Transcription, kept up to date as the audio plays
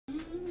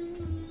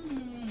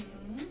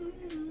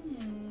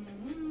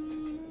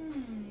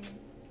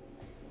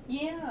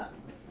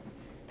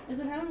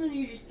That's what happens when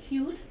you're just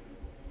cute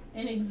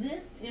and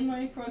exist in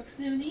my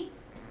proximity.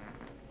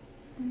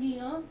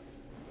 Yeah.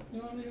 You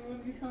want me to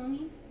rub your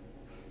tummy?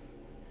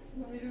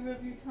 You want me to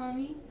rub your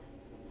tummy?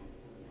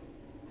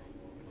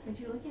 What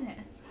you looking at?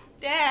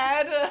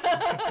 Dad!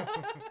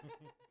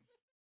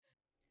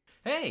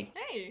 Hey!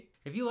 Hey!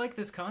 If you like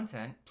this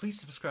content, please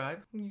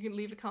subscribe. You can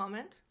leave a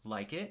comment.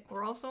 Like it.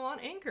 We're also on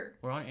Anchor.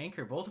 We're on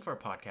Anchor. Both of our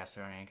podcasts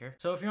are on Anchor.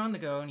 So if you're on the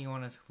go and you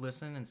want to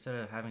listen instead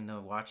of having to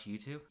watch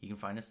YouTube, you can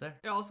find us there.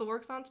 It also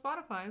works on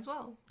Spotify as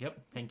well. Yep.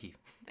 Thank you.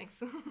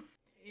 Thanks.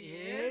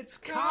 It's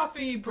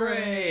coffee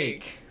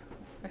break!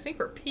 I think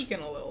we're peeking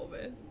a little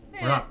bit.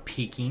 We're not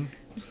peeking.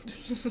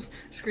 Just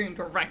scream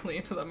directly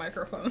into the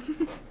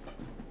microphone.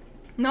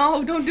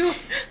 No, don't do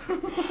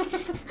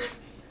it.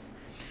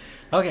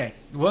 Okay,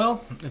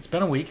 well, it's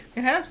been a week.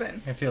 It has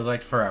been. It feels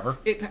like forever.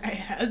 It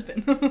has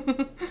been.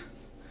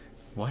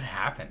 What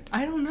happened?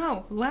 I don't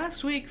know.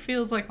 Last week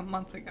feels like a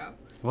month ago.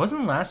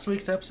 Wasn't last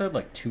week's episode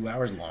like 2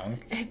 hours long?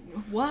 It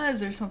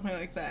was, or something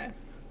like that.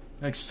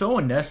 Like so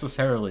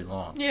unnecessarily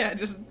long. Yeah,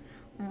 just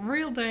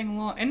real dang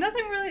long. And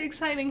nothing really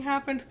exciting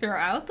happened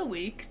throughout the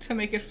week to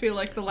make it feel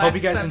like the last 7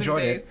 days. Hope you guys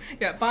enjoyed it.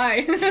 Yeah,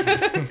 bye.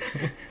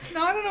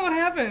 No, I don't know what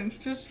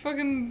happened. Just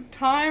fucking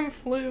time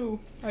flew,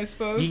 I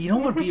suppose. You know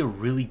what would be a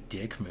really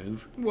dick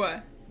move?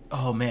 What?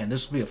 Oh man,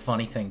 this would be a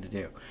funny thing to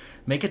do.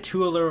 Make a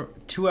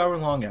 2 hour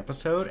long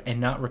episode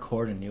and not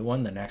record a new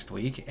one the next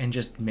week and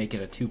just make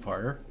it a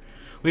 2-parter.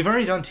 We've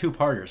already done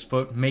 2-parters,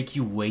 but make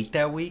you wait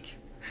that week.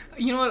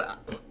 You know what?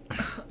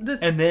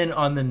 And then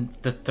on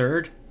the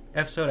third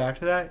episode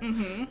after that,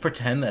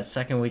 pretend that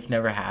second week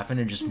never happened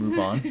and just move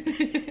on.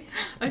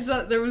 I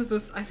saw there was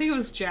this, I think it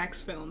was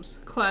Jack's Films,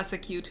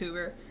 classic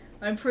YouTuber.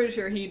 I'm pretty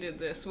sure he did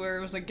this, where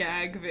it was a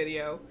gag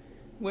video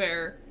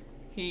where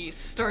he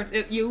starts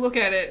it, you look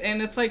at it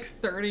and it's like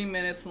 30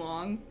 minutes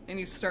long and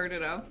you start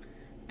it up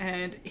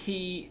and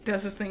he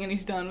does this thing and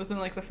he's done within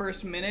like the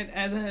first minute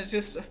and then it's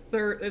just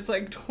it's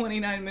like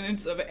 29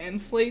 minutes of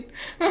end slate.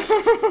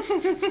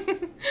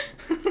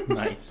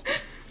 Nice.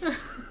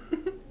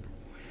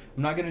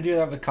 I'm not gonna do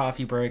that with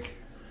coffee break.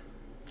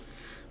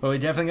 But we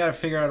definitely gotta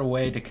figure out a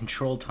way to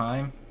control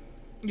time.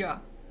 Yeah.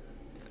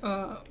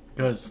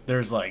 Because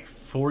there's like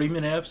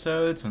 40-minute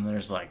episodes and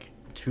there's like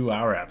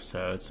 2-hour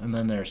episodes and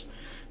then there's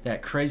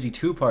that crazy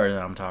 2-parter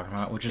that I'm talking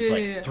about, which is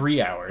like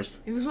 3 hours.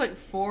 It was like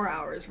 4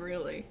 hours,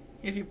 really.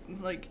 If you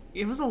like,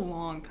 it was a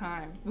long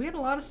time. We had a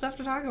lot of stuff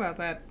to talk about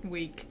that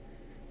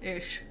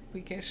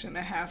weekish and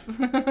a half.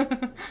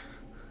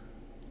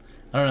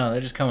 I don't know. They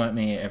just come at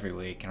me every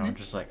week, and I'm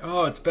just like,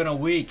 oh, it's been a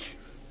week.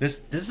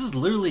 This is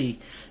literally,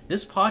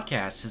 this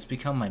podcast has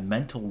become my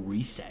mental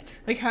reset.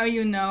 Like how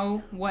you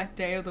know what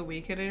day of the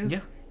week it is?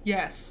 Yeah.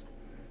 Yes.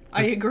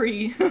 I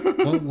agree.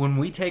 when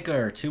we take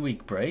our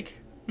 2-week break,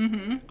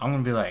 I'm going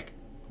to be like,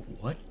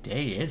 what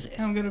day is it?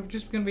 I'm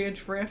just gonna be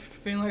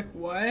adrift, being like,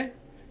 what?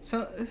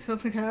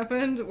 Something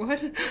happened?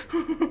 What?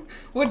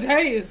 What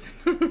day is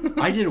it?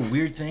 I did a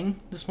weird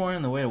thing this morning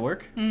on the way to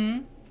work.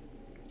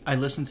 I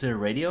listened to the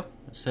radio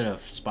instead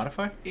of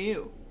Spotify.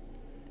 Ew.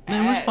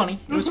 And it was funny.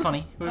 It was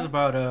funny. It was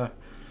about,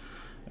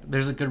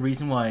 there's a good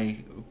reason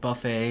why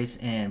buffets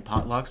and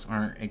potlucks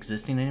aren't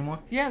existing anymore.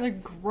 Yeah, they're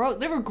gross.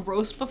 They were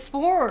gross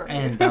before.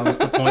 And that was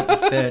the point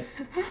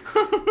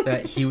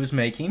that he was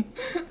making.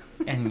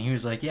 And he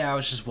was like, yeah, I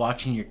was just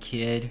watching your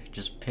kid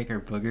just pick her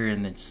booger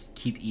and then just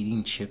keep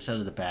eating chips out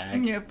of the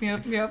bag. Yep.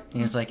 And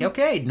he was like,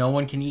 okay, no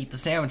one can eat the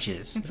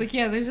sandwiches. It's like,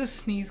 yeah, there's a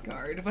sneeze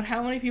guard, but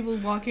how many people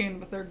walk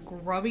in with their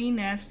grubby,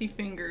 nasty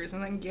fingers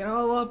and then get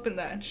all up in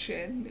that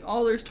shit?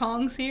 Oh, there's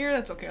tongs here?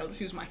 That's okay, I'll just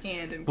use my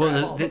hand and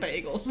grab all the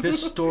bagels.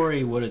 This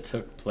story would have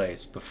took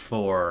place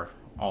before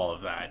all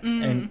of that.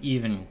 And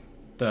even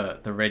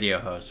the radio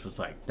host was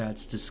like,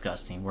 that's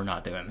disgusting, we're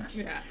not doing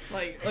this. Yeah,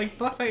 like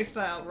buffet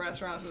style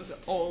restaurants was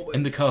always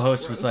and the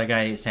co-host was like,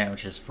 I ate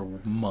sandwiches for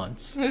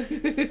months.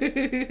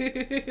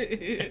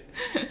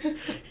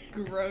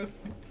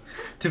 Gross.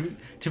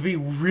 To be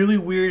really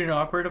weird and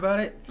awkward about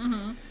it,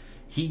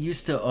 he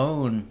used to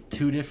own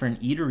 2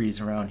 different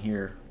eateries around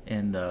here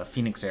in the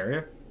Phoenix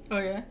area. Oh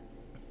yeah?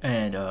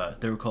 And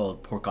they were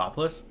called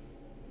Porkopolis.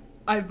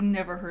 I've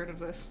never heard of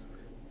this.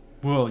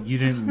 Well, you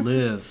didn't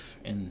live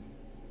in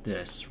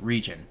this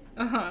region.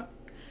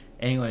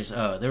 Anyways,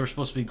 they were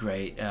supposed to be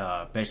great.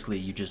 Basically,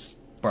 you just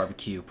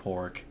barbecue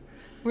pork.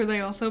 Were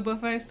they also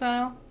buffet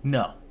style?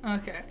 No.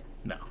 Okay.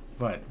 No.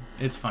 But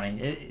it's funny.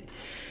 It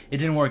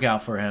didn't work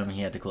out for him.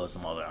 He had to close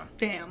them all down.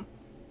 Damn.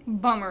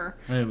 Bummer.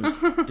 It was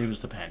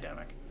the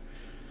pandemic.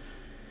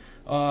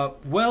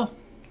 Well,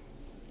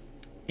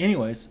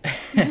 anyways,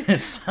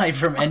 aside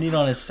from ending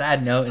on a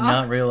sad note and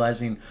not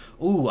realizing,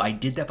 ooh, I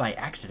did that by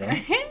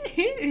accident.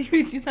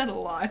 You do that a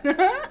lot.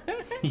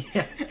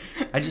 Yeah.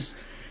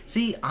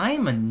 I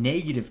am a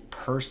negative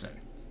person.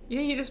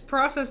 Yeah, you just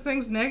process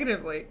things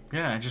negatively.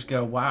 Yeah, I just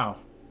go, wow.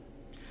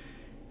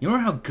 You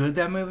remember how good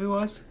that movie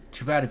was?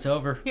 too bad it's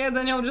over. Yeah,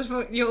 then you'll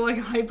like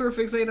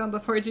hyperfixate on the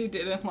parts you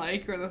didn't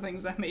like or the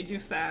things that made you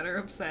sad or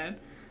upset.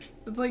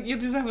 It's like you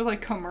just have with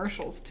like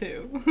commercials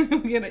too.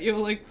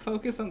 You'll like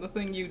focus on the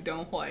thing you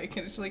don't like,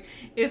 and it's like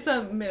it's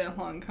a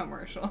minute-long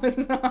commercial.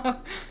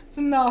 It's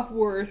not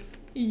worth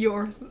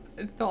your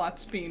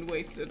thoughts being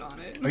wasted on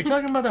it. Are you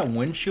talking about that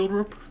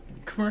windshield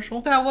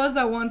commercial? That was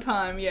that one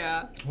time,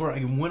 yeah. Where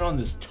I went on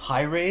this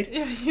tirade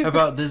Yeah,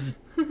 about this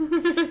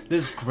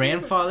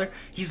grandfather.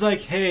 He's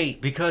like, hey,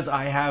 because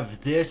I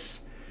have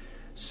this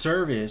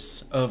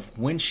service of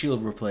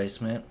windshield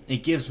replacement, it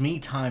gives me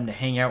time to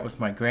hang out with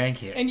my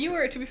grandkids. And you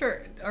were, to be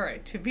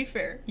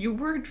fair, you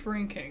were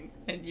drinking,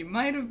 and you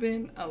might have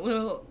been a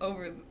little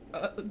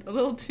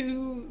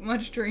too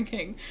much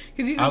drinking,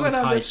 because you just I was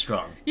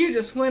high-strung. You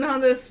just went on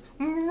this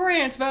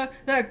rant about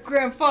that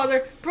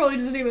grandfather probably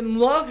doesn't even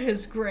love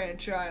his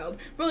grandchild,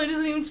 probably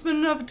doesn't even spend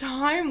enough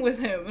time with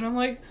him, and I'm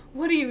like,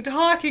 what are you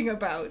talking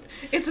about?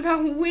 It's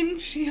about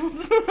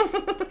windshields.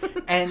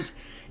 And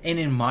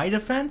in my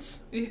defense,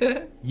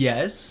 yeah.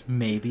 yes,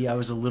 maybe I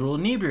was a little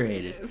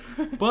inebriated.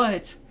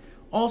 But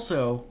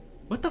also,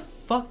 what the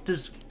fuck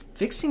does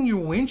fixing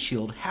your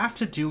windshield have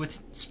to do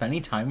with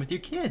spending time with your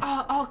kids?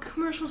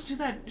 Commercials do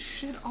that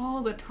shit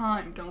all the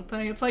time, don't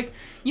they? It's like,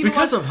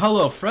 because of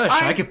HelloFresh,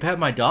 I could pet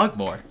my dog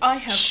more.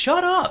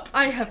 Shut up!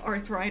 I have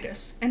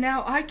arthritis, and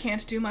now I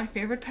can't do my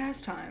favorite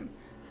pastime.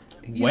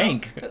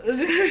 Wank.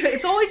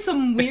 It's always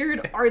some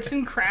weird arts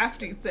and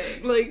crafty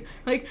thing,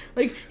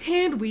 like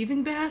hand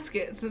weaving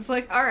baskets. It's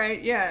like, all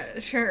right, yeah,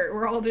 sure,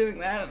 we're all doing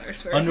that in our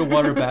spare time.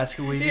 Underwater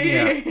basket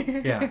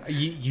weaving, yeah.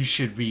 You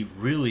should be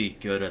really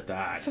good at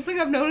that. Something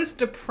I've noticed: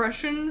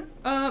 depression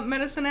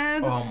medicine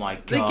ads. Oh my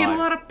god, they get a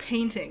lot of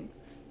painting.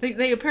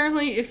 They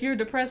apparently, if you're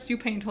depressed, you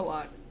paint a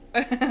lot.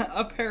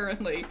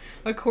 Apparently,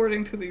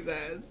 according to these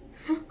ads.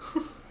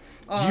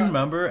 Do you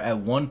remember at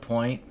one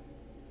point,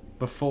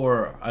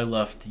 before I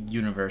left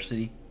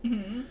university,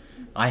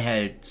 I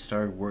had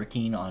started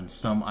working on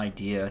some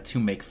idea to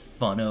make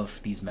fun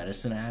of these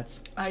medicine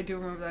ads. I do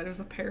remember that. It was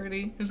a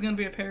parody. It was going to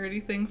be a parody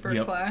thing for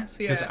class.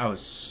 Yeah. Because I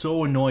was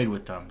so annoyed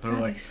with them. They're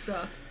like, they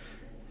suck.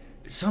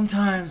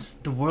 Sometimes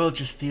the world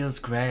just feels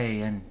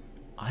gray and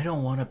I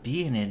don't want to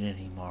be in it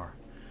anymore.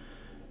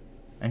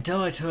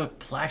 Until I took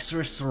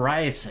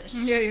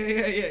psoriasis.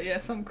 Yeah.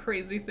 Some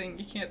crazy thing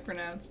you can't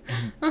pronounce.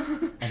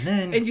 And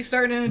then... and you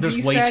start in a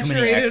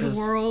desaturated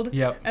world.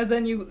 Yep. And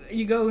then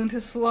you go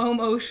into slow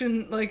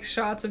motion, like,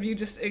 shots of you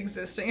just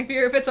existing.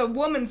 If it's a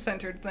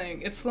woman-centered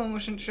thing, it's slow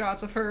motion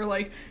shots of her,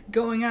 like,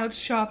 going out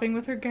shopping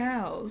with her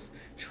gals.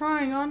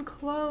 Trying on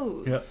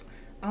clothes.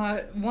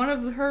 Yep. One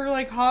of her,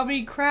 like,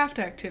 hobby craft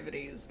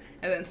activities.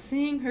 And then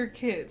seeing her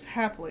kids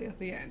happily at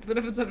the end. But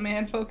if it's a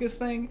man-focused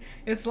thing,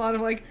 it's a lot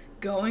of, like,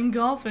 going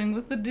golfing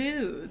with the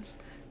dudes.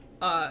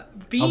 I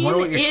wonder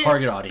what your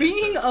target audience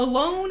being is.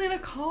 alone in a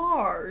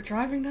car,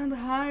 driving down the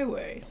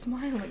highway,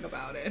 smiling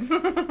about it.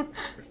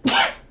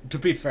 To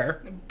be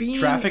fair,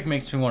 traffic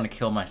makes me want to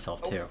kill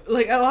myself too.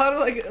 Like a lot of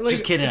like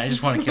just kidding. I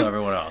just want to kill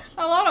everyone else.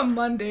 A lot of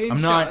mundane.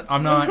 I'm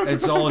not.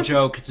 It's all a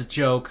joke. It's a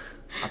joke.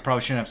 I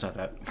probably shouldn't have said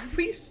that. Are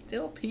we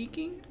still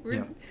peaking?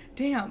 Yeah.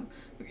 Damn.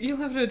 You'll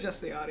have to adjust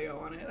the audio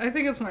on it. I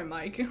think it's my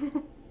mic.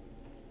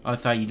 I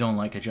thought you don't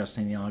like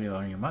adjusting the audio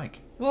on your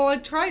mic. Well, I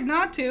tried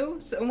not to.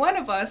 So one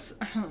of us,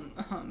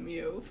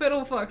 you,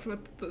 fiddle fucked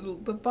with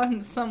the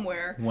button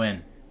somewhere.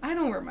 When? I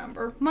don't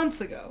remember. Months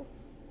ago.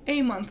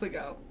 A month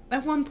ago.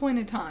 At one point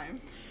in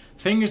time.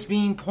 Fingers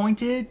being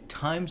pointed,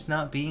 time's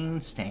not being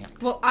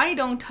stamped. Well, I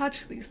don't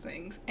touch these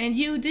things, and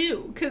you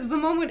do. Because the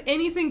moment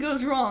anything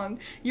goes wrong,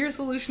 your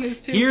solution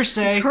is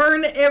to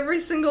turn every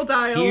single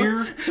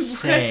dial,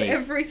 press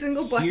every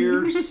single button.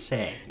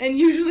 Hearsay. And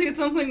usually it's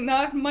something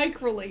not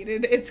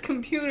mic-related, it's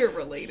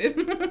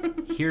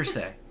computer-related.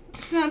 Hearsay.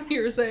 It's not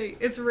hearsay,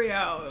 it's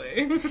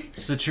reality.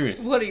 It's the truth.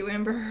 What are you,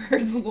 Amber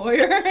Heard's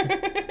lawyer?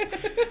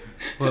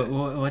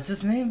 What's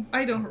his name?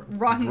 I don't...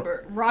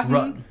 Rottenberg.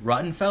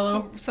 Rotten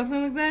fellow?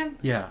 Something like that?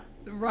 Yeah.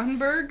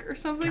 Rottenberg or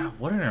something? God,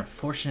 what an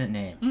unfortunate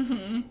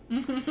name.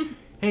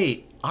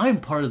 Hey, I'm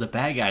part of the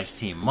bad guys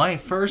team. My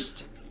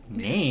first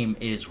name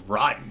is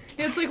Rotten.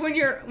 It's like when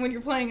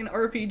you're playing an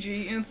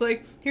RPG and it's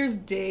like, here's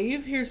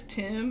Dave, here's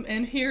Tim,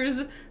 and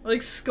here's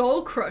like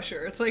Skull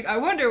Crusher. It's like, I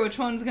wonder which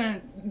one's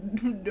gonna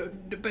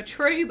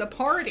betray the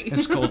party. And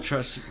Skull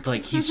Crusher,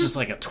 like, he's just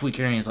like a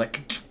tweaker and he's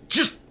like,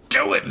 just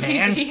do it,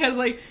 man. He has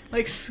like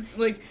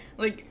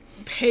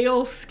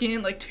pale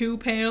skin, like too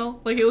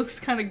pale. Like he looks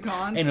kind of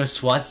gaunt. And a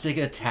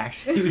swastika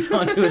tattooed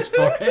onto his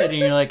forehead, and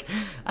you're like,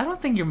 I don't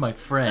think you're my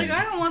friend. Like,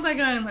 I don't want that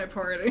guy in my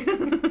party.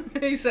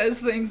 He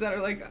says things that are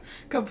like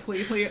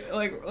completely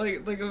like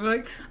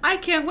I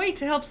can't wait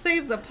to help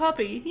save the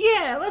puppy.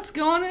 Yeah, let's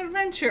go on an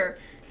adventure.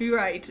 You're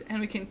right,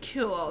 and we can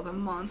kill all the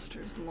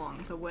monsters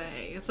along the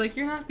way. It's like,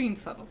 you're not being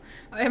subtle.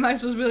 Am I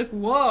supposed to be like,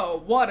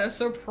 whoa, what a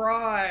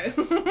surprise?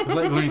 It's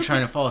like when you're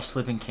trying to fall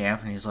asleep in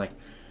camp, and he's like,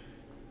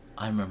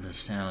 I remember the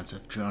sounds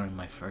of drowning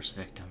my first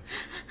victim.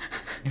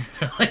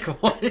 You're like,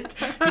 what? He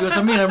goes,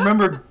 I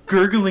remember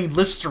gurgling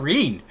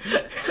Listerine.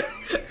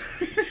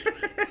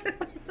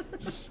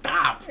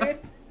 Stop.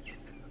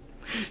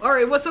 All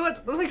right, what's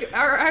like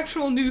our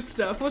actual news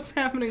stuff? What's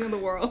happening in the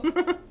world?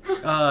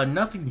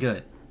 Nothing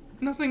good.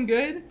 Nothing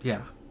good?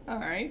 Yeah. All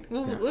right.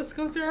 Well, Yeah. let's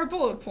go through our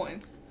bullet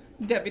points.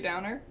 Debbie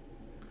Downer.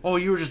 Oh,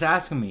 you were just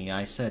asking me.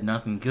 I said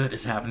nothing good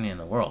is happening in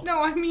the world.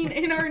 No, I mean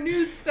in our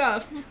news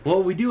stuff.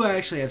 Well, we do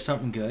actually have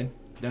something good.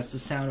 That's the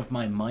sound of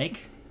my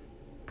mic.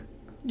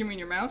 You mean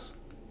your mouse?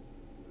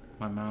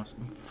 My mouse.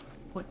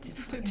 What the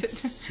fuck?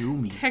 Sue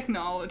me.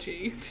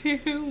 Technology.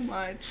 Too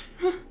much.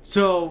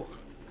 So,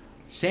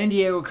 San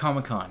Diego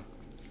Comic-Con.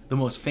 The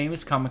most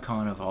famous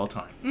Comic-Con of all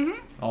time.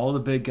 Mm-hmm. All the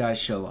big guys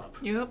show up.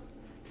 Yep.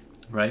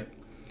 Right?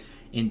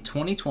 In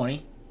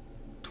 2020,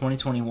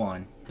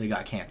 2021, they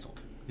got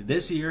canceled.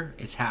 This year,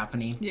 it's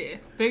happening. Yeah.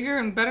 Bigger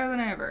and better than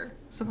ever,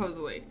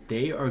 supposedly.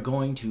 They are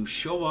going to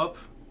show up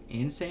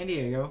in San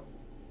Diego.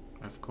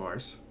 Of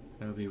course.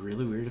 That would be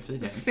really weird if they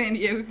didn't. San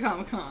Diego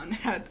Comic-Con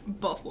at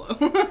Buffalo.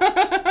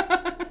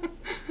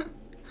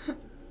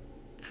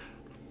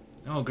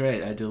 Oh,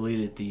 great. I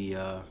deleted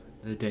the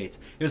dates.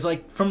 It was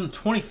like from the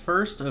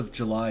 21st of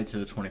July to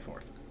the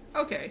 24th.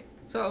 Okay.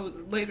 So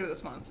later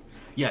this month.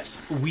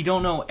 Yes. We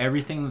don't know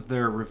everything that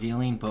they're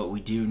revealing, but we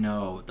do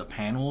know the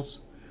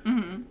panels.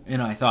 Mm-hmm.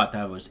 And I thought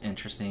that was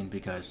interesting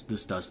because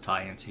this does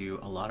tie into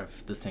a lot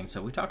of the things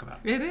that we talk about.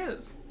 It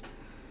is.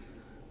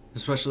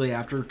 Especially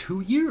after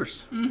 2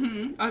 years.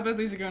 Mm-hmm. I bet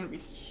these are going to be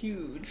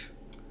huge.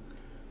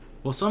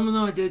 Well, some of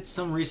them I did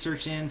some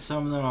research in.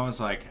 Some of them I was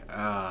like,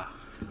 I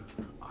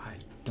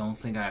don't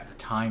think I have the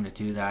time to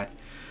do that.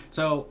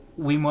 So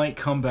we might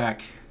come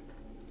back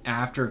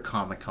after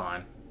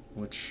Comic-Con,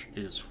 which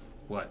is,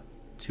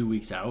 2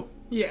 weeks out?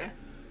 Yeah.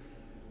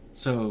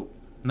 So,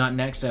 not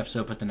next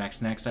episode, but the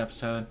next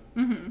episode.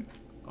 Mm-hmm.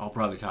 I'll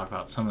probably talk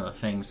about some of the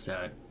things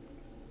that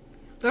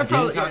There'll I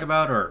didn't talk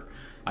about or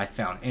I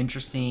found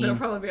interesting. There'll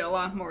probably be a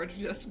lot more to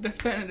just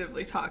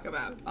definitively talk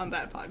about on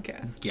that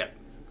podcast. Yep.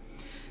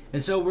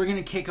 And so we're going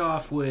to kick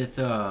off with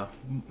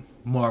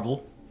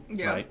Marvel.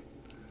 Yeah. Right?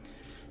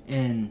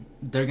 And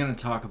they're going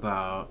to talk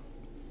about...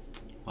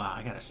 Wow,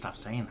 I got to stop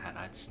saying that.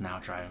 It's now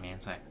driving me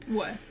insane.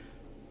 What?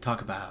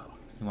 Talk about...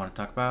 You want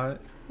to talk about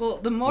it? Well,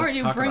 the more Let's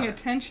you talk bring about it.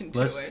 attention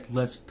to it...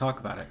 Let's talk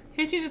about it.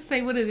 Can't you just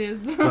say what it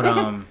is?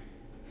 But,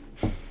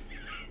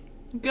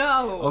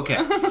 Go! Okay.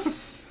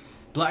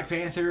 Black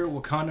Panther,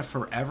 Wakanda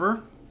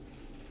Forever.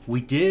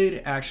 We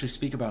did actually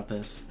speak about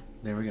this.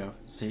 There we go.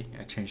 See?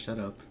 I changed that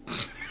up.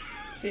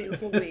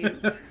 Jeez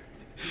Louise.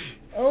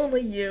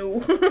 Only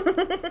you.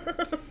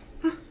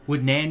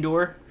 With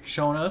Nandor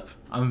showing up,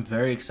 I'm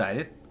very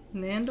excited.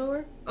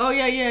 Nandor? Oh,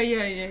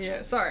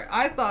 yeah. Sorry,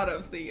 I thought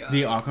of the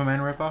Aquaman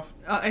ripoff?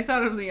 I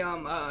thought of the,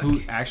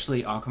 Who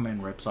actually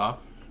Aquaman rips off?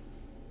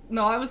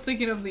 No, I was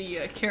thinking of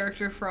the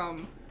character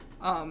from,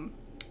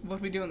 What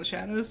We Do in the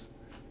Shadows.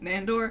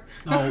 Nandor.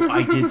 Oh,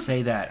 I did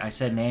say that. I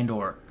said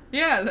Nandor.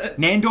 Yeah.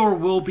 Nandor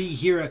will be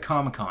here at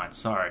Comic-Con.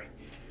 Sorry.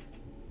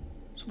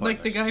 Spoilers.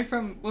 Like the guy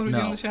from What We Do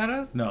in the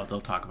Shadows? No,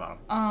 they'll talk about him.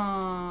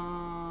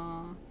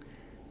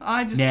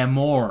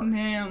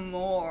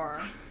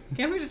 Namor.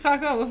 Can't we just talk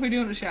about What We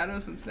Do in the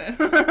Shadows instead?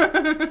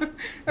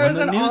 When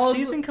the new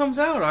season comes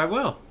out, I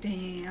will.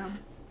 Damn.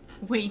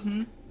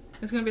 Waiting.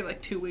 It's gonna be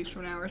like 2 weeks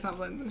from now or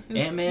something.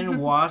 Ant-Man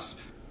and Wasp,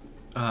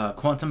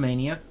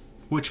 Quantumania,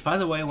 which, by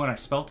the way, when I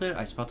spelt it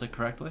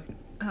correctly.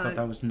 I thought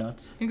that was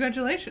nuts.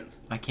 Congratulations.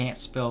 I can't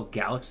spell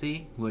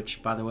Galaxy,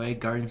 which, by the way,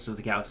 Guardians of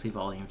the Galaxy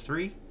Volume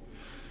 3.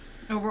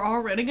 Oh, we're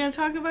already gonna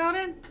talk about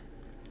it?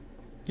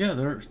 Yeah,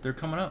 they're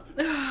coming up.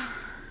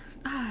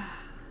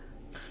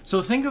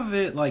 So think of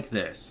it like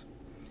this.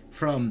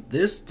 From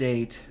this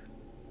date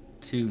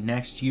to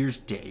next year's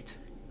date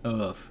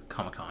of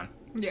Comic-Con.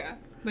 Yeah.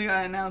 They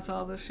gotta announce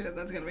all this shit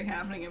that's gonna be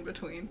happening in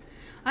between.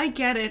 I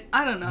get it.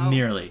 I don't know.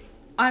 Nearly.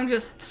 I'm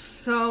just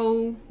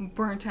so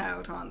burnt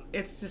out on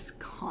it's just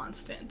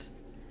constant.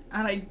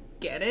 And I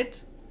get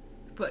it,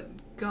 but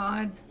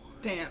god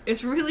damn.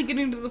 It's really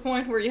getting to the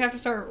point where you have to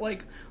start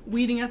like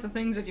weeding out the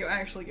things that you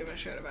actually give a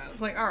shit about.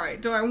 It's like,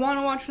 alright, do I want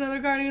to watch another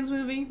Guardians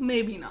movie?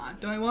 Maybe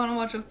not. Do I want to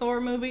watch a Thor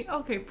movie?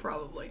 Okay,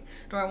 probably.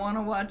 Do I want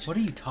to watch... What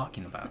are you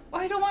talking about?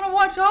 I don't want to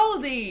watch all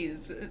of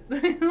these.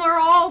 They're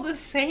all the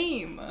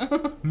same.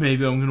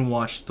 Maybe I'm going to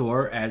watch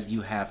Thor as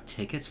you have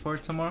tickets for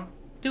it tomorrow?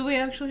 Do we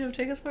actually have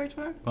tickets for it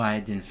tomorrow? Well, I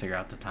didn't figure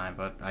out the time,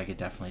 but I could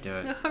definitely do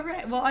it.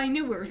 Alright, well, I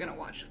knew we were going to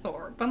watch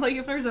Thor. But, like,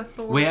 if there's a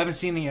Thor... We haven't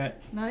seen it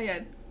yet. Not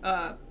yet.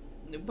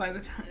 By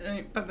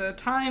the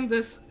time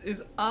this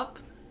is up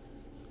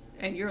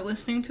and you're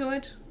listening to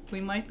it,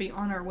 we might be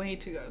on our way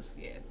to go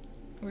see it.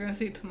 We're going to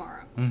see it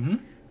tomorrow. Mm-hmm.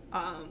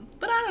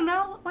 But I don't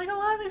know. Like, a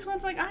lot of these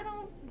ones, like, I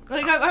don't...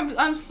 Like,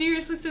 I'm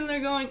seriously sitting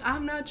there going,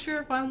 I'm not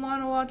sure if I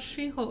want to watch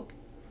She-Hulk.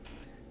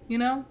 You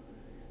know?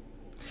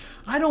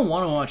 I don't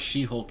want to watch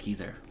She-Hulk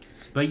either.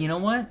 But you know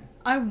what?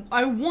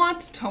 I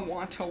want to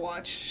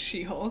watch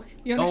She-Hulk.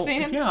 You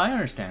understand? Oh, yeah, I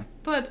understand.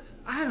 But,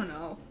 I don't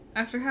know.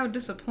 After how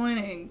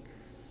disappointing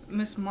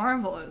Miss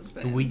Marvel has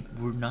been.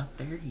 We're not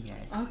there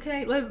yet.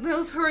 Okay,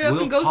 let's hurry up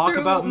We'll and go talk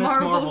through about Miss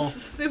Marvel's Marvel.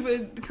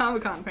 stupid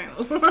Comic-Con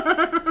panels.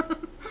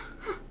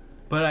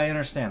 But I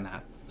understand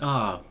that.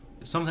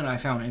 Something I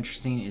found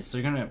interesting is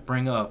they're going to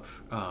bring up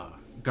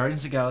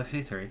Guardians of the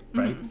Galaxy 3,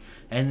 right? Mm-hmm.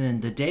 And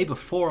then the day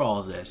before all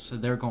of this,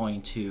 they're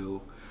going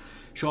to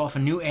show off a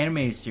new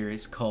animated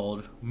series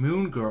called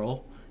Moon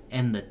Girl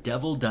and the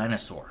Devil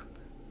Dinosaur.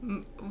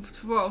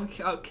 Well,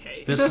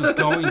 okay. This is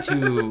going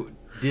to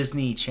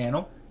Disney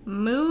Channel.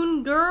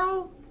 Moon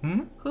Girl?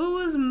 Hmm? Who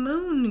is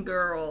Moon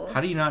Girl?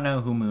 How do you not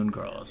know who Moon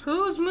Girl is?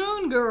 Who's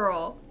Moon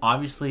Girl?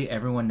 Obviously,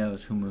 everyone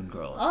knows who Moon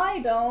Girl is. I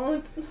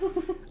don't.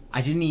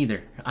 I didn't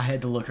either. I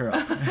had to look her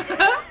up.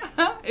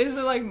 Is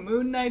it like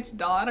Moon Knight's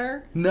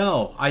daughter?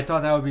 No, I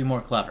thought that would be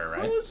more clever,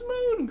 right? Who's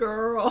Moon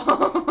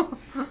Girl?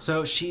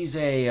 So she's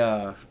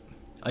a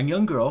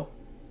young girl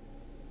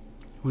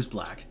who's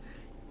black.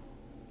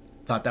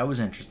 Thought that was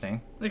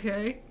interesting.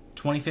 Okay.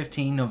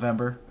 2015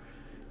 November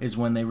is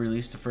when they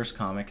released the first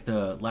comic.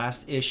 The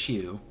last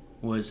issue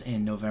was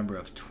in November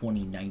of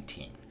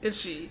 2019. Is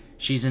she?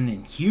 She's an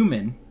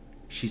Inhuman.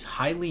 She's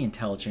highly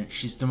intelligent.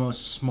 She's the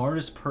most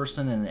smartest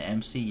person in the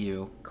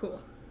MCU.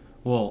 Cool.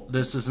 Well,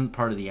 this isn't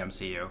part of the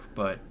MCU,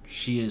 but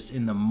she is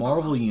in the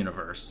Marvel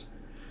universe.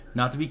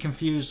 Not to be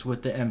confused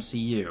with the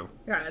MCU.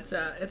 Yeah, it's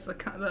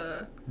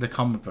the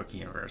comic book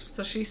universe.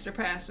 So she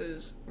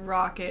surpasses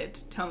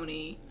Rocket,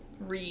 Tony,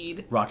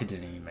 Reed. Rocket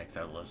didn't even make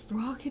that list.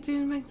 Rocket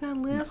didn't make that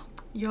list?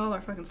 No. Y'all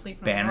are fucking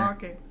sleeping Banner. on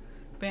Rocket.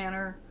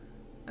 Banner.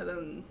 And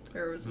then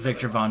there was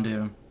Victor Von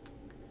Doom.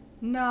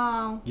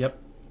 No. Yep.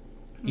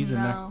 He's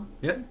in there.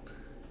 Yep.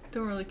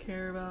 Don't really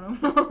care about him.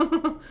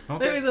 Okay.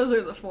 Maybe those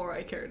are the 4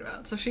 I cared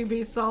about. So she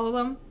beats all of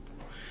them?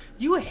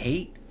 You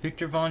hate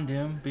Victor Von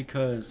Doom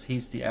because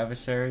he's the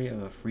adversary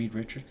of Reed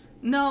Richards?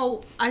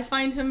 No, I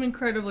find him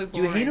incredibly Do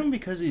boring. you hate him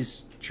because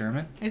he's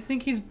German? I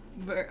think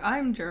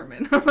I'm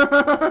German.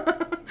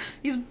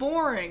 He's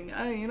boring.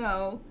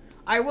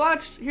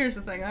 Here's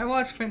the thing. I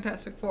watched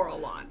Fantastic Four a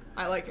lot.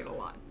 I like it a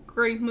lot.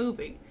 Great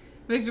movie.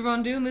 Victor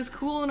Von Doom is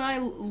cool and I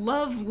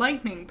love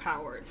lightning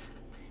powers.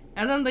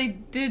 And then they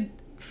did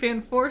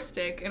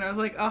Fanforstic and I was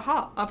like,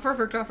 aha, a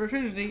perfect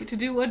opportunity to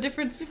do a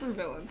different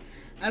supervillain.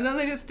 And then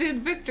they just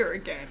did Victor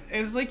again.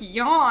 It's like,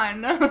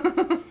 yawn.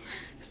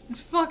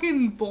 It's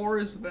fucking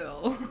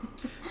Borsville.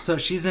 So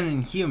she's an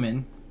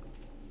Inhuman,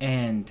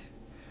 and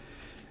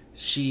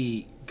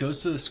she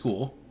goes to the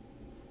school.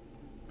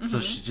 So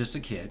she's just a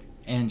kid,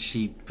 and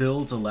she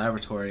builds a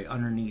laboratory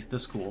underneath the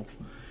school,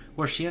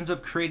 where she ends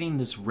up creating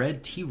this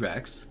red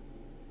T-Rex,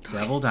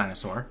 devil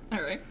dinosaur.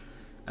 Alright.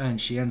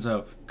 And she ends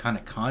up kind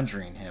of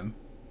conjuring him.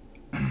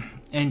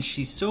 And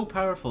she's so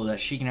powerful that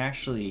she can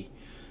actually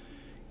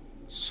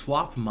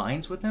swap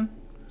minds with him.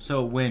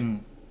 So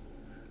when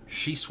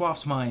she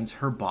swaps minds,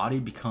 her body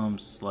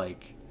becomes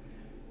like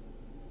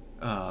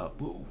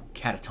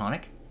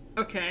catatonic.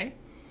 Okay.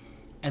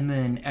 And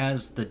then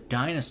as the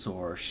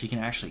dinosaur, she can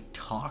actually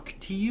talk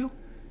to you.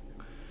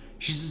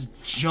 She's this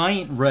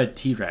giant red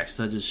T-Rex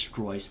that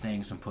destroys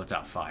things and puts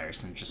out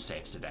fires and just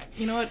saves the day.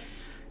 You know what?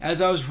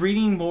 As I was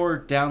reading more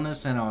down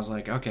this, and I was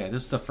like, okay,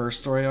 this is the first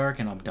story arc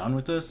and I'm done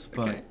with this.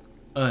 But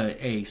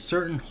a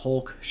certain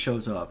Hulk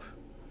shows up.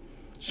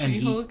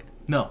 She-Hulk?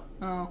 No.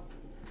 Oh.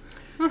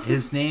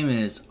 His name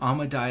is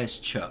Amadeus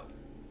Cho.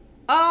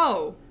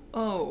 Oh.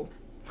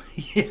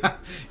 Yeah.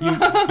 You're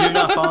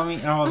not following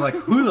me? And I was like,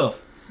 who the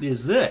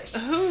is this?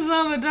 Who's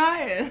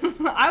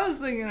Amadeus? I was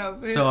thinking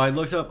of it. So I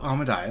looked up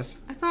Amadeus.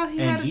 I thought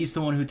he's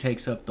the one who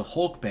takes up the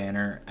Hulk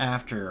banner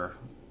after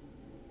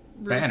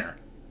Banner.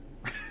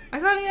 I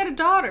thought he had a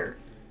daughter.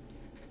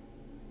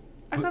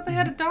 I thought they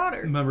had a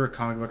daughter. Remember,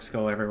 comic books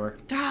go everywhere.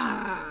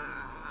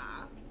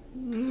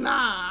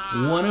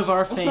 Nah. One of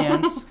our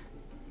fans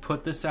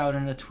put this out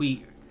in a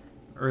tweet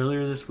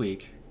earlier this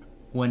week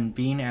when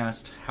being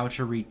asked how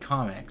to read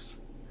comics.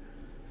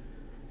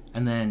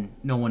 And then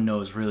no one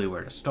knows really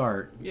where to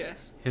start.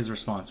 Yes. His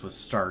response was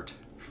start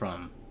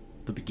from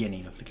the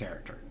beginning of the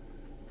character.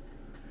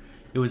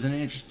 It was an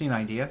interesting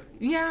idea.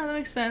 Yeah, that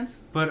makes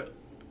sense. But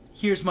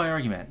here's my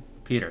argument.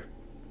 Peter.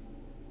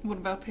 What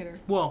about Peter?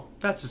 Well,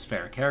 that's his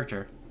favorite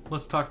character.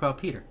 Let's talk about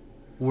Peter.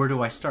 Where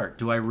do I start?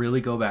 Do I really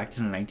go back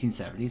to the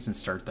 1970s and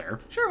start there?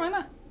 Sure, why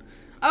not?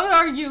 I would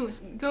argue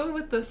go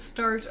with the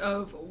start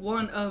of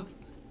one of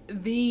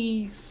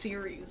the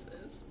series.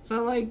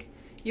 So, like,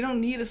 you don't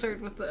need to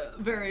start with the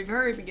very,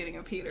 very beginning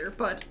of Peter,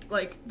 but,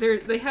 like,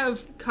 they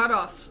have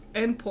cutoffs,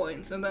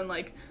 endpoints, and then,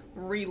 like,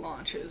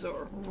 relaunches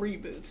or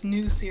reboots,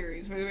 new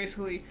series, where they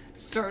basically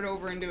start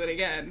over and do it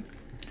again,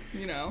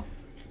 you know?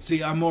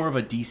 See, I'm more of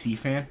a DC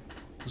fan,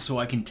 so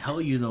I can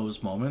tell you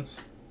those moments.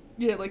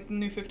 Yeah, like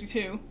New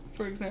 52,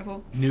 for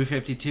example. New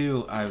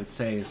 52, I would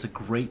say, is a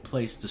great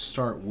place to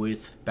start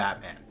with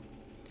Batman.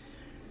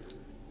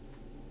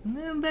 And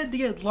then that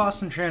get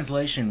lost in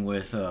translation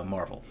with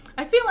Marvel.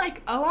 I feel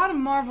like a lot of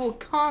Marvel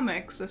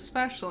comics,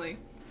 especially,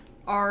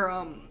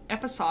 are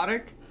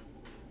episodic.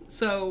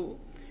 So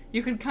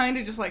you could kind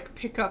of just like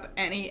pick up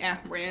any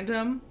at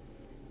random,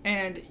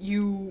 and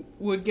you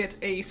would get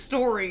a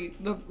story,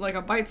 like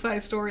a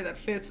bite-sized story that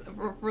fits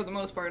for the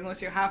most part,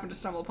 unless you happen to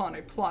stumble upon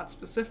a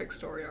plot-specific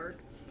story arc.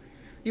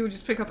 You would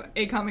just pick up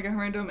a comic at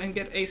random and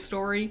get a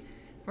story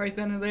right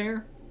then and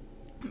there,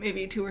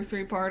 maybe a 2 or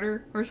 3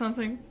 parter or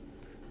something.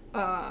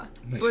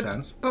 Makes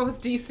sense. But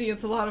with DC,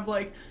 it's a lot of,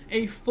 like,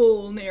 a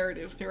full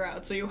narrative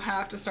throughout, so you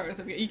have to start at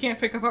the beginning. You can't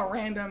pick up a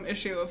random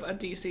issue of a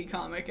DC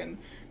comic and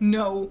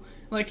know,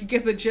 like,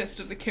 get the gist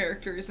of the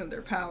characters and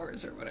their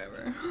powers or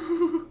whatever.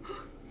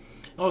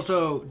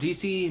 Also,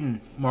 DC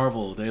and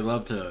Marvel, they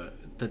love to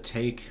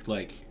take,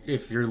 like,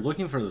 if you're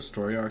looking for the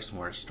story arcs and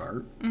where to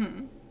start,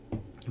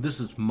 this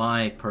is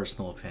my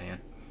personal opinion,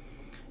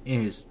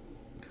 is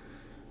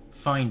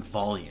find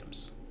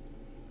volumes.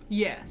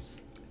 Yes.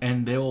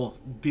 And they'll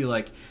be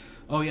like,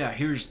 oh yeah,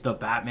 here's the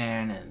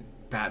Batman and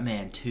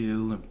Batman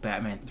 2 and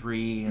Batman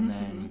 3 and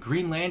then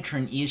Green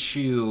Lantern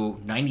issue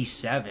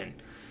 97.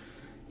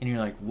 And you're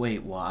like,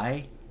 wait,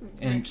 why?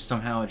 And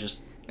somehow it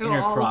just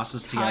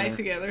intercrosses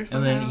together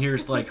and then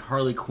here's like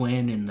Harley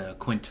Quinn in the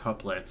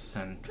quintuplets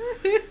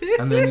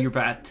and then you're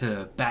back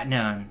to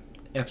Batman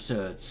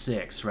episode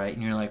 6, right?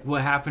 And you're like,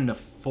 what happened to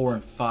 4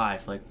 and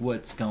 5? Like,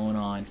 what's going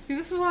on? See,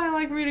 this is why I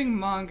like reading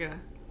manga.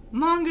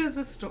 Manga's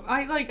a story.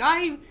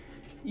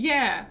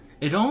 Yeah.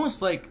 It's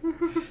almost like,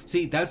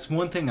 see, that's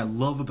one thing I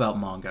love about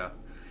manga,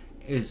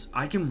 is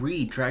I can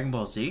read Dragon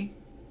Ball Z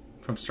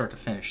from start to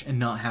finish and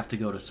not have to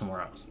go to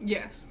somewhere else.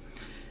 Yes.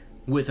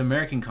 With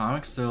American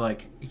comics, they're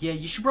like, yeah,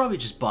 you should probably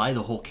just buy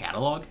the whole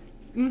catalog.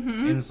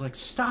 And it's like,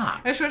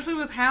 stop. Especially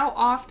with how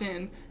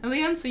often, and the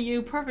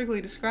MCU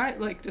perfectly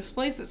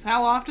displays this,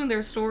 how often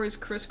their stories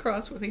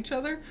crisscross with each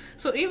other.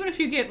 So even if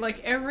you get,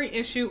 like, every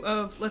issue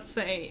of, let's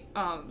say,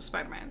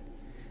 Spider-Man,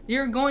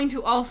 you're going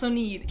to also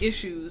need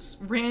issues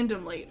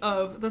randomly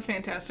of the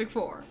Fantastic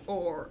Four,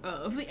 or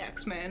of the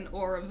X-Men,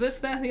 or of this,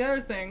 that, and the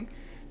other thing,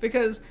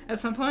 because at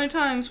some point in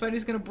time,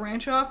 Spidey's going to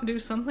branch off and do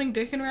something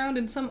dicking around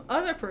in some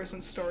other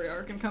person's story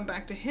arc and come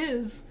back to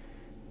his.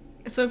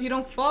 So if you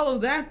don't follow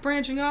that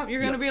branching off,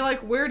 you're going to be like,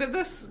 where did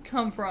this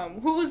come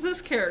from? Who is this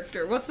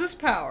character? What's this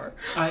power?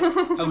 I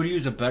would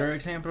use a better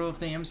example of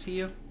the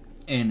MCU,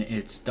 and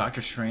it's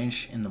Doctor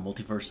Strange in the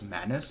Multiverse of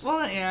Madness.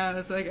 Well, yeah,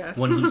 that's, I guess.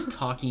 When he's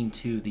talking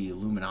to the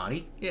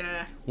Illuminati.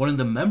 Yeah. One of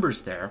the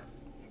members there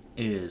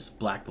is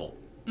Black Bolt.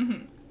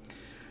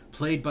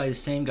 Played by the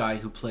same guy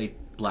who played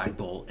Black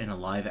Bolt in a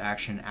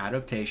live-action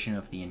adaptation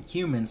of The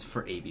Inhumans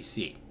for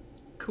ABC.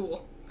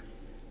 Cool.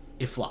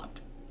 It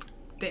flopped.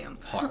 Damn.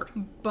 Hard.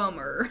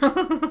 Bummer.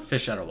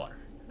 Fish out of water.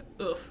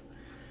 Oof.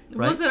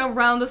 Right? Was it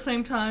around the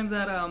same time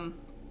that,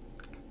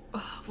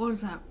 what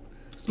is that?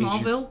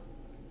 Smallville?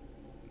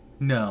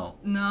 No.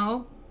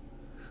 No?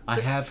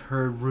 I have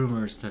heard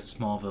rumors that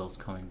Smallville's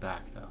coming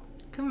back, though.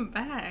 Coming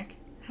back?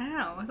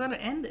 How? I thought it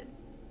ended.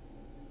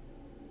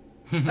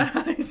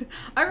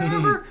 I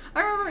remember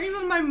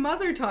even my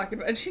mother talking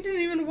about it, and she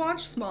didn't even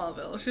watch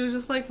Smallville. She was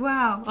just like,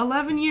 wow,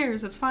 11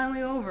 years, it's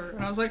finally over.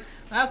 And I was like,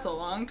 that's a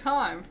long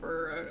time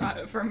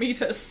for me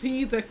to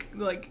see the,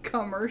 like,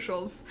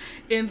 commercials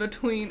in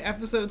between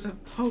episodes of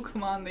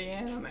Pokemon the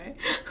anime.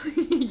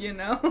 You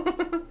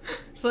know?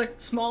 It's like,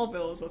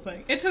 Smallville is a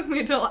thing. It took me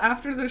until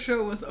after the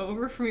show was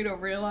over for me to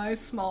realize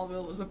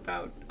Smallville was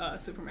about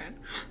Superman.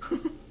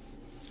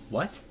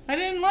 What? I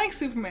didn't like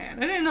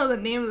Superman. I didn't know the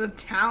name of the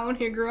town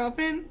he grew up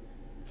in.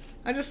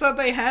 I just thought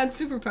they had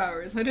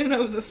superpowers. I didn't know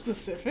it was a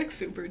specific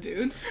super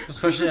dude.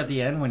 Especially at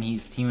the end when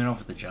he's teaming up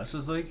with the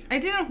Justice League. I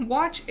didn't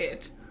watch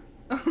it.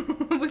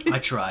 I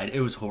tried. It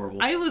was horrible.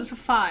 I was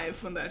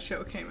 5 when that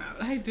show came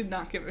out. I did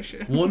not give a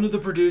shit. One of the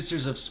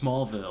producers of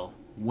Smallville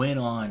went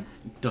on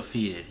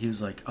defeated. He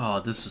was like, oh,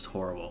 this was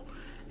horrible.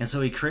 And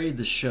so he created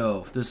this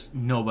show, this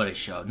nobody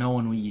show. No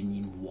one would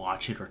even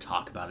watch it or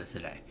talk about it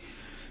today.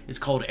 It's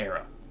called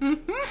Arrow.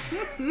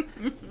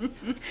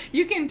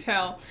 You can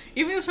tell.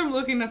 Even just from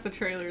looking at the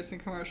trailers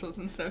and commercials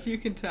and stuff, you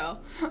can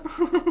tell.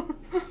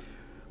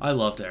 I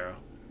loved Arrow.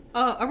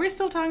 Are we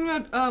still talking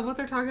about what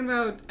they're talking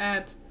about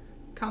at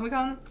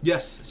Comic-Con?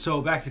 Yes,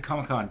 so back to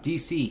Comic-Con.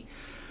 DC.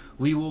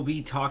 We will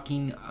be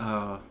talking,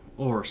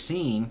 or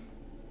seeing,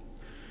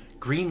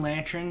 Green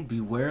Lantern,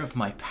 Beware of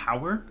My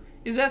Power.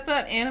 Is that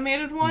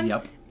animated one?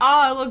 Yep.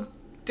 Ah, it looked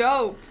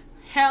dope.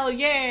 Hell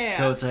yeah!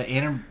 So it's an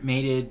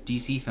animated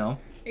DC film.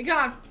 It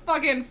got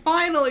fucking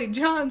finally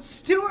Jon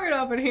Stewart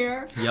up in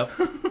here. Yep.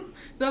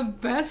 The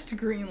best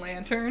Green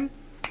Lantern.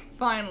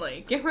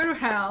 Finally. Get rid of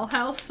Hal.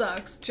 Hal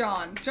sucks.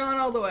 John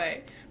all the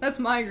way. That's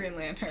my Green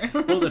Lantern.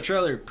 Well, the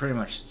trailer pretty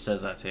much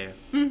says that too.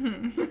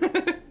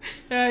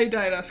 Yeah, he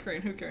died off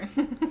screen. Who cares?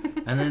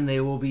 And then they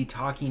will be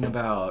talking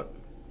about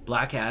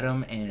Black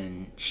Adam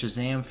and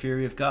Shazam!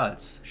 Fury of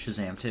Gods.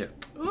 Shazam 2.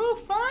 Ooh,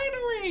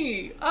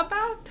 finally!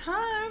 About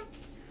time.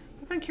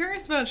 I'm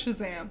curious about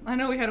Shazam. I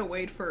know we had to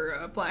wait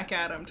for Black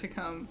Adam to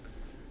come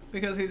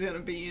because he's going to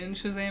be in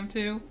Shazam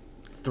 2.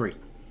 3.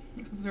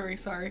 3,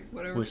 sorry,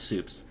 whatever. With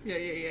Soups.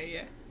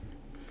 Yeah.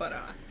 But,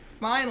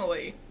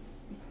 finally.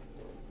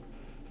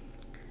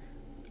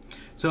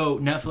 So,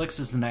 Netflix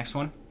is the next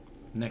one.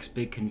 Next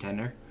big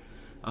contender.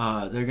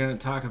 They're going to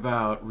talk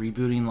about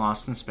rebooting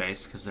Lost in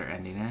Space because they're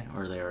ending it,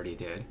 or they already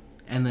did.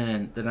 And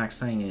then the next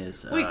thing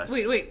is...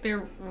 Wait.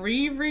 They're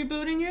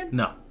rebooting it?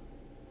 No.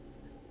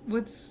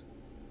 What's...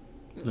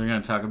 They're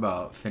going to talk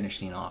about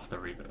finishing off the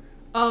reboot.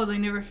 Oh, they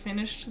never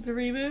finished the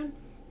reboot?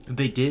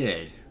 They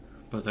did,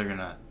 but they're going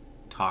to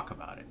talk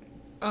about it.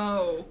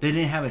 Oh. They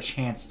didn't have a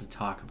chance to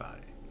talk about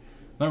it.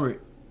 Remember,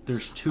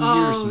 there's 2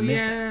 years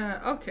missing. Yeah,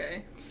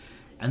 okay.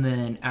 And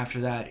then after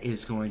that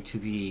is going to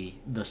be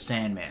The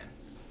Sandman.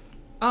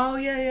 Oh,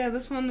 yeah,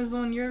 this one is the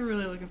one you're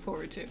really looking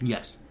forward to.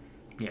 Yes.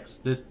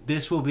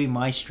 This will be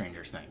my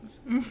Stranger Things.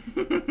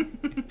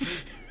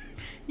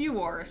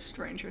 You are a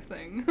Stranger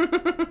Thing.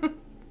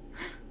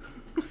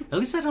 At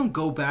least I don't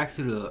go back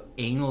through the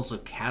annals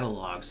of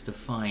catalogs to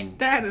find...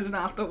 That is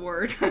not the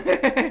word.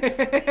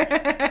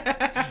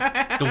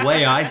 The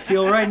way I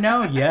feel right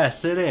now?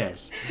 Yes, it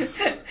is.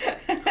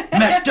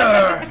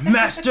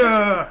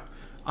 Master!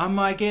 I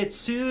might get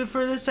sued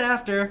for this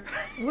after.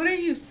 What are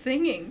you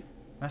singing?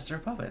 Master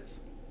of Puppets.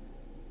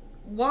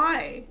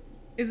 Why?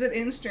 Is it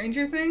in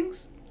Stranger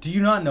Things? Do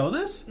you not know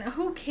this?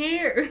 Who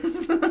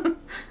cares?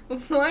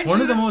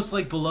 One of the most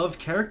beloved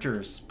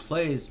characters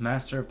plays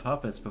Master of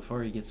Puppets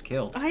before he gets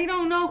killed. I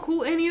don't know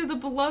who any of the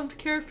beloved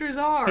characters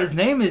are. His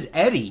name is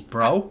Eddie,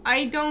 bro.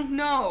 I don't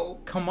know.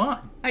 Come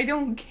on. I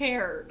don't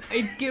care.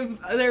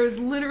 There's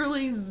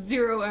literally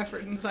zero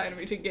effort inside of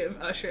me to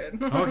give a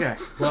shit. Okay,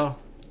 well,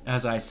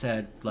 as I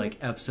said,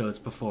 episodes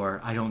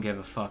before, I don't give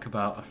a fuck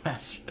about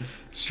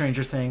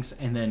Stranger Things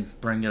and then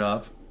bring it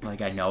up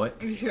like I know it.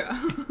 Yeah.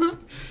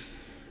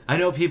 I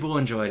know people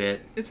enjoyed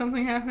it. Is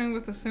something happening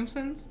with The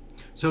Simpsons?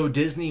 So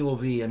Disney will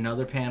be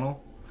another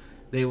panel.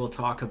 They will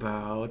talk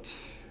about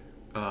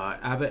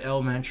Abbott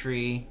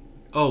Elementary.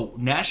 Oh,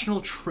 National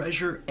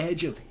Treasure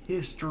Edge of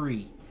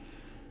History.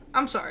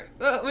 I'm sorry.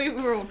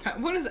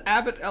 What is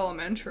Abbott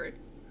Elementary?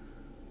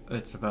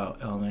 It's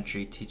about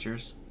elementary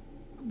teachers.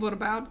 What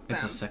about them?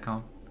 It's a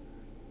sitcom.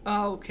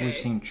 Oh, okay. We've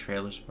seen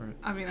trailers for it.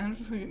 I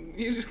mean,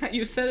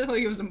 you said it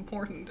like it was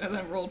important and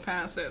then rolled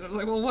past it. I was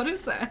like, well, what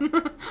is that?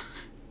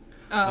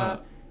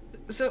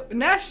 So,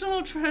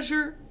 National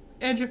Treasure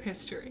Edge of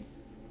History.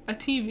 A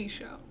TV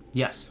show.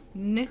 Yes.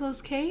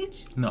 Nicolas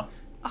Cage? No.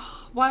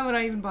 Oh, why would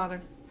I even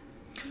bother?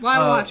 Why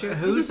watch it?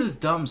 Who's his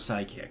dumb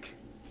psychic?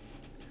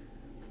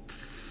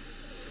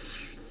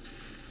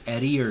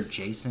 Eddie or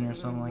Jason or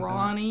something like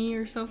Ronnie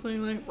or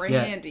something like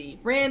Randy. Yeah.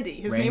 Randy.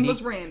 His Randy? name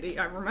was Randy.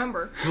 I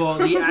remember. Well,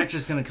 the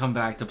actor's gonna come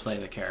back to play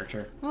the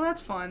character. Well,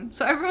 that's fun.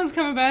 So everyone's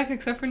coming back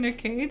except for Nick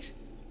Cage?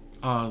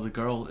 The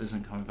girl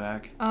isn't coming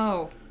back.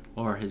 Oh.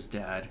 Or his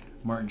dad,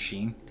 Martin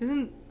Sheen.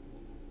 Didn't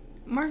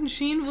Martin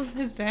Sheen was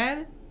his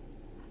dad?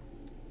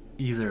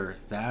 Either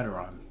that or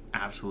I'm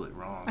absolutely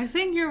wrong. I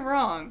think you're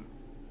wrong.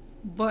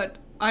 But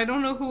I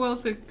don't know who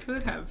else it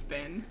could have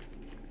been.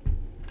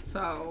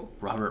 So...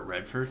 Robert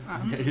Redford?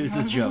 It's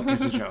a joke.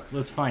 It's a joke.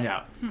 Let's find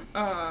out.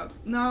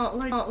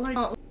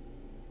 No,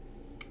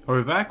 Are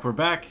we back? We're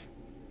back.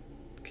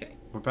 Okay.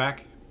 We're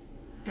back.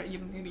 Yeah, you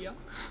don't need to yell.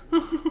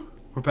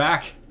 We're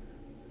back.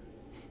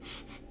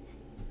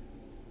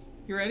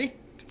 You ready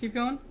to keep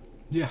going?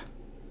 Yeah.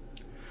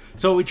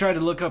 So we tried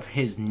to look up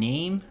his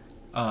name,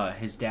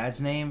 his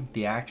dad's name,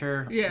 the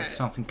actor. Yeah. There's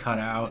something cut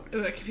out.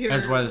 The computer.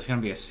 That's why there's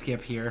gonna be a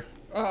skip here.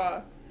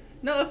 No,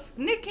 if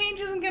Nick Cage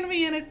isn't gonna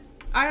be in it,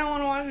 I don't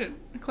want to watch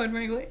it, quite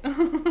frankly.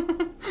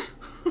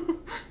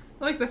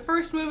 Like, the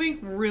first movie,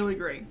 really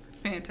great.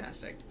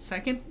 Fantastic.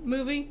 Second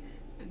movie,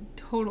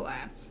 total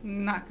ass.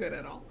 Not good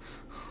at all.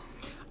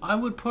 I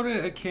would put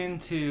it akin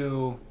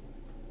to...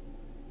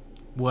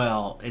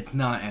 Well, it's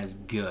not as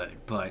good,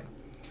 but...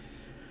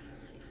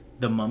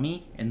 The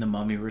Mummy and The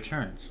Mummy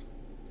Returns.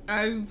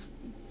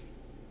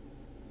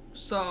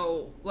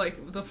 So,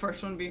 like, the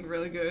first one being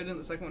really good and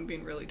the second one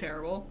being really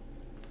terrible.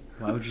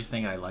 Why would you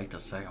think I liked the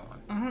second one?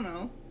 I don't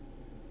know.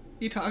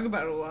 You talk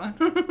about it a lot.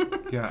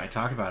 Yeah, I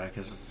talk about it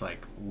because it's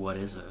like, what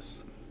is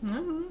this?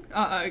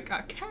 A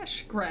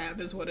cash grab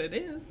is what it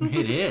is.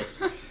 It is.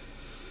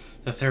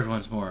 The third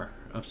one's more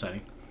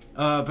upsetting.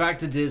 Back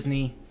to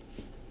Disney.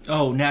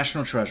 Oh,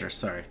 National Treasure,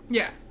 sorry.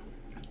 Yeah.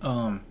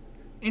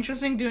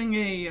 Interesting doing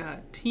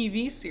a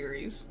TV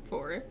series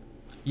for it.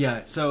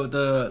 Yeah, so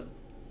the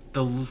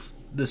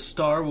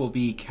star will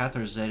be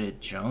Catherine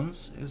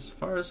Zeta-Jones, as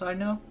far as I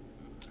know.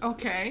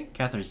 Okay.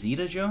 Catherine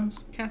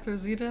Zeta-Jones? Catherine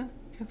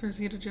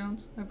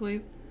Zeta-Jones, I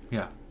believe.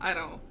 Yeah. I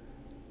don't know.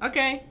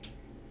 Okay.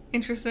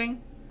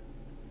 Interesting.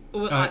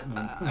 We'll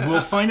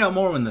find out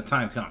more when the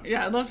time comes.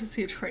 Yeah, I'd love to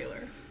see a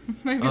trailer.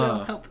 Maybe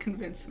that'll help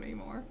convince me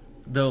more.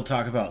 They'll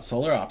talk about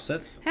Solar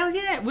Opposites. Hell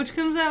yeah, which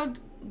comes out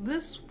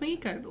this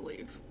week, I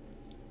believe.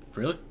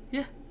 Really?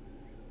 Yeah.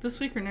 This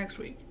week or next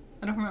week.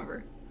 I don't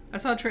remember. I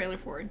saw a trailer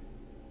for it.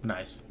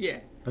 Nice. Yeah.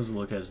 Doesn't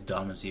look as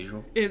dumb as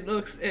usual. It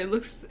looks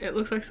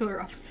like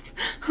Solar Opposites.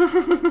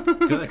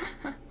 Good.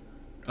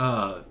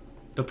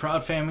 The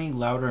Proud Family,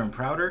 Louder and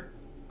Prouder.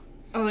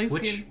 Oh,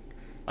 which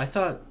I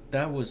thought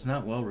that was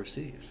not well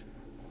received.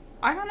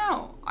 I don't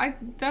know. I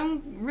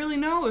don't really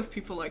know if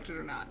people liked it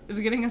or not. Is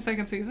it getting a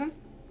second season?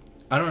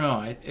 I don't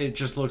know. It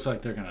just looks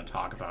like they're going to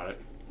talk about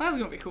it. Well,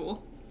 that's going to be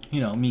cool.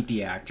 You know, meet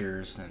the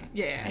actors and,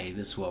 yeah. Hey,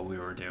 this is what we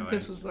were doing.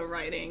 This was the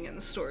writing and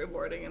the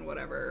storyboarding and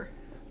whatever,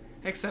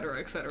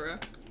 etc., etc.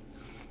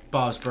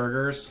 Bob's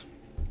Burgers.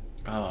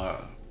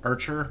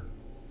 Archer.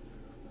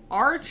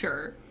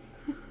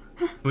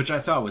 Which I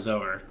thought was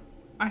over.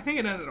 I think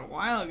it ended a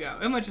while ago.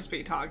 It might just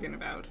be talking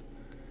about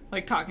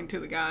like talking to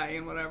the guy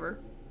and whatever.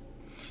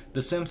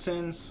 The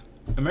Simpsons,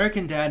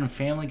 American Dad, and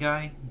Family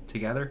Guy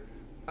together.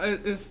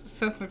 Is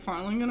Seth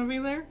MacFarlane gonna be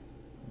there?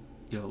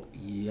 Yo,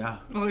 yeah.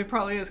 Well, he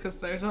probably is, because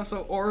there's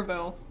also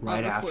Orville Right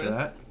on this after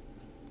list.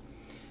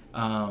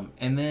 that.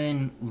 And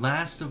then,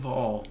 last of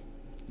all,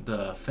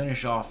 the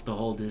finish off the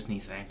whole Disney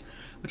thing,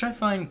 which I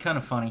find kind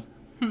of funny,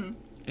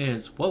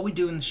 is What We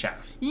Do in the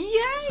Shadows. Yay!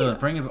 So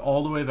bring it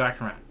all the way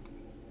back around.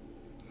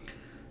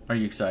 Are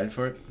you excited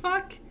for it?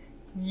 Fuck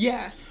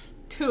yes.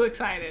 Too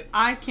excited.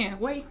 I can't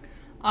wait.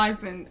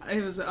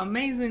 It was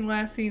amazing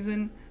last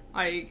season.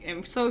 I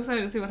am so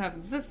excited to see what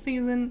happens this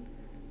season.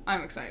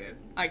 I'm excited.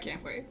 I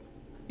can't wait.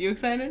 You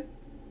excited?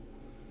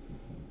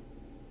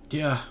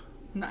 Yeah.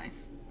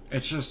 Nice.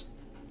 It's just,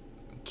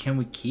 can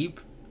we keep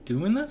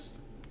doing this?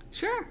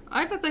 Sure.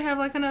 I bet they have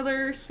like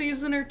another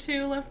season or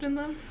 2 left in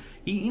them.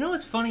 You know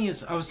what's funny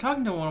is I was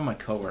talking to one of my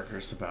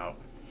coworkers about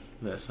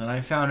this, and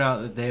I found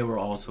out that they were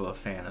also a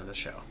fan of the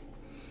show.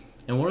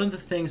 And one of the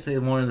things they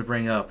wanted to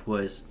bring up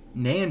was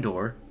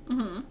Nandor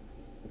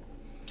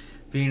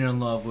being in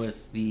love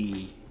with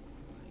the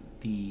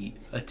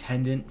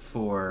attendant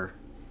for...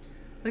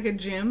 Like a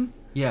gym?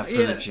 Yeah,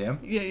 for the gym.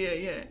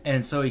 Yeah.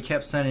 And so he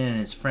kept sending in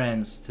his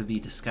friends to be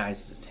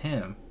disguised as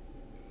him.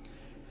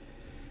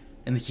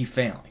 And they keep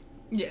failing.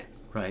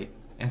 Yes. Right?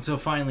 And so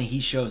finally he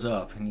shows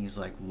up and he's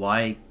like,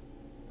 why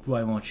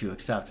won't you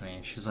accept me?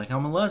 And she's like,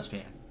 I'm a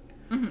lesbian.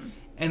 Mm-hmm.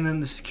 And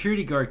then the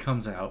security guard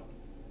comes out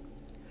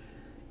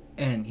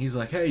and he's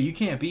like, hey, you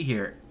can't be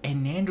here.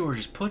 And Nandor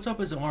just puts up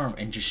his arm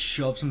and just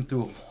shoves him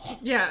through a wall.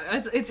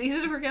 Yeah, it's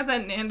easy to forget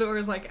that Nandor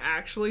is like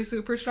actually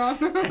super strong.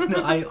 And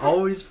I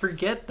always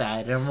forget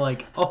that. And I'm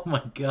like, oh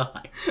my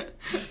god.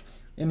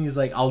 And he's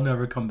like, I'll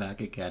never come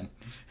back again.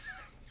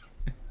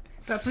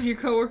 That's what your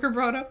coworker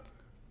brought up?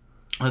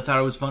 I thought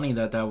it was funny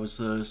that was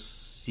a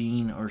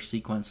scene or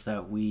sequence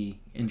that we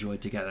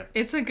enjoyed together.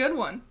 It's a good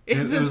one. It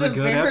was a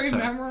good very episode.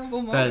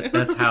 memorable moment.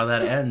 That's how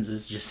that ends,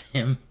 is just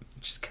him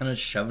just kind of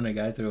shoving a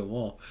guy through a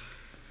wall.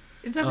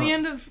 Is that the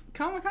end of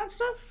Comic-Con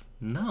stuff?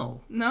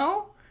 No.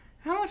 No?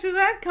 How much is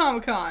that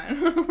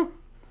Comic-Con?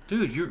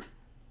 Dude, you're...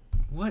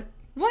 What?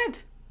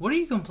 What? What are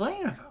you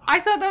complaining about? I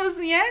thought that was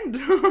the end.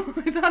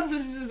 I thought it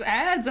was just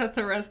ads at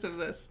the rest of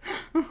this.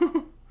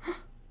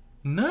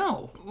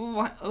 No.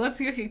 Let's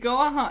go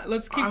on.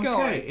 Let's keep going.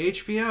 Okay,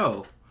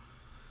 HBO.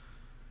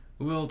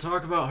 We'll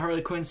talk about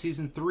Harley Quinn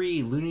Season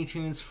 3, Looney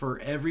Tunes for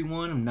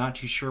Everyone, I'm not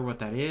too sure what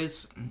that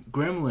is,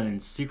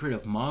 Gremlins, Secret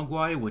of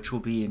Mogwai, which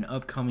will be an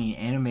upcoming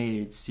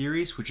animated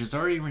series, which is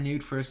already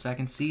renewed for a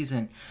second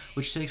season,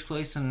 which takes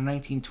place in the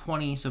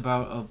 1920s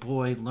about a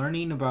boy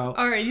learning about...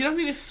 Alright, you don't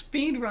need to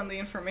speed run the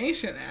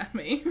information at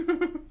me.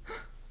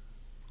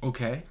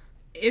 Okay.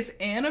 It's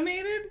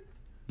animated?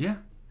 Yeah.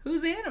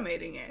 Who's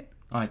animating it?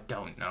 I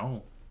don't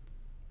know.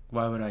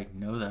 Why would I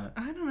know that?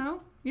 I don't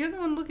know. You're the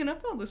one looking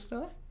up all this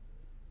stuff.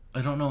 I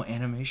don't know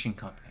animation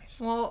companies.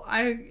 Well,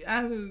 I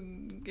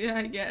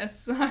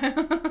guess.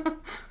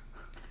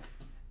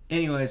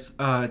 Anyways,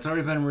 it's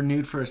already been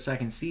renewed for a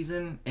second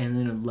season, and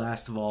then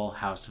last of all,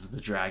 House of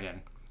the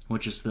Dragon,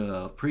 which is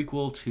the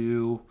prequel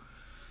to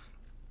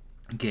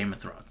Game of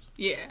Thrones.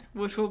 Yeah,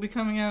 which will be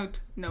coming out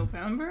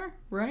November,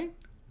 right?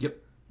 Yep.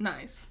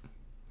 Nice.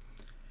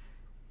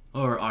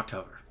 Or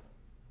October.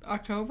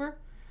 October?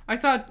 I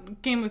thought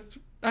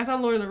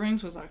Lord of the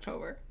Rings was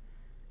October.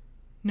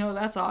 No,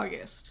 that's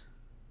August.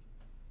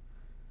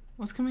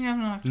 What's coming out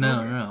in October?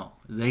 No.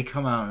 They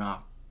come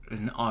out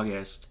in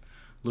August.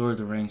 Lord of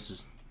the Rings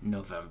is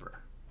November.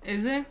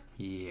 Is it?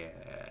 Yeah.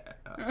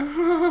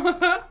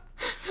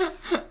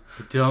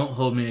 Don't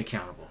hold me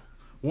accountable.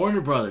 Warner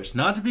Brothers,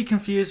 not to be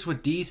confused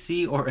with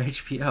DC or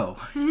HBO.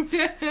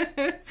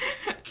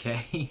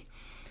 Okay.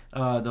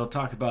 They'll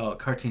talk about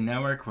Cartoon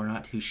Network. We're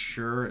not too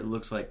sure. It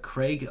looks like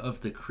Craig of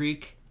the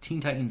Creek,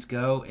 Teen Titans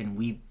Go, and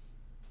We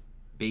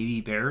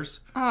Baby Bears.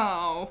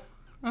 Oh,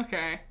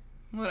 okay.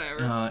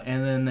 Whatever.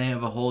 And then they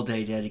have a whole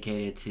day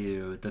dedicated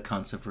to the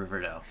cunts of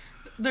Riverdale.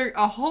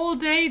 A whole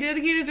day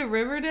dedicated to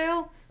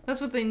Riverdale? That's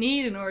what they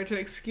need in order to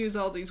excuse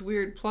all these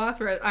weird plot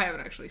threads. I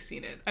haven't actually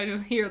seen it. I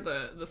just hear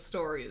the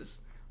stories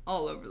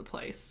all over the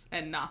place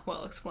and not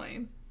well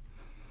explained.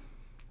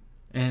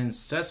 And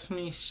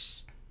Sesame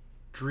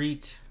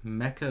Street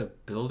Mecha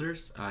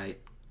Builders? I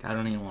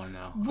don't even want to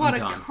know. What I'm a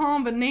done.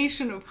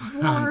 combination of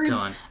words I'm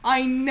done.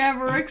 I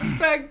never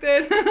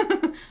expected.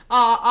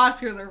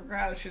 Oscar the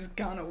Grouch is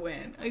gonna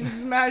win. I can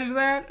just imagine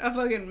that. A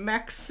fucking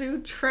mech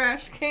suit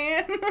trash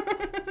can.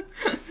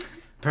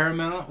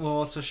 Paramount will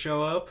also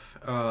show up.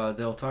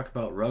 They'll talk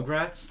about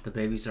Rugrats. The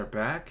babies are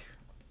back.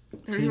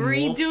 They're Teen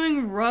Wolf.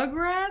 redoing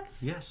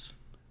Rugrats? Yes.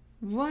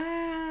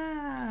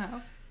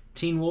 Wow.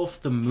 Teen Wolf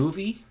the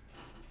movie.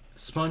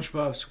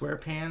 SpongeBob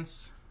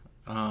SquarePants.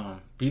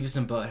 Beavis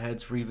and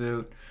Butthead's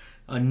reboot.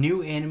 A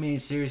new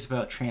animated series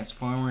about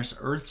Transformers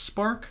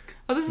Earthspark.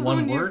 Oh, this is One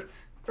the one word.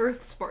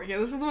 Earthspark. Yeah,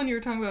 this is the one you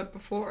were talking about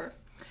before.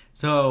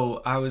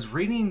 So I was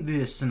reading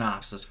the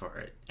synopsis for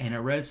it, and it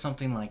read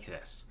something like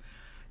this.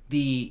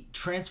 The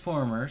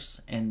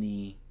Transformers and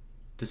the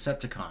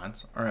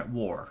Decepticons are at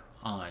war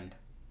on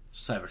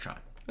Cybertron.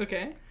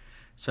 Okay.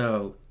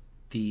 So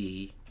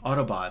the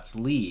Autobots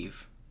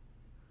leave,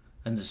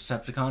 and the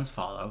Decepticons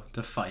follow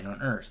to fight on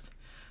Earth.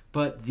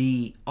 But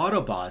the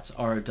Autobots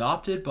are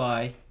adopted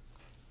by,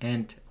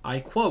 and I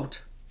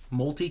quote,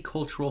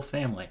 multicultural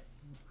family.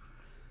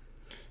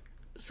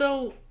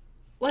 So,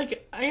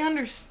 like,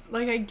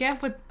 I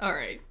get what...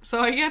 Alright,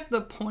 so I get the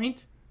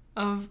point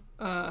of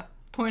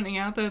pointing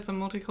out that it's a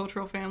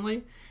multicultural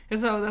family,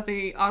 is so that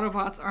the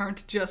Autobots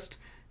aren't just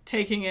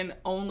taking in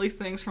only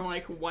things from,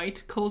 like,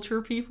 white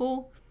culture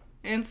people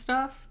and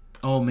stuff.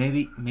 Oh,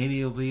 maybe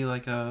it'll be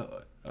like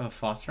a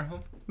foster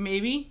home?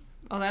 Maybe.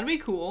 Oh, that'd be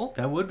cool.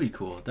 That would be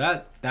cool.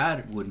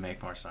 That would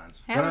make more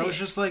sense. Hell but I was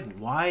yeah. just like,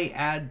 why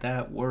add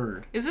that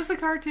word? Is this a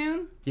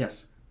cartoon?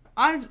 Yes.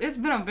 It's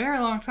been a very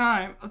long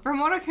time. From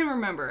what I can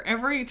remember,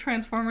 every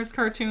Transformers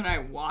cartoon I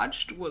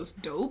watched was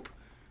dope.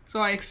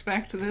 So I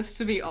expect this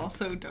to be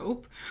also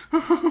dope.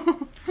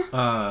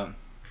 The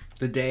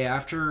day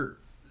after,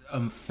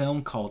 a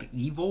film called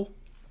Evil.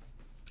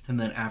 And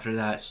then after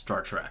that,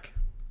 Star Trek.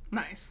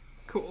 Nice.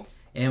 Cool.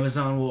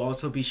 Amazon will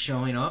also be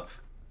showing up.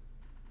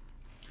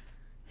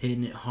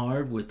 Hitting it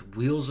hard with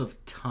Wheels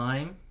of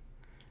Time.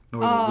 Or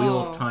the Wheel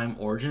of Time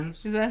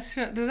Origins. Does that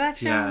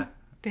show? Yeah.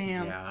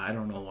 Damn. Yeah, I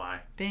don't know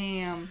why.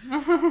 Damn.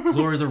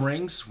 Lord of the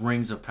Rings,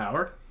 Rings of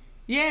Power.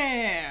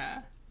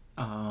 Yeah.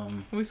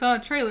 We saw a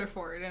trailer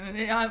for it,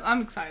 and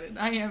I'm excited.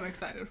 I am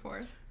excited for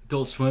it.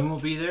 Adult Swim will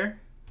be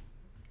there.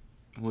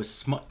 With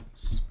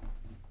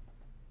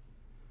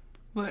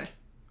What?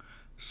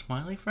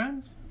 Smiley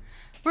Friends?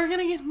 We're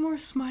gonna get more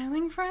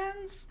smiling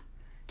friends?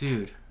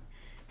 Dude.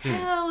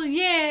 Hell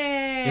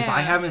yeah! If I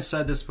haven't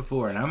said this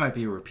before, and I might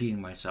be repeating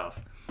myself,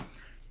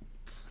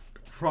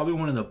 probably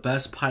one of the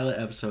best pilot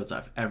episodes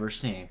I've ever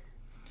seen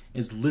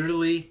is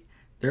literally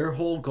their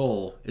whole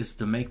goal is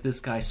to make this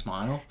guy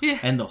smile. Yeah.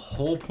 And the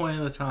whole point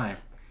of the time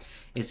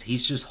is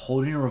he's just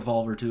holding a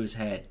revolver to his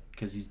head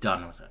because he's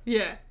done with it.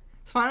 Yeah.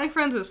 Smiling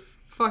friends is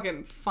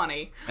fucking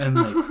funny. And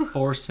they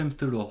force him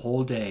through the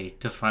whole day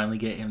to finally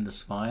get him to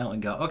smile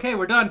and go, okay,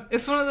 we're done.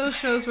 It's one of those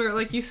shows where,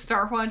 like, you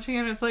start watching it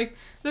and it's like,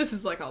 this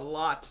is, like, a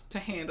lot to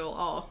handle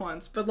all at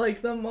once. But,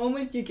 like, the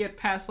moment you get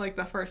past, like,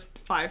 the first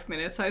 5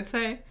 minutes, I'd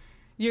say,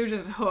 you're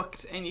just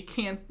hooked and you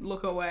can't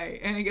look away.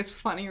 And it gets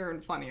funnier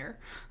and funnier.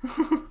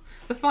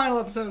 The final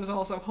episode is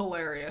also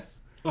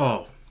hilarious.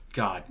 Oh,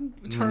 God.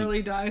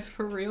 Charlie dies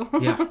for real.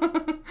 Yeah.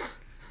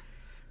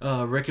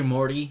 Rick and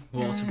Morty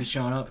will also be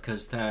showing up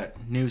because that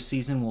new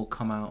season will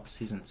come out,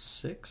 season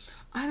 6.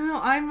 I don't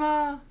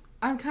know.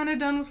 I'm kind of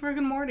done with Rick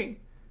and Morty.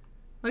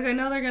 Like, I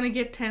know they're gonna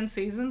get 10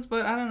 seasons,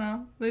 but I don't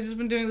know. They've just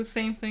been doing the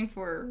same thing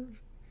for,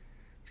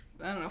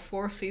 I don't know,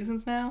 4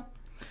 seasons now.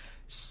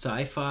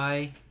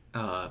 Sci-Fi,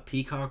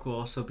 Peacock will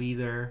also be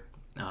there.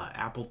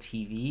 Apple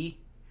TV,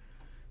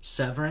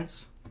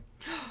 Severance.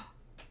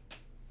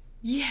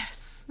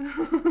 Yes.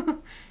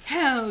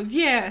 Hell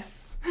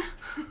yes.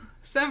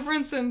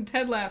 Severance and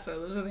Ted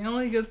Lasso. Those are the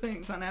only good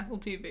things on Apple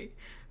TV.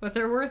 But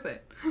they're worth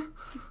it.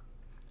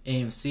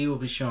 AMC will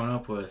be showing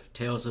up with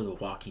Tales of the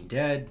Walking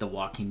Dead, The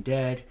Walking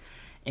Dead,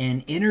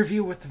 and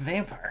Interview with the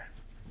Vampire.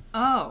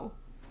 Oh.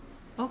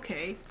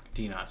 Okay.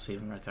 Do you not see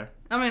them right there?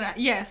 I mean,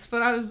 yes,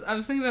 but I was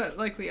thinking about,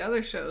 like, the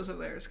other shows of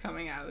theirs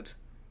coming out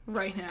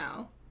right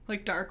now.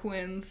 Like Dark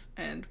Winds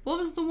and... What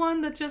was the one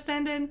that just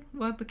ended?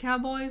 What, the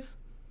Cowboys?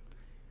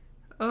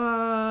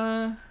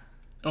 Oh,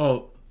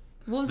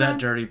 what was that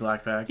Dirty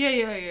Black Bag? Yeah.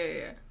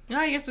 Yeah,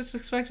 I guess it's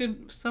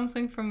expected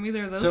something from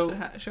either of those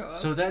to show up.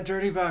 So that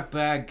Dirty Black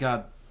Bag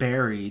got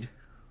buried,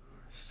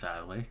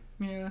 sadly.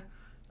 Yeah.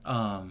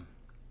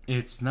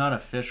 It's not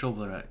official,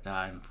 but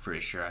I'm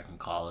pretty sure I can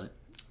call it.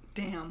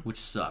 Damn. Which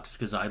sucks,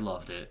 because I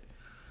loved it.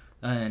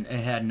 And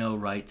it had no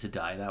right to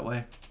die that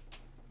way.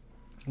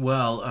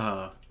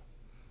 Well,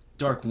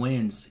 Dark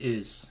Winds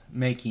is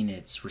making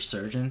its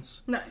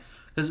resurgence. Nice.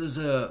 Because it's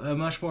a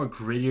much more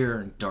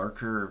grittier and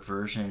darker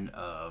version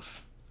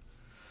of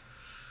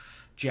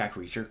Jack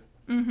Reacher.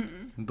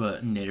 Mm-hmm.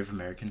 But Native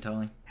American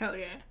telling. Hell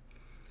yeah.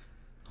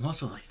 I'm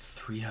also like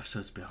 3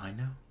 episodes behind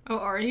now. Oh,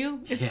 are you?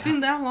 It's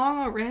been that long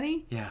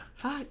already? Yeah.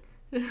 Fuck.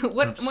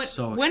 I'm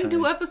so when do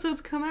excited.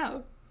 episodes come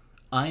out?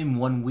 I'm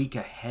 1 week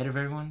ahead of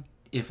everyone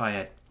if I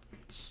had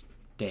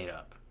stayed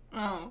up.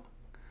 Oh.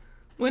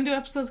 When do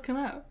episodes come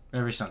out?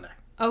 Every Sunday.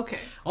 Okay.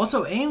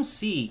 Also,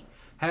 AMC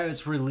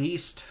has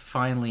released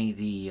finally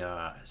the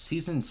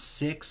season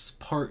 6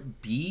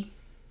 part B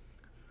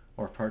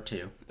or part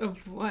 2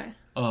 Of what?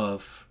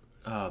 of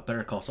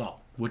Better Call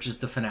Saul, which is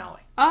the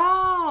finale.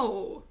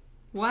 Oh!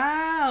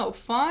 Wow,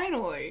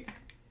 finally.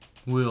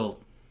 We'll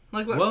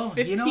Like, what, Well,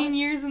 15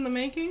 years in the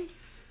making?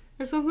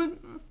 Or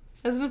something?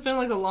 Hasn't it been,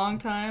 like, a long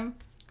time?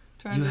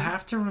 You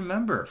have to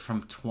remember,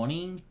 from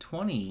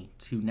 2020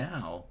 to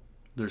now,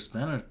 there's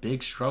been a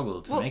big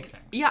struggle to make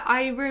things. Yeah,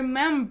 I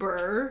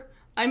remember.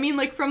 I mean,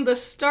 like, from the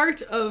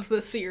start of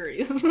the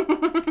series.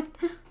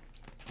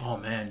 Oh,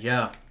 man,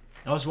 yeah.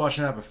 I was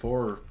watching that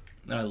before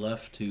I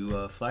left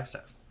to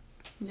Flagstaff.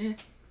 Yeah.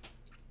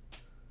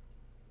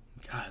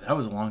 God, that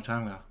was a long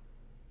time ago.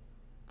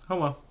 Oh,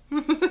 well.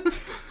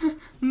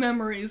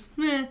 Memories.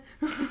 Meh.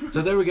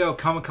 So there we go.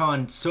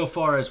 Comic-Con so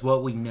far is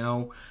what we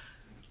know.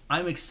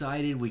 I'm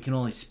excited. We can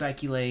only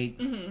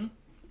speculate.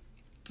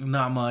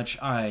 Not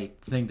much. I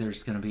think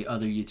there's going to be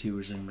other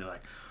YouTubers and be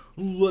like,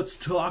 let's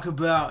talk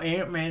about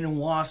Ant-Man and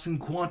Wasp and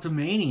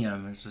Quantumania.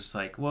 And it's just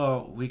like,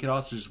 well, we could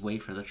also just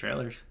wait for the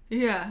trailers.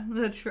 Yeah,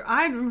 that's true.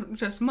 I'd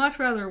just much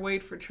rather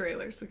wait for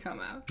trailers to come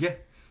out. Yeah.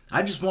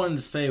 I just wanted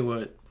to say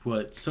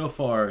what so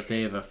far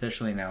they have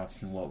officially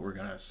announced and what we're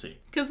going to see.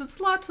 Because it's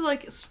a lot to,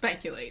 like,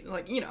 speculate.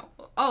 Like, you know,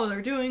 oh,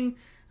 they're doing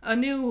a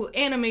new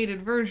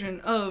animated version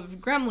of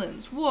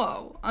Gremlins.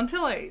 Whoa.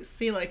 Until I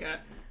see, like,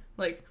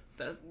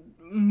 the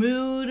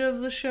mood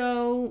of the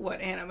show,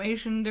 what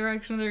animation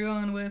direction they're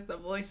going with, the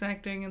voice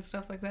acting and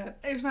stuff like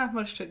that. There's not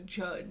much to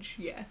judge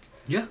yet.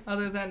 Yeah.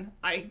 Other than,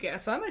 I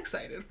guess I'm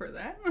excited for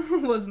that.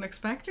 Wasn't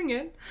expecting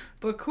it,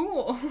 but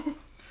cool.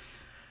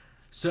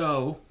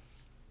 So,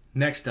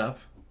 next up,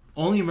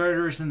 Only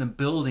Murders in the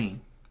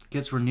Building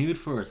gets renewed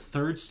for a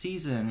third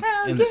season,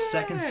 Hell and yeah! the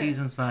second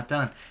season's not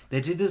done.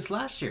 They did this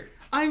last year.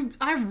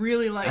 I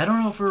really like. I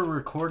don't know if we were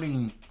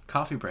recording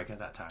Coffee Break at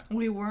that time.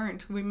 We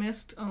weren't. We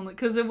missed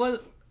because it was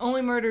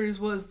Only Murders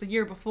was the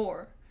year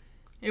before.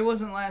 It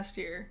wasn't last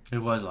year. It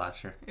was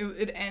last year.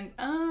 It ended.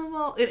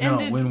 No,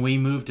 when we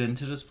moved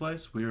into this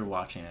place, we were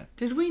watching it.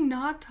 Did we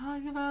not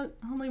talk about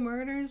Only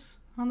Murders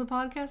on the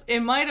podcast? It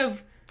might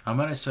have. I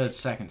might have said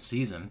second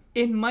season.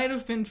 It might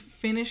have been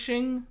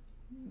finishing,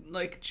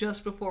 like,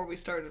 just before we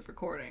started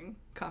recording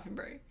Coffee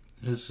Break.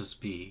 This must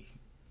be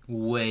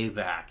way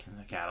back in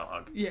the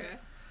catalog. Yeah.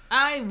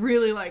 I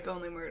really like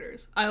Only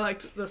Murders. I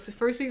liked the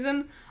first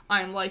season.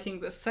 I'm liking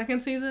the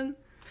second season.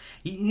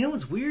 You know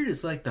what's weird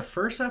is, like, the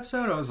first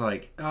episode, I was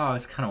like, oh,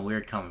 it's kind of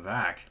weird coming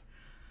back.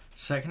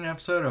 Second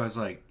episode, I was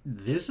like,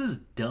 this is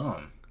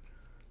dumb.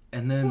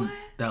 And then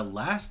that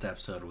last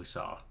episode we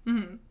saw,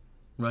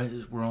 right,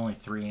 we're only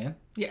 3 in.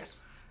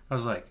 Yes. I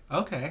was like,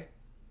 okay,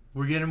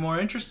 we're getting more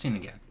interesting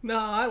again. No,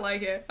 I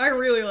like it. I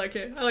really like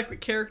it. I like the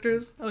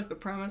characters. I like the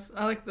premise.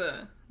 I like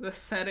the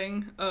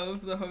setting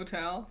of the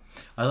hotel.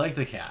 I like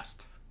the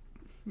cast.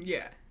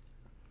 Yeah.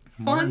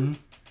 Martin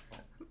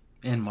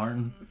and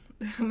Martin.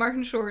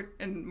 Martin Short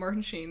and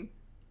Martin Sheen.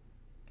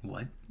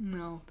 What?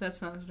 No,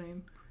 that's not his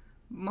name.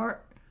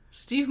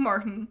 Steve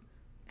Martin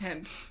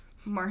and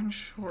Martin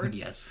Short.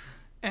 Yes.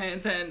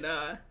 And then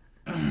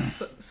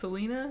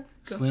Selena?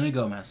 Selena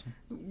Gomez.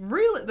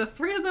 Really? The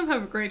three of them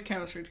have great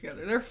chemistry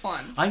together. They're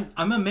fun.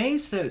 I'm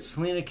amazed that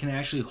Selena can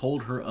actually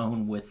hold her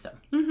own with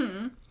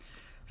them.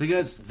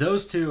 Because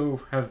those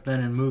two have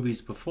been in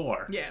movies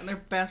before. Yeah, and they're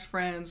best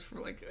friends for,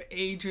 like,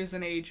 ages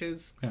and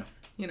ages. Yeah.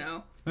 You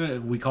know?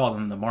 We call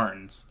them the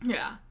Martins.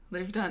 Yeah.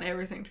 They've done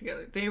everything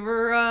together. They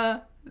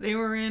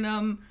were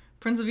in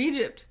Prince of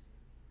Egypt.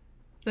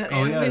 That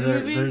animated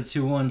movie. They're the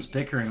two ones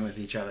bickering with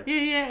each other.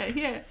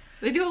 Yeah.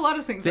 They do a lot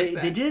of things like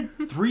that. They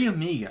did Three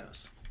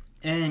Amigos.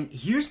 And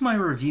here's my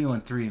review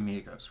on Three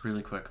Amigos,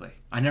 really quickly.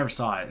 I never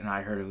saw it, and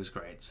I heard it was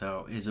great.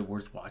 So, is it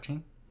worth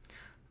watching?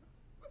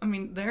 I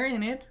mean, they're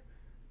in it.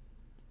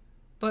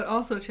 But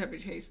also Chevy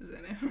Chase is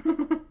in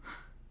it.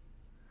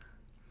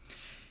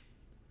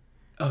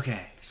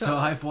 Okay, so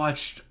I've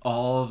watched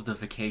all of the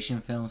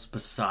vacation films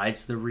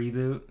besides the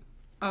reboot.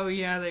 Oh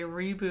yeah, they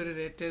rebooted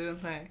it,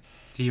 didn't they?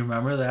 Do you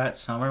remember that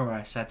summer where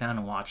I sat down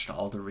and watched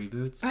all the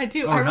reboots? I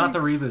do. Or not the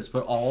reboots,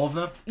 but all of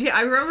them? Yeah,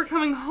 I remember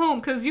coming home,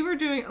 because you were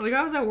doing, like,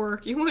 I was at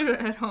work, you were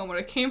at home, and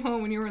I came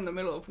home and you were in the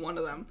middle of one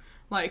of them,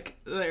 like,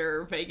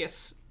 their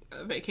Vegas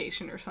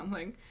vacation or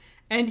something.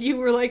 And you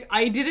were like,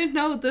 I didn't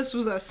know this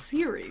was a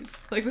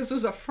series. Like, this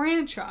was a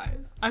franchise.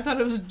 I thought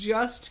it was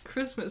just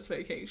Christmas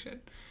Vacation.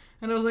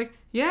 And I was like,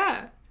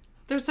 yeah,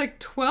 there's like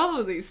 12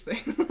 of these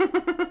things.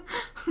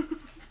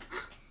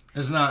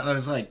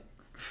 There's like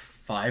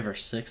 5 or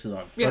 6 of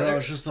them. Yeah, but I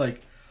was just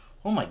like,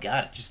 oh my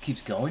god, it just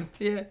keeps going.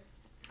 Yeah.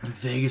 The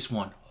Vegas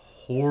one,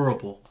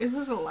 horrible. Is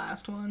this the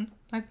last one,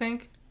 I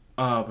think?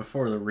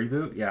 Before the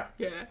reboot, yeah.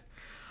 Yeah.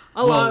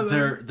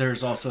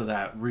 There's also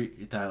that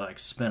like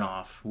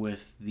spin-off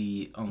with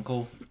the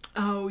uncle.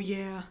 Oh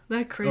yeah,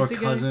 that crazy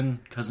or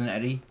cousin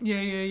Eddie.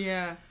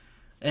 Yeah.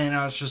 And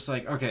I was just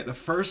like, okay, the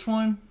first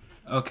one,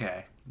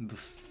 okay. The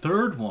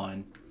third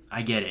one,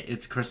 I get it.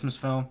 It's a Christmas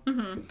film.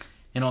 Mm-hmm.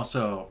 And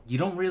also, you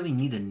don't really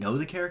need to know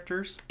the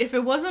characters. If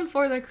it wasn't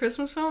for that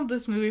Christmas film,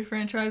 this movie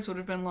franchise would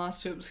have been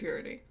lost to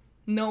obscurity.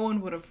 No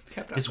one would have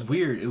kept up. It's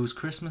weird. It was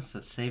Christmas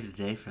that saved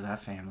the day for that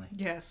family.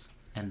 Yes.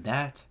 And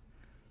that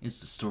is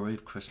the story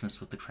of Christmas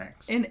with the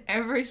Cranks. In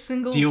every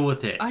single... Deal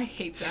with it. I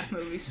hate that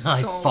movie so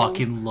I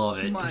fucking love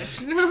it. much.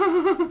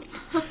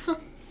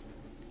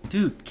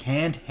 Dude,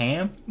 canned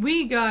ham?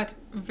 We got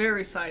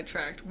very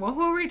sidetracked. What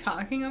were we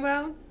talking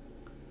about?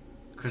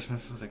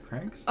 Christmas with the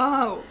Cranks?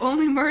 Oh,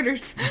 Only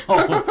Murders.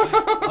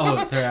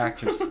 oh, they're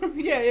actors.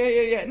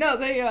 Yeah. No,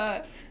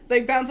 they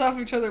bounce off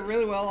each other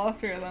really well, all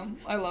three of them.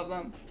 I love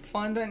them.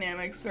 Fun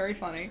dynamics, very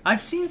funny.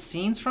 I've seen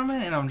scenes from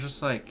it, and I'm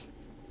just like...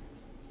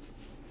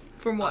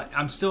 From what?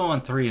 I'm still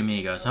on Three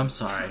Amigos. I'm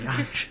sorry.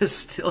 I'm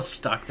just still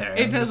stuck there.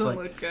 It doesn't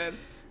look good.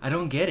 I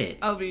don't get it.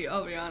 I'll be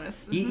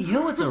honest. You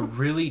know what's a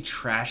really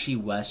trashy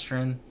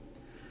Western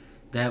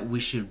that we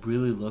should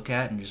really look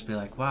at and just be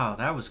like, wow,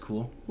 that was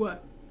cool.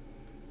 What?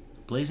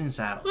 Blazing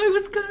Saddles. I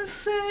was gonna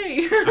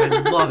say.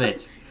 I love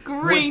it.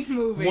 Great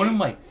movie. One of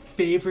my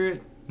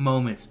favorite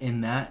moments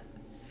in that.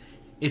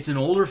 It's an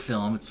older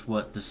film. It's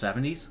what, the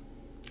 70s?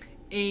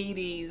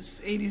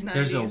 80s, 90s.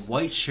 There's a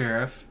white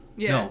sheriff.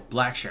 Yeah. No,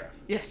 black sheriff.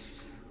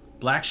 Yes.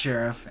 Black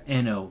sheriff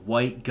and a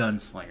white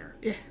gunslinger.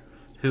 Yeah.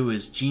 Who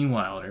is Gene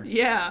Wilder.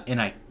 Yeah.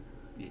 And I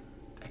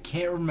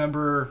can't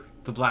remember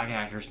the black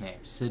actor's name.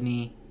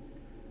 Sidney.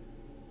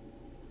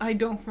 I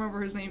don't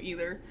remember his name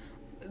either.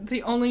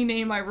 The only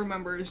name I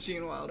remember is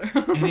Gene Wilder.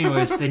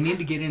 Anyways, they need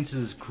to get into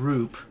this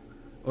group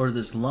or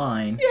this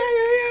line.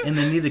 Yeah. And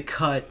they need to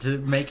cut to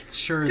make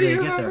sure Do they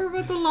you get there. remember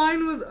what the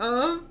line was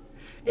of?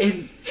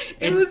 And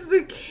It was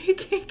the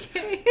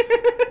KKK.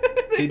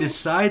 they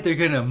decide they're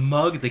gonna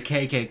mug the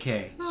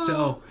KKK.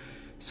 Oh.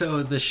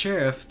 So the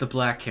sheriff, the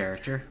black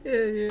character,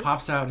 Yeah.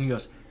 pops out and he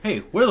goes, "Hey,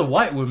 where are the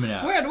white women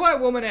at?" Where'd the white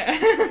woman at?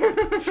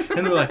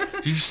 And they're like,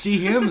 "Did you see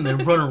him?" And then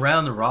run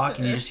around the rock,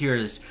 and you just hear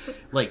this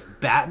like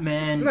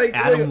Batman,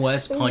 Adam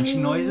West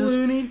punching noises.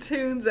 Looney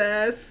Tunes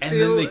ass. And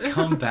then they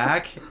come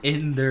back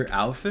in their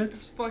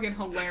outfits. Fucking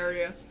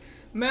hilarious.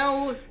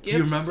 Mel Gibson. Do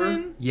you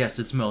remember? Yes,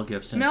 it's Mel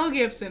Gibson. Mel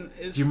Gibson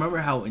is. Do you remember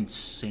how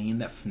insane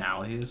that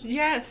finale is?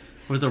 Yes.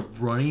 Where they're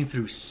running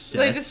through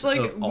sets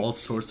of all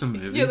sorts of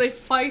movies. Yeah, they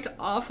fight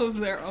off of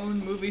their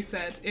own movie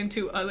set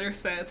into other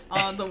sets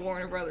on the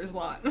Warner Brothers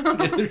lot.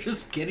 They're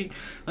just getting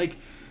like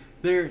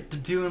they're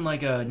doing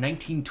like a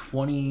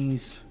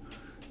 1920s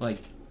like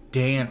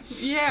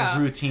dance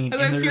routine,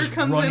 and then they're here just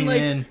comes running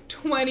in like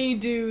 20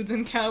 dudes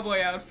in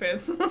cowboy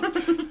outfits,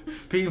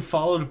 being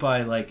followed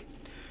by like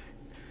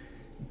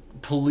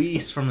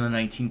police from the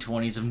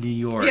 1920s of New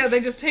York. Yeah, they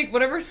just take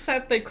whatever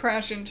set they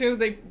crash into,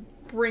 they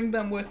bring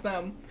them with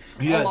them.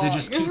 Yeah, along. they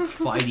just keep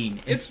fighting.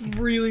 It's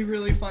really,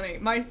 really funny.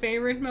 My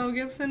favorite Mel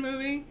Gibson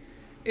movie,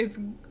 it's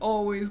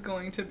always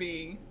going to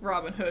be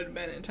Robin Hood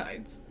Men in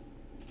Tights.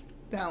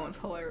 That one's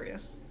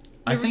hilarious.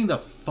 I think the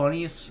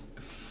funniest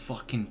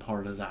fucking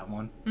part of that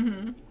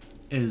one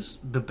is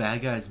the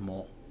bad guy's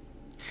mole.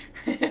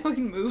 How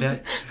he moves.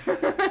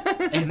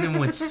 And then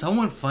when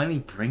someone finally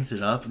brings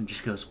it up and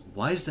just goes,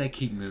 "Why does that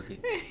keep moving?"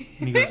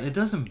 And he goes, "It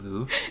doesn't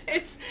move."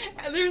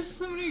 There's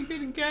so many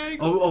good gags.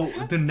 Oh,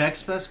 the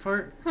next best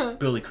part?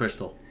 Billy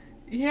Crystal.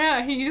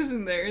 Yeah, he is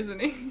in there,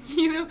 isn't he?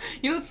 You know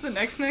what's the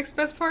next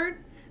best part?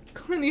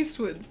 Clint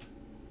Eastwood.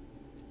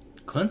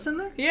 Clint's in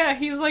there? Yeah,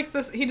 he's like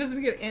this. He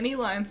doesn't get any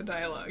lines of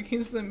dialogue.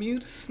 He's the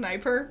mute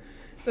sniper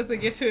that they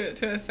get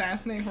to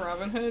assassinate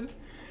Robin Hood.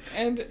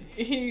 And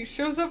he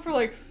shows up for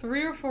like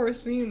 3 or 4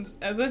 scenes,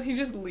 and then he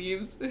just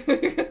leaves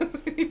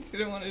because he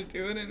didn't want to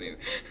do it anymore.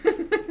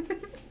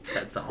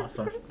 That's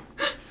awesome.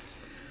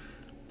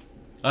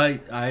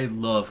 I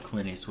love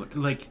Clint Eastwood.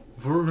 Like,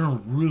 if we're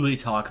gonna really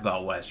talk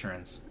about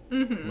westerns,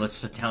 let's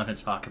sit down and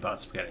talk about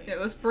spaghetti. Yeah,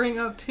 let's bring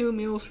up 2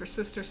 Mules for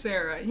Sister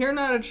Sarah. You're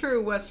not a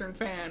true western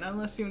fan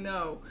unless you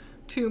know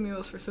 2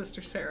 Mules for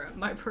Sister Sarah,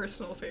 my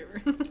personal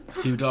favorite. A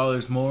few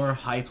dollars more,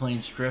 High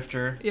Plains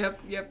Drifter. Yep.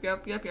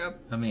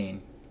 I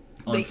mean,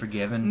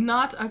 Unforgiven.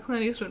 Not a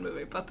Clint Eastwood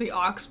movie, but the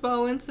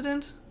Oxbow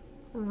incident,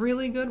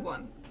 really good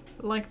one.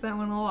 I like that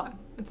one a lot.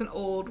 It's an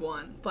old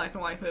one, black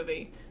and white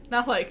movie.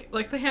 Not like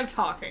they have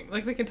talking,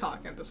 like they can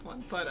talk in this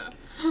one, but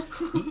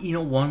You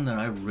know, one that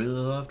I really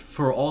loved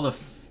for all the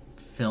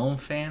film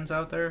fans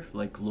out there,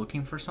 like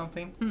looking for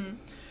something.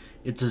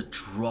 It's a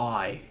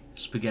dry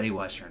spaghetti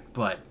western,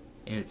 but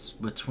it's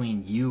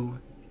between you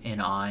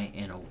and I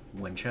and a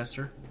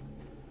Winchester.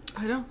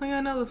 I don't think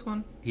I know this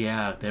one.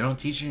 Yeah, they don't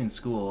teach it in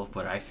school,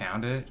 but I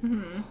found it.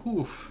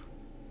 Oof.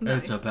 Nice.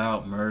 It's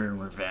about murder and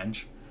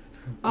revenge.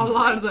 A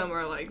lot of them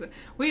are like that.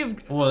 We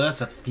have. Well, that's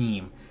a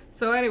theme.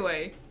 So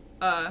anyway,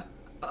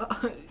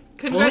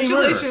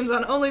 congratulations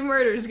on Only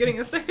Murders getting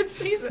a 3rd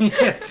season.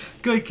 Yeah,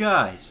 good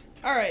guys.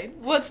 All right,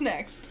 what's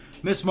next?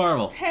 Miss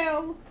Marvel.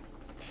 Hell.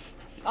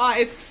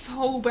 It's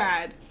so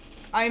bad.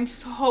 I'm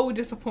so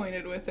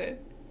disappointed with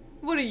it.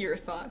 What are your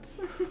thoughts?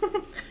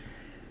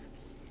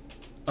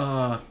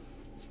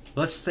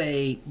 Let's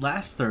say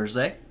last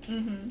Thursday,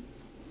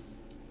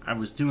 I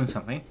was doing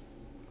something.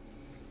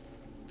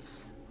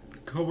 A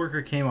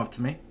coworker came up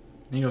to me,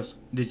 and he goes,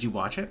 "Did you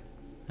watch it?"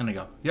 And I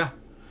go, "Yeah.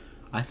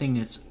 I think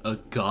it's a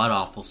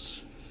god-awful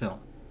film.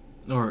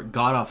 Or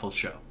god-awful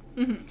show."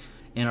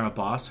 And our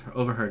boss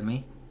overheard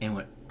me and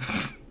went...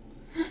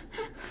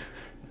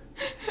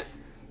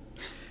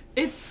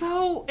 It's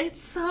so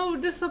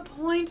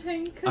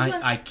disappointing.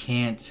 I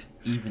can't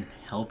even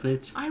help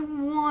it. I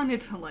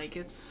wanted to like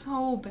it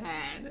so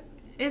bad.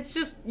 It's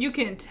just, you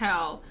can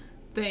tell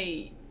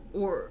it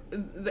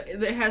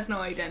has no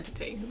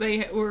identity.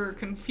 They were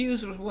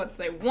confused with what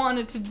they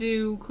wanted to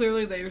do.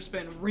 Clearly there's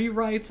been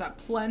rewrites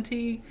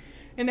aplenty.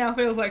 And now it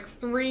feels like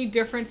 3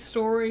 different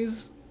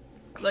stories,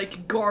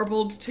 like,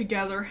 garbled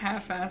together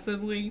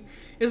half-assedly.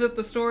 Is it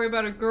the story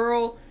about a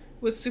girl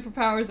with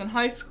superpowers in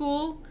high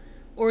school?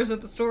 Or is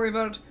it the story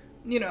about,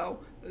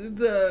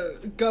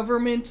 the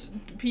government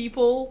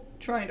people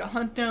trying to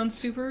hunt down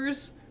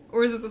supers?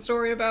 Or is it the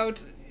story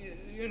about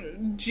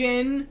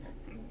Jin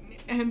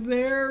and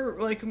their,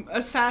 like,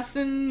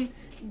 assassin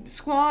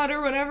squad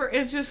or whatever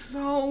is just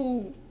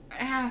so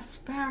ass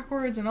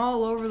backwards and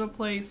all over the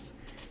place.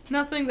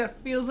 Nothing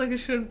that feels like it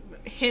should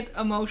hit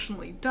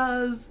emotionally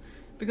does,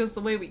 because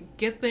the way we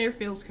get there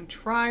feels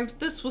contrived.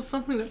 This was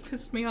something that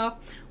pissed me off.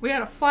 We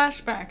had a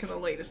flashback in the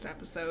latest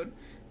episode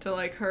to,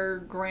 like, her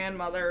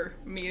grandmother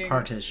meeting...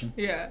 Partition.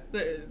 Yeah,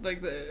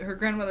 her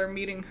grandmother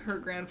meeting her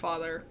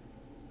grandfather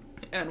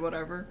and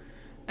whatever.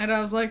 And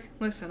I was like,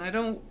 listen,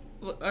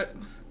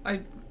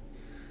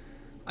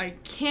 I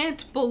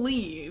can't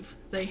believe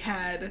they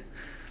had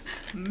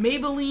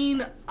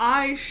Maybelline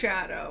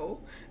eyeshadow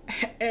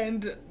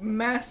and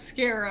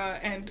mascara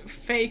and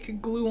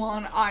fake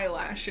glue-on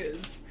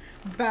eyelashes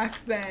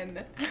back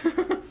then.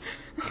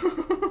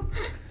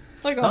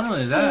 Like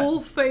a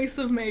full face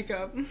of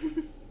makeup.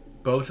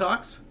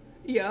 Botox?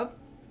 Yep.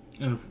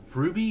 And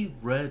ruby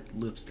red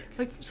lipstick.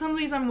 Like, some of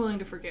these I'm willing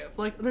to forgive.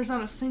 Like, there's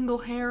not a single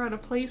hair out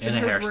of place in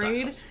And her a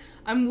braid. hairstylist.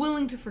 I'm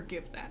willing to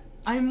forgive that.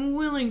 I'm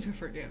willing to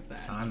forgive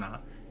that. I'm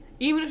not.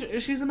 Even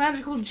if she's a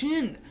magical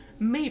djinn,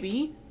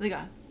 maybe they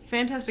got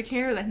fantastic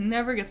hair that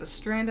never gets a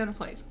strand out of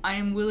place. I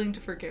am willing to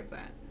forgive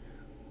that.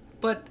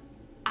 But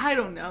I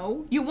don't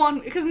know.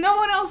 Because no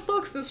one else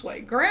looks this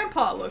way.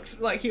 Grandpa looked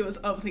like he was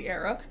of the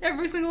era.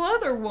 Every single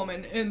other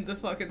woman in the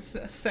fucking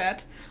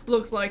set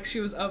looked like she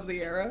was of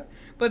the era.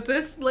 But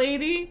this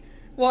lady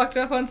walked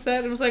up on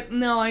set and was like,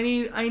 "No, I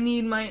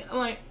need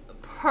my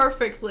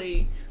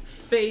perfectly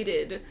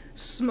faded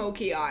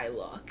smoky eye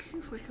look."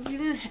 It's like, you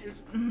didn't have,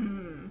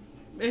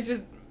 it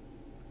just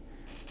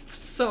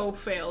so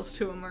fails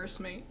to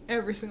immerse me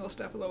every single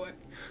step of the way.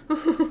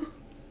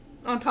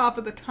 On top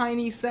of the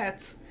tiny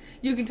sets,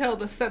 you can tell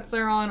the sets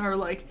they're on are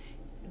like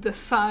the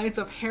size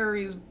of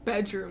Harry's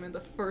bedroom in the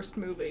first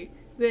movie.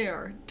 They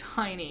are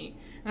tiny,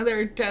 and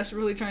they're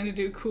desperately trying to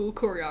do cool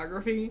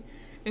choreography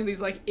in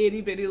these like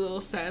itty bitty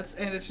little sets,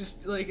 and it's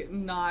just like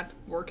not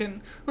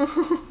working.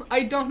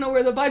 I don't know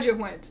where the budget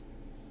went.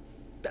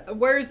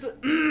 Where's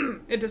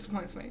it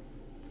disappoints me.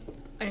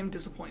 I am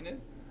disappointed.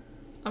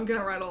 I'm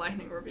gonna write a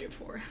lightning review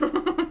for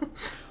it.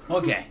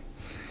 Okay.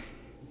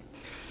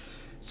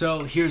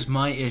 So here's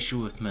my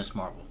issue with Miss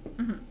Marvel.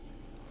 Mm-hmm.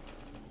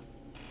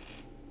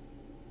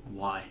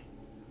 Why?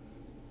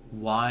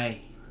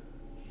 Why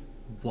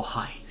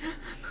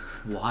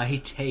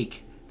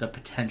take the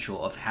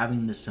potential of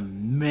having this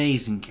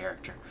amazing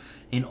character?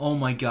 And oh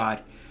my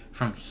god,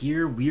 from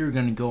here we are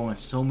going to go on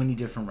so many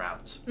different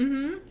routes.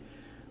 Mm-hmm.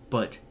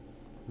 But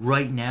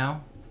right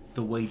now,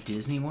 the way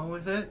Disney went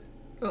with it,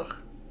 Ugh.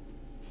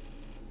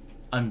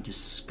 I'm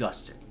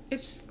disgusted.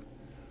 It's...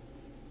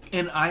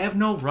 And I have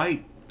no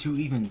right to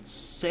even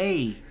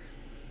say,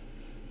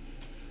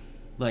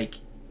 like,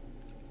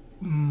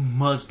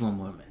 Muslim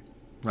women,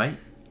 right?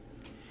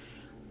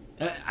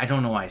 I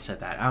don't know why I said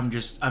that. I'm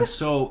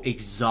so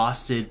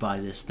exhausted by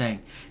this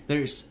thing.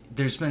 There's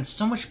been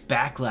so much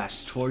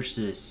backlash towards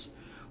this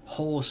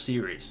whole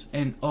series,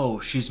 and oh,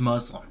 she's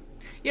Muslim.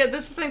 Yeah,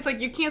 this is the thing. It's like,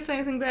 you can't say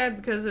anything bad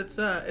because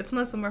it's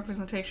Muslim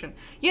representation.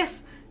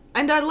 Yes,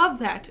 and I love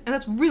that, and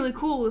that's really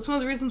cool. That's one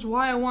of the reasons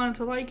why I wanted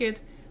to like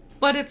it,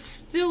 but it's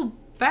still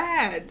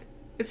bad.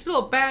 It's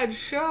still a bad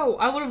show.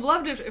 I would have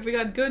loved it if we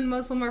got good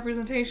Muslim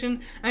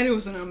representation, and it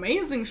was an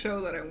amazing show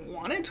that I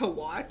wanted to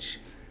watch.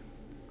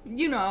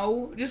 You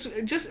know,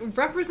 just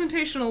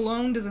representation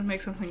alone doesn't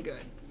make something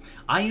good.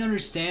 I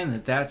understand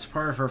that that's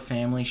part of her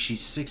family.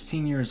 She's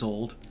 16 years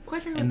old,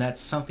 and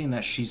that's something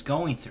that she's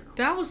going through.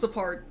 That was the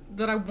part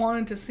that I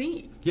wanted to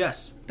see.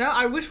 Yes.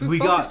 I wish we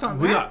focused on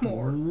that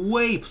more. We got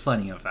way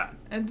plenty of that.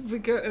 And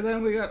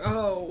then we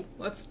got,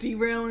 let's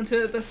derail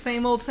into the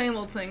same old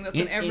thing that's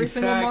in every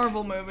single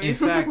Marvel movie. In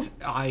fact,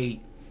 I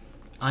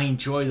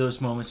enjoy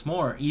those moments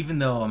more, even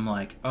though I'm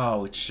like,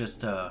 oh, it's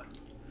just a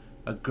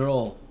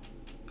girl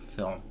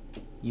film.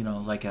 You know,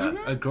 like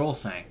a girl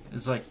thing.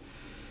 It's like,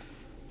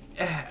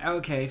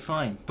 okay,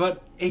 fine.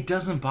 But it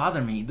doesn't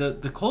bother me. The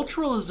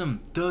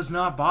culturalism does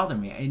not bother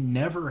me. It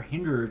never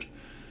hindered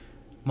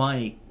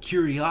my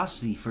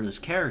curiosity for this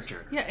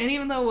character. Yeah, and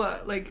even though,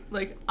 like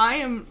I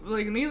am,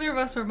 like, neither of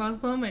us are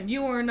Muslim, and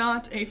you are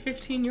not a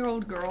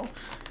 15-year-old girl,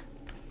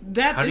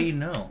 How do you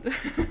know?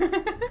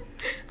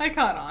 I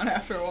caught on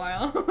after a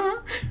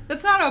while.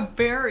 That's not a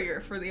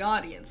barrier for the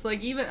audience.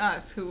 Like, even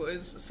us, who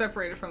is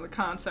separated from the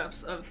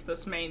concepts of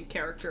this main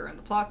character and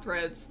the plot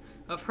threads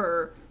of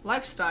her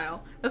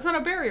lifestyle, that's not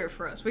a barrier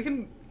for us. We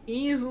can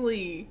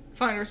easily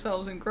find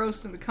ourselves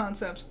engrossed in the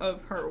concepts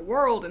of her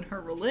world and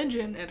her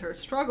religion and her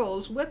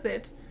struggles with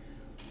it.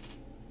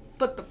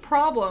 But the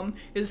problem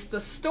is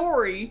the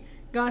story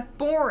got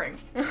boring.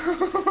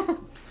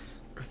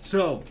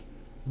 So,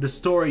 the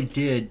story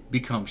did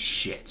become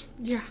shit.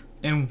 Yeah.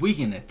 And we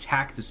can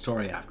attack the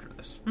story after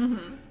this.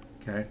 Mm-hmm.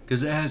 Okay?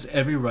 Because it has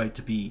every right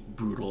to be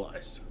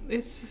brutalized.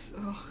 It's just...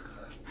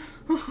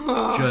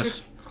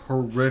 Just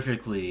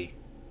horrifically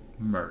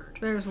murdered.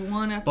 There's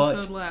one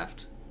episode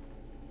left.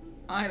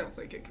 I don't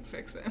think it can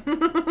fix it.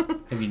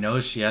 Have you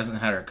noticed she hasn't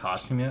had her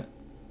costume yet?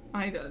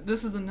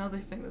 This is another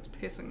thing that's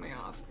pissing me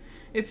off.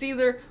 It's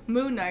either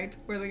Moon Knight,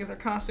 where they get their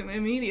costume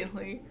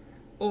immediately,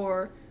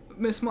 or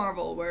Miss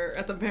Marvel, where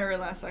at the very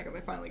last second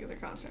they finally get their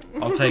costume.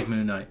 I'll take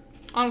Moon Knight.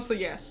 Honestly,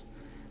 yes.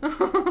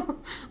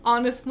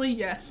 Honestly,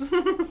 yes.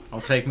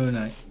 I'll take Moon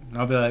Knight. And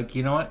I'll be like,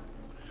 you know what?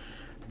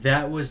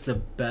 That was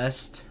the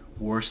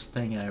worst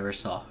thing I ever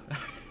saw.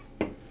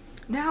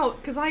 Now,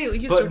 because I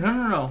used but to...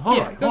 no. Hold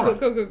on.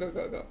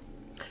 Go.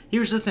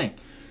 Here's the thing.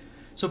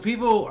 So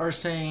people are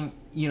saying,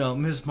 you know,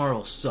 Ms.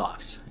 Marvel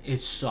sucks. It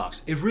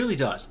sucks. It really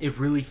does. It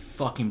really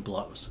fucking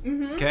blows.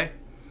 Mm-hmm. Okay?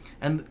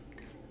 And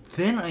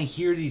then I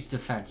hear these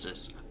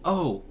defenses.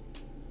 Oh,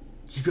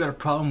 you got a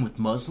problem with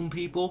Muslim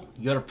people?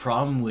 You got a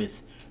problem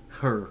with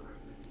her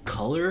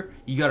color?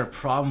 You got a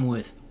problem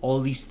with all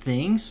these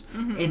things?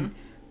 Mm-hmm. And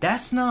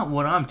that's not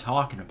what I'm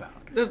talking about.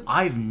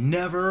 I've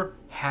never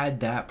had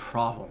that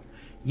problem.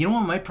 You know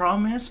what my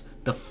problem is?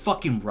 The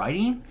fucking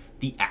writing,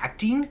 the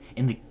acting,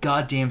 and the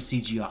goddamn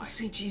CGI.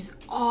 CG's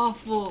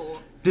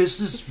awful. This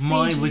is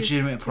my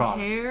legitimate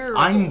problem. Terrible.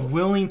 I'm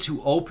willing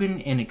to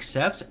open and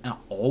accept, and I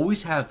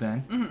always have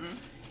been. Mm-hmm.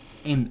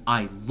 And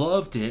I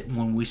loved it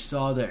when we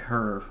saw that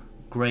her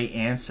great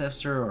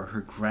ancestor, or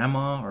her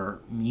grandma, or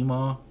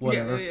Mima,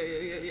 whatever.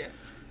 Yeah.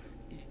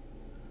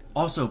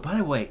 Also, by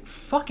the way,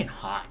 fucking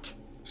hot.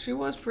 She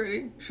was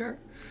pretty, sure.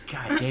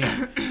 God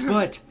damn.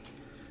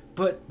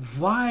 But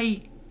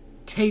why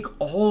take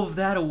all of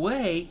that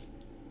away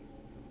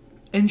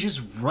and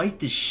just write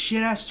this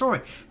shit ass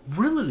story?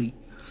 Really,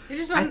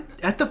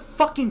 at the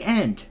fucking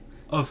end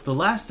of the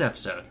last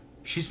episode,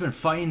 she's been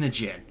fighting the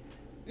Jinn.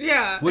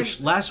 Yeah. Which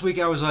last week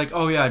I was like,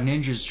 oh yeah,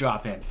 ninjas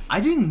drop in. I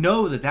didn't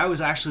know that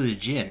was actually the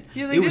Jinn.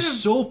 Yeah, it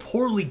was so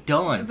poorly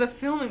done. The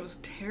filming was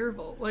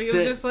terrible. Like, it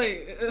was just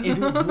like...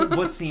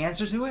 What's the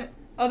answer to it?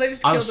 Oh, they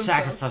just killed themselves. I'll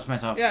sacrifice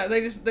myself. Yeah,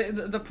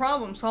 the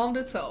problem solved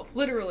itself.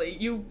 Literally,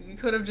 you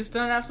could have just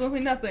done absolutely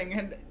nothing,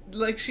 and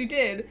like she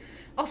did.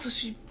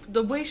 Also,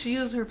 the way she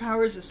uses her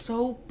powers is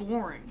so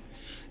boring.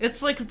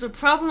 It's like the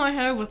problem I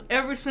have with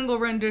every single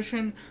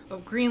rendition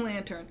of Green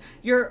Lantern.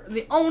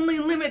 The only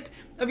limit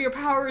of your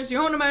power is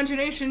your own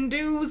imagination.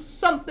 Do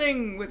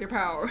something with your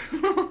power.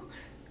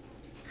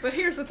 But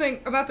here's the thing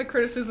about the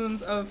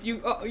criticisms of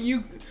you.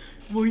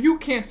 Well, you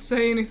can't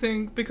say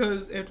anything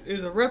because it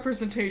is a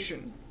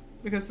representation.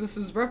 Because this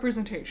is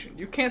representation.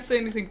 You can't say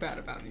anything bad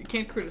about it. You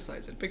can't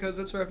criticize it because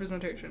it's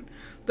representation.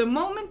 The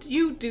moment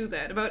you do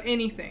that about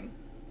anything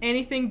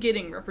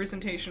getting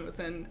representation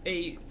within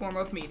a form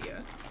of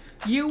media,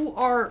 you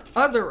are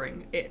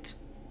othering it.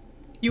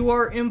 You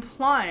are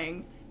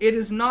implying it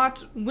is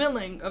not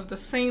willing of the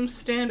same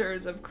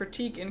standards of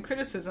critique and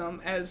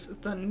criticism as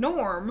the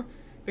norm,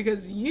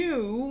 because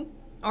you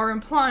are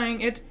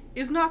implying it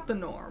is not the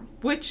norm,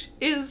 which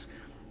is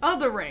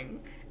othering,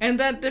 and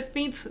that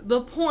defeats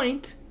the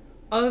point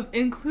of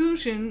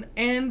inclusion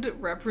and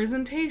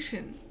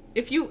representation.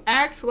 If you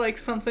act like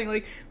something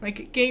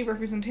like gay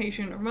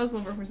representation or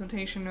Muslim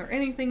representation or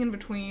anything in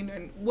between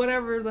and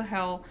whatever the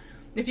hell,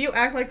 if you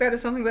act like that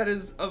is something that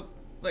is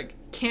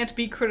can't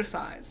be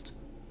criticized,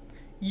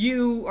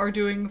 you are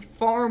doing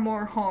far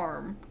more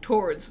harm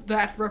towards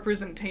that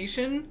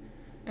representation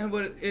and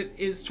what it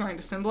is trying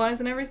to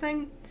symbolize and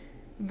everything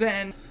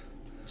than...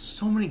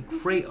 So many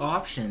great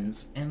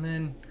options, and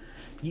then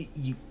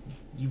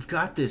you've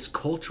got this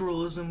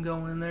culturalism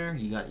going in there.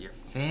 You got your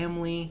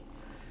family.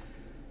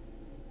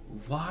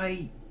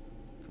 Why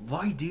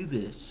do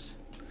this?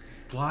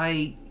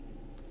 Why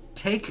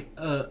take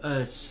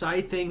a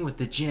side thing with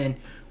the Jinn?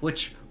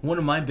 Which one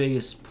of my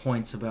biggest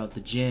points about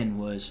the Jinn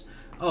was,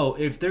 oh,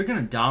 if they're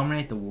gonna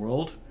dominate the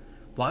world,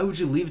 why would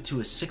you leave it to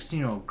a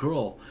 16-year-old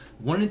girl?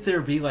 Wouldn't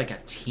there be like a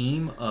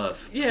team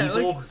of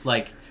people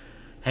like,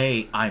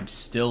 hey, I'm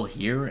still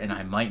here and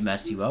I might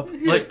mess you up,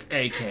 like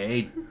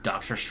aka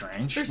Doctor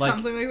Strange, or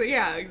something like that.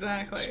 Yeah,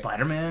 exactly.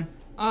 Spider-Man,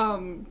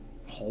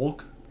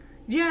 Hulk.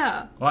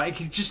 Yeah. Well, I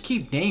could just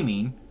keep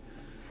naming.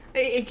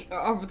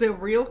 The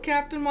real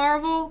Captain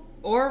Marvel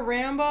or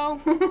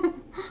Rambo.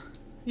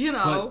 You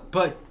know.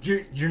 But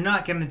you're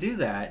not gonna do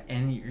that,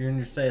 and you're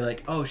gonna say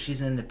like, oh,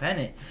 she's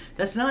independent.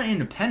 That's not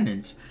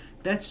independence.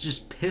 That's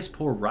just piss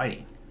poor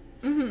writing.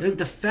 Mm-hmm.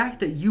 The fact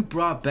that you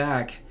brought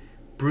back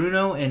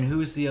Bruno and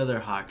who's the other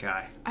hot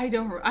guy? I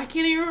can't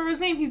even remember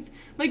his name. He's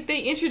like,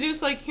 they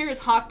introduced like, here's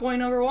Hot Boy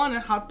number 1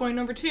 and Hot Boy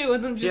number 2,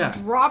 and then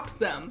just dropped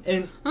them.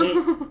 And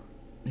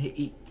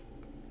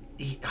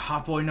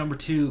Hot Boy number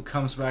 2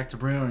 comes back to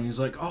Bruno and he's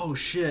like, oh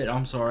shit,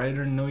 I'm sorry, I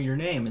didn't know your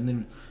name. And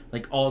then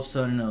like all of a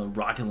sudden a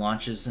rocket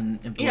launches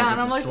and blows up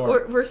and I'm the like,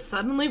 store. We're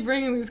suddenly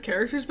bringing these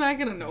characters back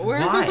out of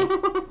nowhere.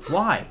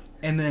 Why?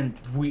 And then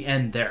we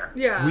end there.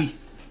 Yeah.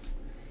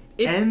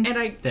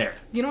 There.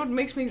 You know what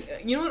makes me...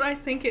 You know what I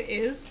think it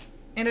is?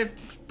 And it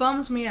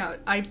bums me out.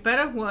 I bet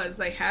it was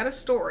they had a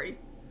story,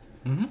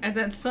 and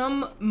then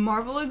some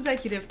Marvel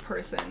executive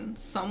person,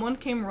 someone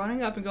came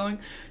running up and going,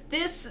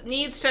 this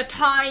needs to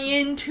tie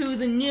into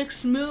the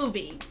next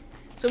movie.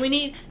 So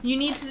we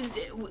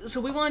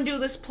want to do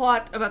this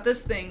plot about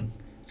this thing.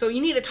 So you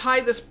need to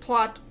tie this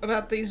plot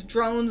about these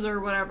drones or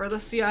whatever, the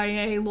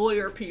CIA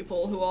lawyer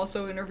people who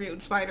also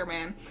interviewed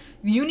Spider-Man.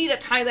 You need to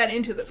tie that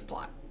into this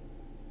plot.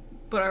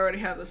 but I already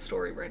have the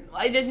story written.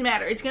 It doesn't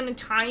matter. It's gonna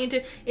tie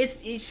into it's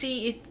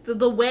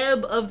the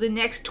web of the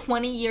next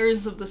 20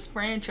 years of this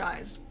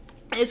franchise.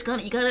 You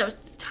gotta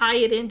tie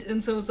it in,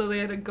 and so they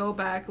had to go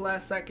back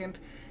last second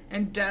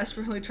and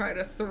desperately try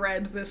to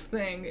thread this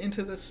thing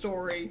into the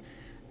story,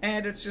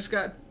 and it's just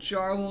got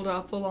jarbled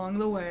up along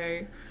the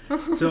way.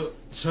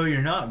 So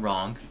you're not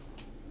wrong.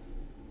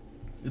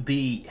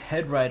 The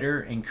head writer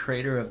and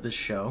creator of this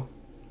show,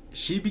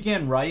 she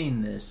began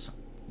writing this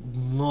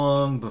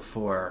long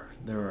before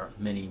there were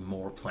many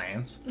more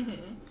plans.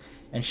 Mm-hmm.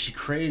 And she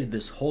created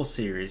this whole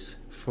series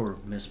for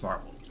Miss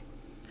Marvel.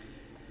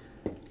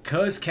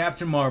 Because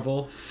Captain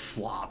Marvel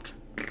flopped.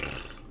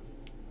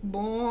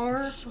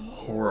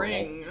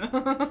 Boring.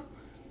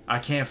 I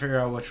can't figure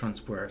out which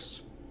one's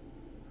worse.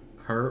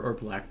 Her or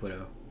Black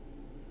Widow.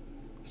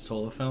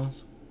 Solo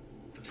films?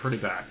 Pretty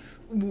bad.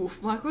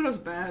 Oof, Black Widow's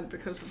bad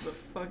because of the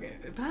fucking...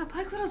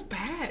 Black Widow's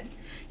bad.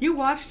 You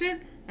watched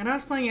it, and I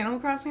was playing Animal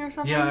Crossing or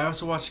something? Yeah, I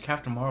also watched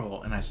Captain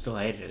Marvel, and I still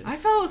hated it. I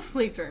fell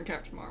asleep during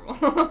Captain Marvel.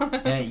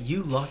 Yeah,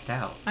 you lucked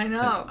out. I know.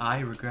 Because I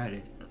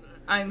regretted.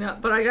 I know,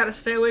 but I gotta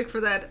stay awake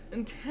for that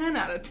 10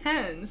 out of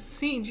 10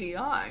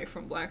 CGI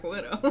from Black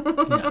Widow.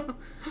 Yeah.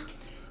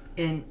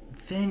 And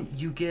then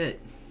you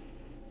get...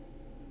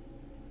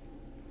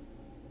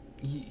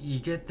 You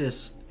get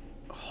this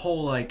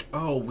whole, like,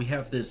 oh, we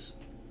have this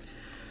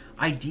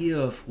idea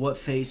of what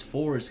Phase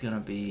 4 is gonna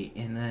be,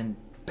 and then,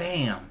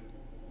 bam!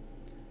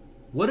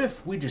 What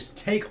if we just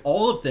take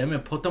all of them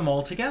and put them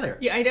all together?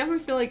 Yeah, I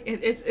definitely feel like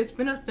it's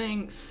been a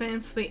thing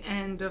since the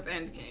end of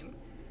Endgame,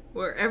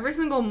 where every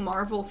single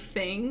Marvel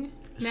thing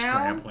now,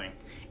 Scrambling.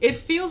 it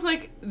feels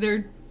like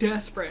they're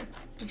desperate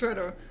to try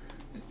to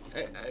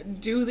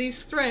do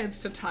these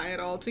threads to tie it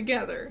all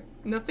together.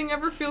 Nothing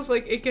ever feels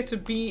like it gets to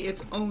be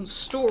its own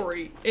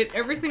story.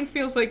 Everything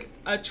feels like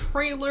a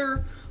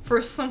trailer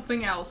for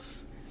something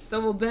else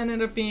that will then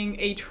end up being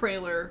a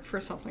trailer for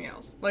something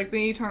else. Like the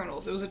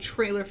Eternals, it was a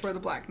trailer for the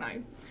Black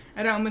Knight.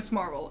 And now Miss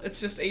Marvel, it's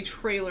just a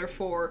trailer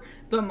for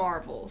the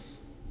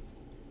Marvels.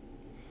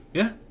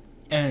 Yeah,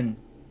 and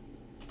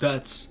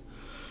that's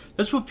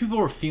what people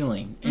were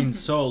feeling. Mm-hmm. And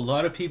so a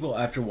lot of people,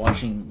 after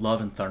watching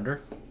Love and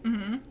Thunder,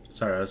 mm-hmm.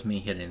 Sorry, that was me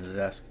hitting the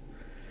desk.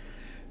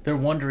 They're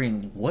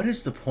wondering, what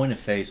is the point of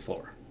Phase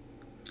 4?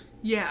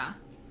 Yeah,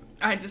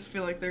 I just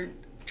feel like they're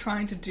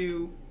trying to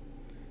do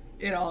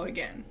it all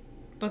again,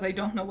 but they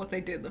don't know what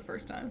they did the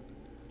first time.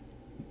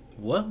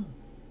 Well,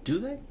 do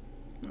they?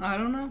 I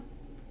don't know.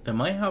 They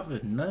might have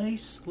a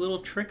nice little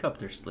trick up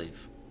their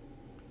sleeve.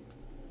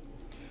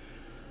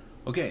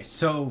 Okay,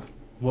 so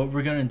what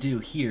we're going to do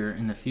here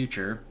in the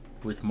future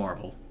with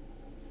Marvel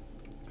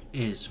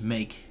is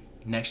make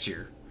next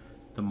year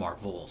the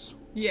Marvels.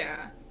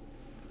 Yeah.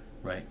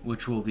 Right,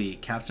 which will be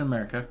Captain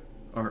America,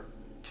 or...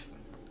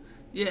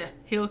 Yeah,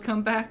 he'll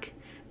come back.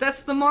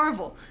 That's the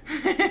Marvel.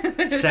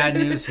 Sad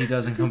news, he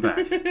doesn't come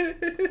back.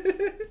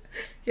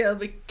 Yeah, it'll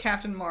be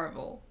Captain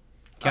Marvel.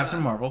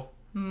 Captain Marvel.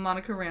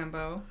 Monica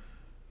Rambeau.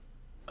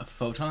 A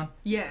Photon?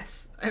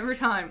 Yes. Every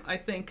time I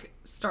think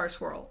Star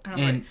Swirl. And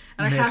And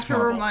I have to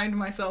Marvel. remind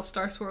myself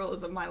Star Swirl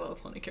is a My Little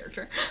Pony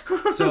character.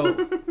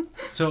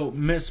 So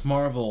Miss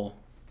Marvel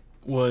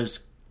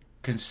was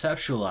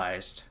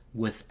conceptualized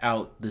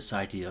without this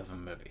idea of a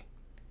movie.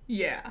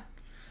 Yeah.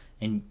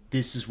 And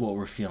this is what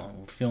we're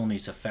feeling. We're feeling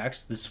these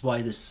effects. This is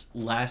why this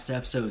last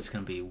episode is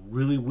going to be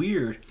really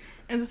weird.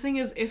 And the thing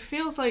is, it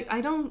feels like,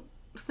 I don't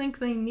think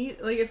they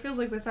need, like, it feels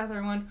like they sat there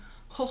and went,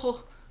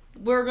 oh,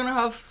 we're going to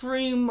have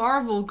 3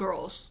 Marvel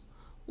girls.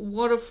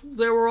 What if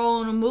they were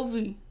all in a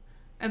movie?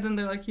 And then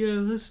they're like, yeah,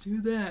 let's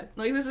do that.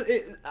 Like,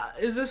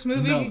 is this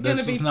movie going to be... No,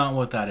 this is not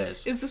what that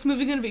is. Is this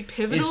movie going to be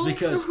pivotal? It's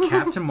because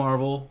Captain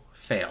Marvel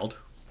failed.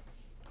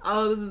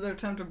 Oh, this is their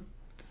attempt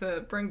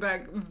to bring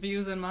back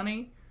views and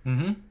money?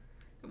 Mm-hmm.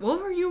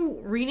 What were you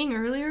reading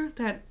earlier?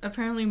 That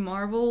apparently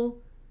Marvel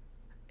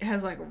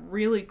has, like,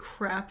 really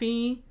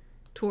crappy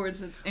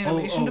towards its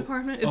animation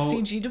department, its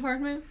CG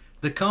department?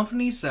 The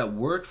companies that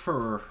work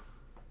for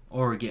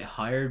or get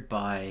hired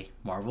by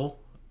Marvel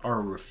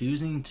are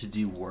refusing to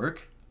do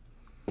work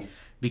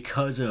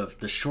because of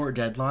the short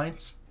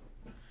deadlines,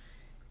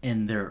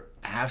 and they're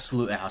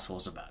absolute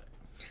assholes about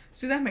it.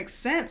 See, that makes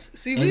sense.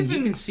 See, and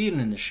you can see it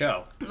in the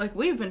show. Like,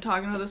 we've been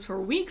talking about this for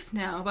weeks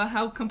now, about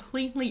how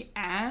completely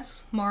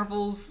ass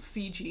Marvel's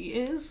CG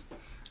is.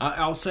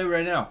 I'll say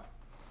right now,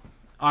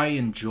 I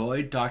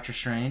enjoyed Doctor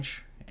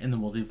Strange in the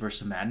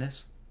Multiverse of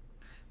Madness,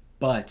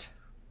 but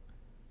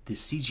the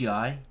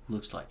CGI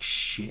looks like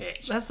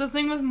shit. That's the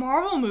thing with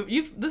Marvel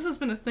movies. This has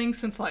been a thing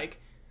since, like,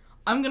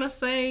 I'm gonna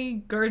say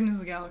Guardians of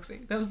the Galaxy.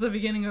 That was the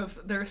beginning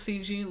of their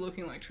CG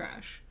looking like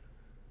trash.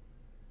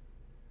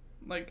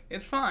 Like,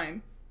 it's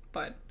fine,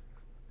 but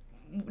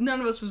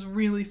none of us was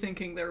really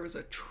thinking there was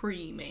a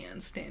tree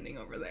man standing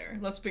over there.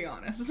 Let's be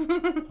honest.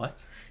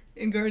 What?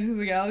 In Guardians of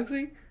the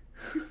Galaxy?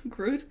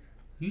 Groot?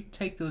 You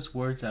take those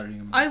words out of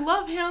your mouth. I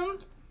love him!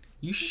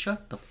 You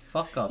shut the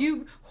fuck up.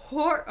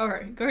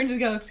 Alright, Guardians of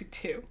the Galaxy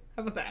 2.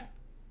 How about that?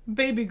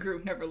 Baby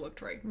Groot never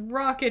looked right.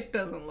 Rocket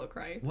doesn't look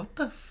right. What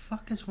the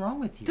fuck is wrong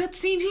with you? That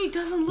CG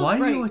doesn't look Why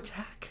right. do you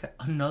attack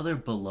another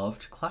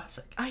beloved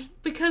classic?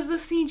 Because the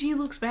CG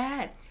looks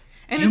bad.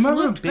 And do you it's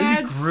remember looked Baby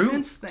bad Groot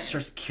since then.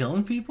 starts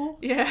killing people?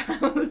 Yeah.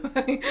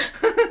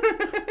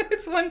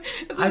 it's when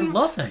I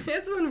love him.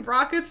 It's when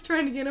Rocket's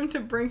trying to get him to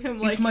bring him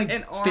He's my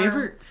an arm.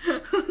 favorite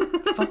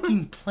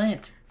fucking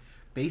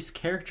plant-based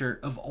character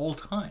of all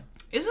time.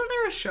 Isn't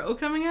there a show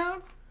coming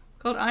out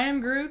called I Am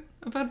Groot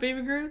about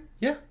Baby Groot?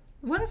 Yeah.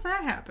 When is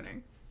that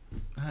happening?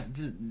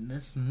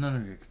 That's none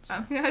of your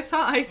concern. I mean,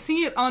 I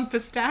see it on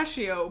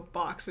pistachio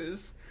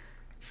boxes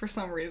for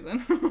some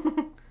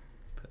reason.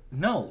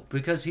 No,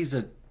 because he's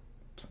a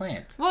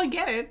plant. Well, I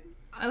get it.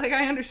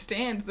 I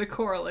understand the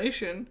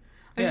correlation.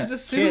 I Yeah, just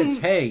assume kids,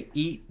 hey,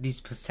 eat these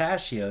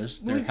pistachios.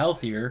 They're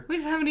healthier. we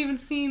just haven't even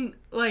seen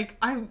a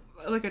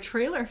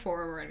trailer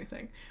for him or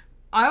anything.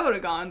 I would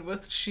have gone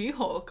with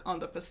She-Hulk on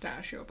the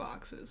pistachio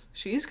boxes.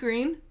 She's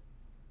green,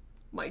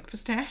 like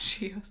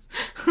pistachios.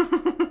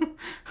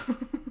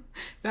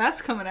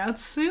 That's coming out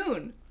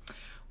soon.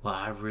 Well,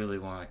 I really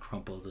want to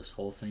crumple this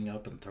whole thing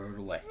up and throw it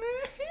away.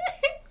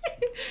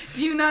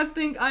 Do you not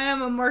think I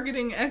am a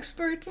marketing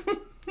expert?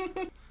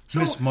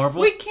 Miss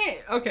Marvel? We can't.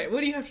 Okay,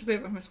 what do you have to say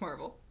about Miss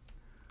Marvel?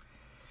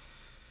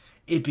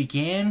 It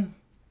began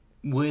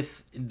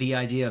with the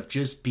idea of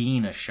just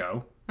being a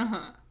show.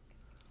 Uh-huh.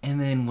 And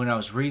then when I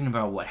was reading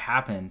about what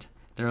happened,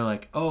 they were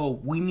like, oh,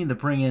 we need to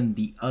bring in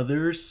the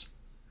others.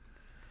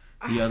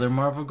 The other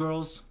Marvel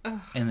girls.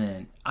 And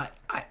then,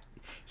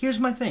 here's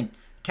my thing.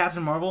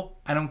 Captain Marvel,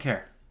 I don't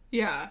care.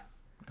 Yeah.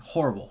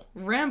 Horrible.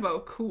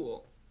 Rambo,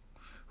 cool.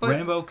 But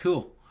Rambo,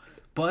 cool.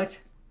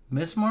 But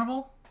Miss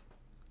Marvel,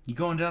 you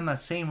going down that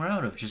same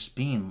route of just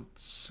being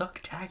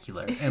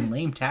sucktacular and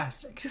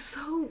lame-tastic. just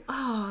so,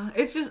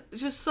 it's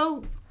just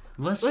so...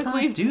 Let's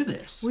not do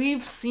this.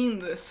 We've seen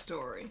this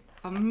story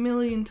a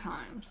million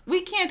times.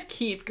 We can't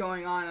keep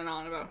going on and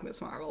on about Miss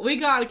Marvel. We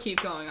gotta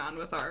keep going on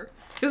with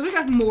because we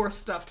got more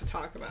stuff to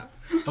talk about.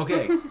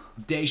 Okay,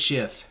 Day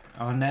Shift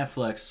on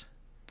Netflix.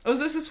 Oh, is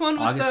this one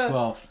with August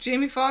 12th.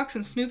 Jamie Foxx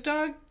and Snoop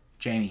Dogg?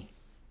 Jamie.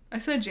 I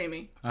said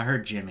Jamie. I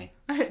heard Jimmy.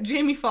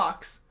 Jamie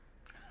Foxx.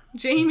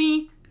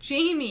 Jamie.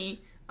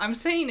 I'm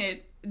saying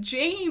it.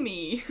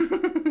 Jamie.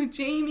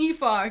 Jamie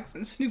Foxx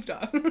and Snoop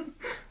Dogg.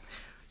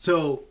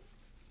 So,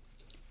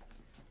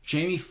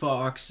 Jamie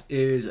Foxx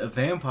is a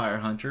vampire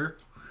hunter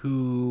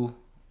who,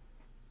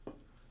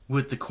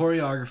 with the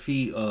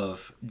choreography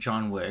of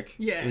John Wick,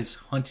 is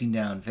hunting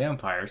down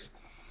vampires.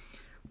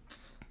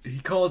 He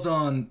calls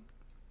on...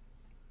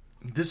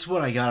 This is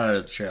what I got out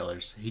of the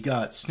trailers. He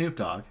got Snoop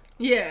Dogg.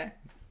 Yeah.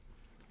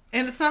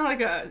 And it's not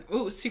like a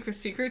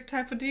secret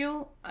type of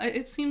deal,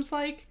 it seems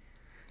like.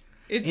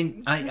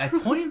 And I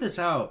pointed this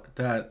out,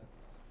 that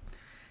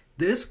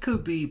this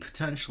could be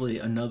potentially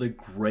another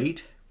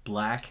great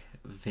black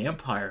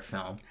vampire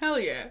film. Hell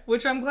yeah.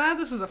 Which I'm glad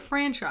this is a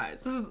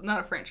franchise. This is not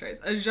a franchise.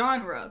 A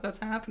genre that's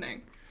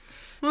happening.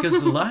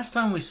 Because the last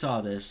time we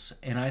saw this,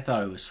 and I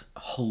thought it was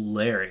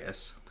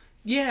hilarious.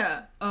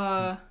 Yeah.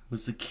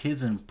 Was the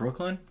kids in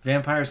Brooklyn?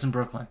 Vampires in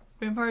Brooklyn.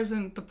 Vampires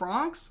in the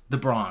Bronx? The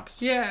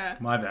Bronx. Yeah.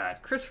 My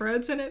bad. Chris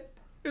Red's in it.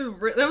 That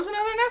was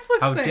another Netflix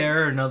thing. How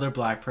dare another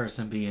black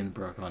person be in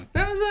Brooklyn?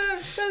 That was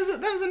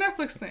a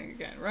Netflix thing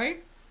again,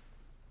 right?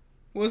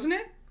 Wasn't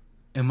it?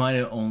 It might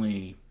have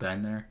only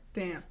been there.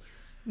 Damn.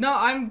 No,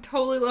 I'm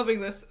totally loving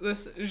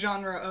this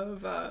genre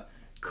of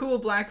cool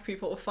black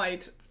people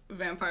fight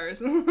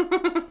vampires.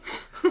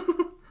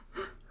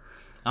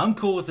 I'm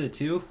cool with it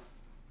too.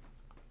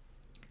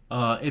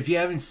 If you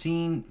haven't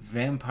seen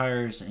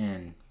Vampires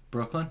in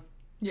Brooklyn,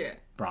 yeah,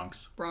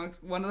 Bronx,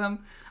 one of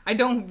them. I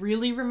don't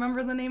really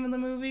remember the name of the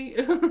movie.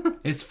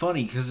 It's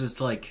funny because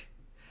it's like,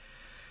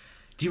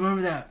 do you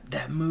remember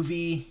that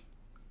movie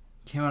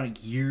came out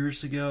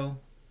years ago?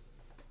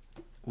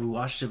 We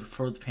watched it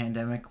before the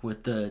pandemic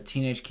with the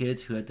teenage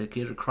kids who had to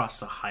get across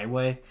the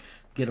highway,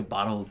 get a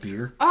bottle of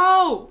beer.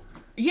 Oh,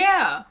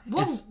 yeah.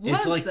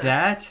 It's like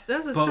that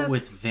but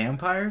with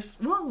vampires.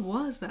 What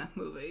was that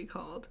movie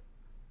called?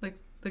 Like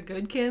The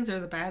Good Kids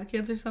or The Bad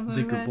Kids or something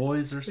The like Good that?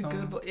 Boys or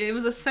something? It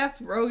was a Seth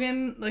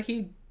Rogen, like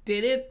he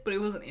did it, but he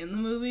wasn't in the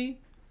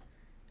movie.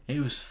 It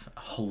was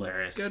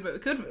hilarious. Good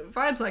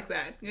vibes like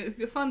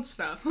that. Fun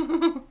stuff.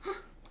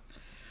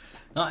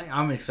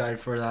 I'm excited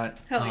for that.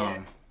 Hell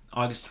yeah.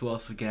 August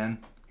 12th again.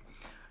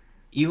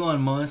 Elon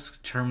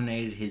Musk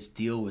terminated his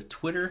deal with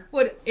Twitter.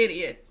 What an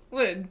idiot.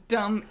 What a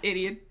dumb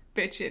idiot.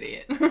 Bitch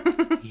idiot.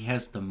 He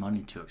has the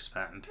money to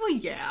expend. Well,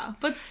 yeah,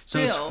 but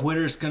still. So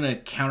Twitter's gonna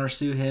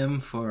countersue him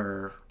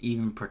for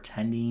even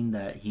pretending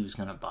that he was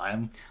gonna buy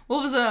him.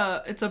 Well,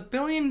 it's $1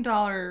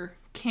 billion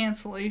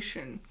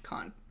cancellation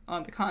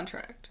on the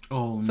contract.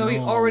 Oh no. So he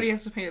already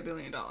has to pay $1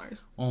 billion.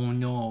 Oh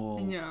no.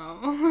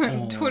 No.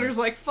 And Twitter's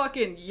like,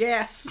 fucking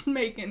yes,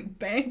 making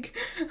bank.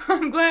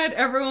 I'm glad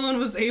everyone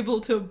was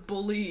able to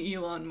bully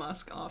Elon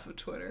Musk off of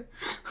Twitter.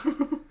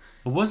 It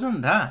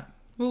wasn't that.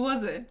 What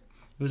was it?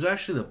 It was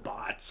actually the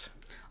bots.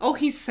 Oh,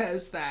 he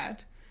says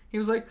that. He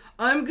was like,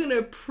 I'm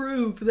gonna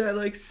prove that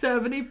like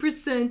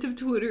 70% of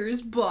Twitter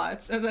is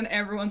bots, and then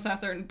everyone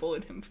sat there and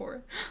bullied him for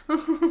it.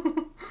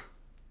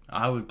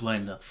 I would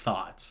blame the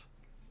thoughts.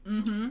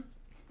 Mm-hmm.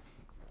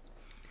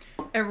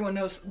 Everyone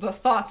knows the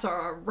thoughts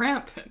are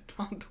rampant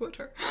on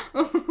Twitter.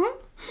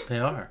 They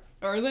are.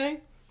 Are they?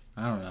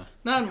 I don't know.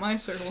 Not in my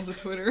circles of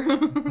Twitter.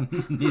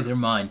 Neither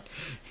mine.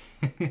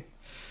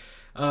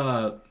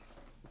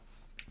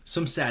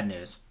 Some sad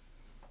news.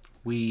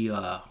 We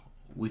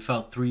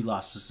felt 3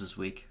 losses this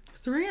week.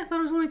 3? I thought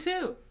it was only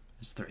 2.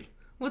 It's 3.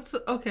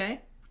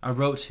 Okay. I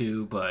wrote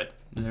 2, but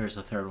there's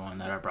a third one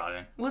that I brought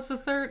in. What's the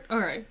third?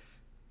 Alright.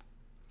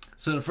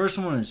 So the first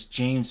one is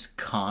James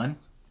Caan.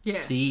 Yeah.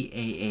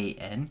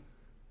 Caan.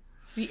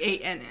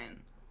 Cann.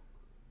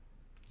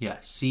 Yeah,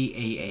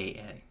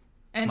 Caan.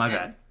 N-N. My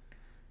bad.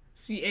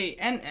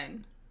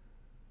 Cann.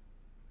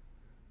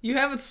 You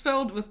have it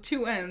spelled with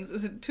 2 N's.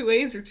 Is it 2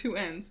 A's or 2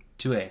 N's?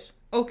 2 A's.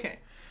 Okay.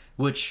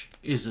 Which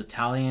is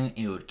Italian.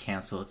 It would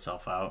cancel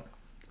itself out.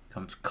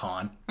 Comes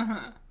Caan.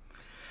 Uh-huh.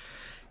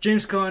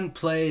 James Caan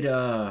played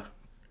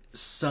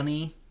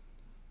Sonny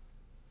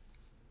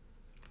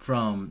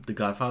from The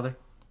Godfather.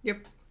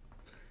 Yep.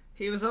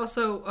 He was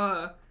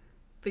also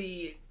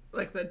the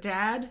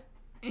dad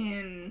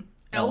in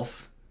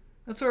Elf.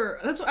 I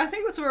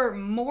think that's where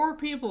more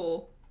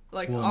people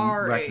Will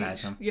our recognize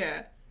age. him.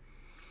 Yeah.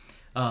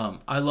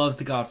 I love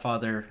The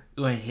Godfather.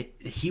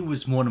 He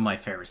was one of my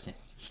favorite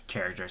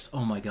characters.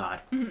 Oh my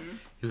god. Mm-hmm.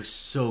 It was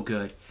so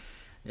good.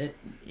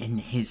 In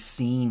his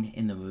scene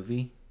in the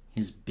movie,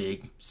 his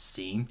big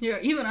scene. Yeah,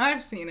 even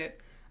I've seen it.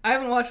 I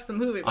haven't watched the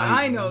movie, but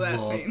I know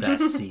that scene. I love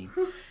that scene.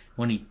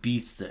 When he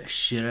beats the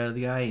shit out of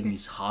the guy and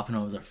he's hopping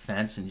over the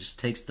fence and just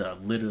takes the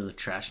lid of the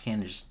trash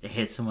can and just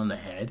hits him on the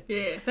head.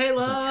 Yeah, they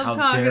love like,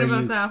 talking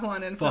about that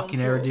one in film fucking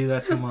school. ever do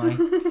that to mine.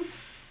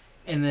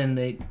 And then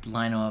they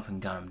line him up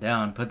and gun him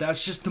down. But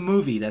that's just the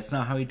movie. That's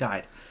not how he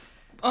died.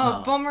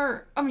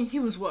 Bummer. I mean, he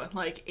was what,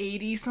 like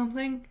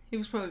 80-something? He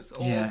was probably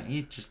old. Yeah,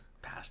 he just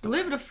passed away.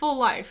 Lived a full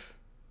life,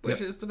 which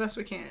Yep. is the best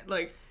we can.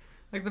 Like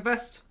the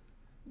best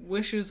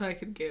wishes I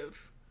could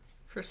give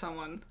for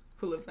someone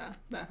who lived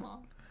that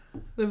long.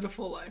 Lived a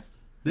full life.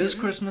 This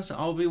Christmas,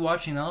 I'll be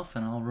watching Elf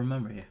and I'll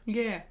remember you.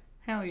 Yeah,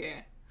 hell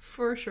yeah.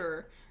 For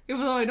sure.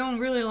 Even though I don't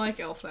really like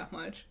Elf that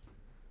much.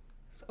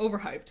 It's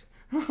overhyped.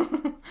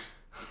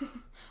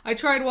 I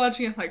tried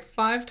watching it like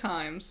 5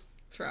 times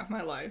throughout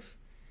my life.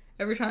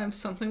 Every time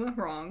something went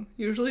wrong.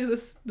 Usually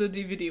the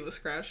DVD was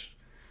scratched.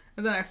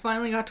 And then I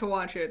finally got to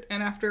watch it.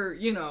 And after,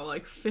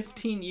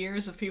 15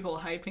 years of people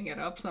hyping it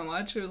up so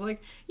much, it was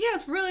like, yeah,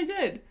 it's really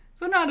good.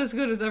 But not as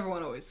good as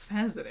everyone always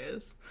says it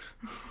is.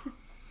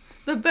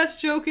 The best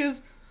joke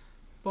is,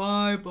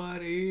 bye,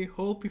 buddy.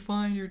 Hope you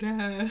find your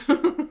dad.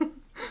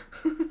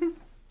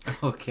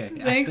 Okay.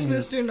 Thanks,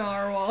 Mr.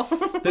 Narwhal.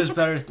 There's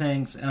better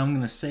things, and I'm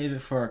going to save it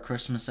for our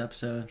Christmas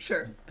episode.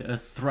 Sure. The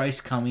thrice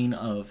coming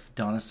of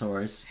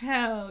Dinosaurs.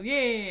 Hell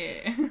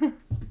yeah.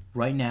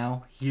 Right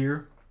now,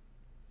 here,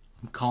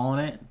 I'm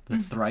calling it the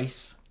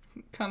thrice.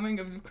 Coming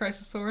of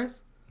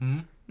Chrysosaurus.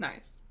 Mm-hmm.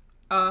 Nice.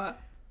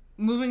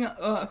 Moving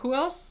on. Who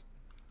else?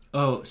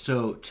 Oh,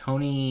 so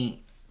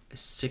Tony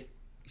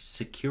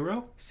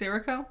Sirico?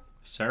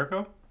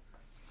 Sirico?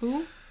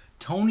 Who?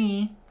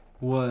 Tony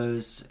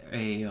was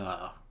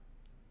a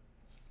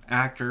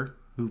American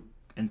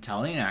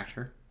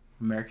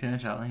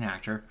Italian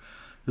actor,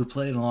 who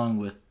played along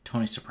with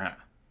Tony Soprano.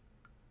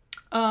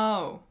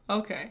 Oh,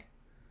 okay.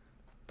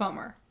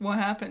 Bummer. What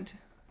happened?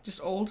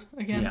 Just old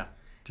again? Yeah,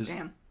 just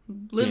damn.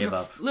 gave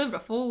up. Lived a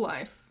full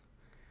life.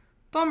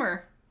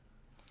 Bummer.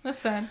 That's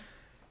sad.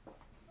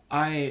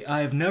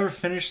 I've never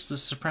finished The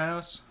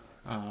Sopranos,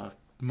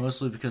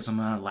 mostly because I'm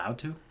not allowed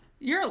to.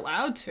 You're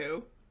allowed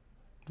to.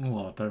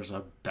 Well, there's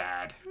a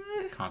bad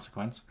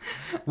consequence.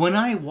 When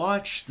I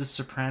watch The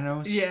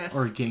Sopranos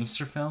or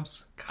gangster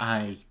films,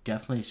 I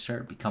definitely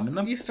start becoming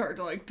them. You start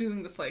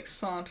doing this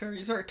saunter.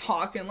 You start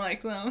talking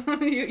like them.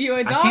 you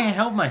adopt. I can't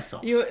help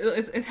myself.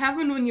 It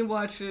happened when you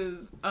watch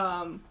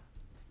The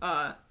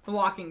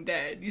Walking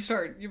Dead.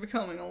 You're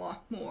becoming a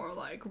lot more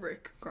like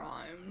Rick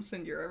Grimes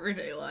in your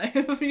everyday life.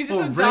 You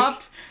just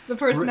adopt the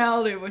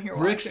personality when you're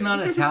watching. Rick's not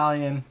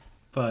Italian,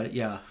 but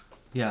yeah,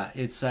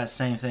 it's that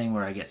same thing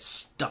where I get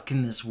stuck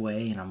in this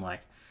way, and I'm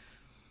like,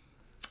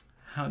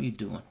 "How you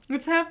doing?"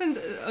 It's happened.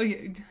 Oh,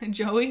 yeah,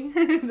 Joey,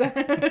 is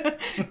that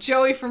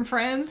Joey from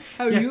Friends?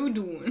 How you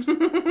doing?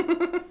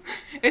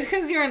 It's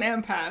because you're an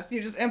empath.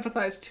 You just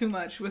empathize too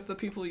much with the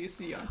people you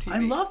see on TV. I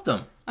love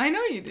them. I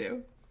know you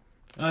do.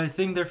 I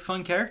think they're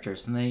fun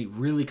characters, and they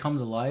really come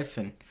to life.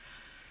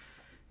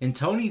 And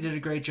Tony did a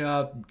great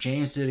job.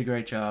 James did a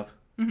great job.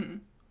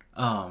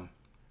 Mm-hmm.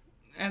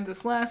 And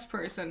this last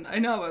person, I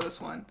know about this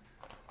one.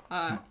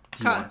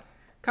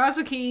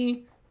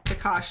 Kazuki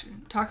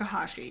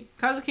Takahashi.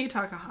 Kazuki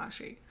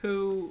Takahashi,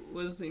 who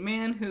was the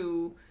man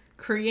who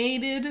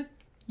created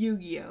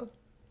Yu-Gi-Oh!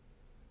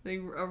 The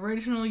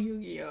original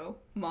Yu-Gi-Oh!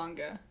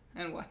 Manga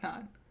and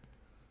whatnot.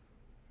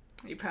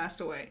 He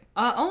passed away.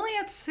 Only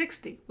at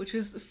 60, which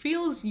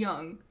feels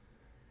young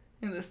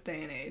in this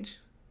day and age.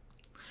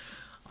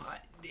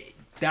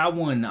 That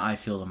one I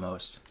feel the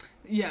most.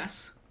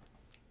 Yes.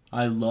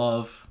 I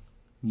love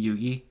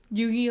Yugi.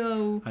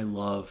 Yu-Gi-Oh! I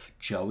love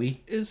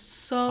Joey. Is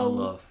so I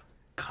love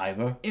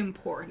Kaiba.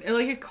 important.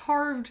 It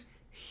carved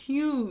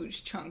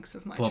huge chunks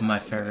of my childhood. But my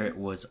favorite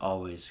was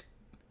always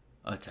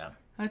Atem.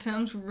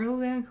 Atem's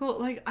really damn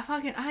cool. And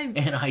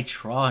I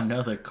draw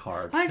another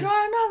card. I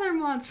draw another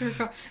monster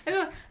card.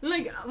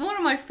 One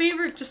of my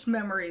favorite just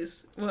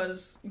memories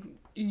was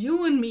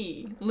you and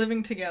me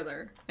living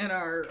together in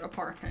our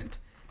apartment.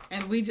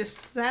 And we just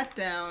sat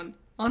down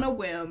on a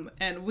whim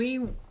and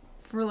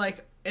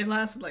it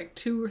lasted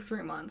 2 or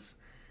 3 months,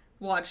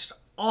 watched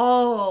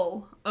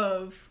all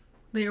of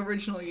the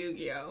original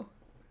Yu-Gi-Oh!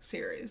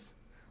 Series.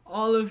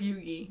 All of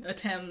Yugi,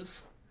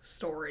 Atem's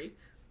story.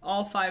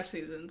 All 5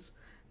 seasons.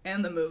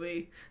 And the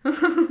movie.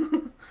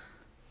 God,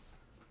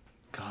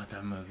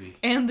 that movie.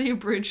 And the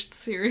abridged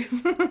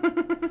series.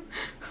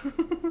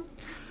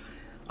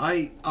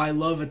 I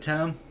love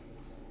Atem.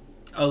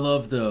 I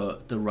love the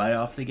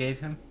write-off they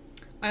gave him.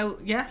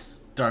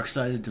 Yes.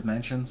 Dark-Sided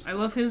Dimensions. I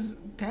love his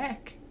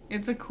deck.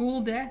 It's a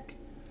cool deck.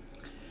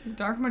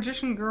 Dark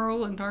Magician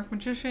Girl and Dark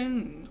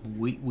Magician.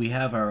 We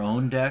have our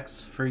own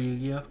decks for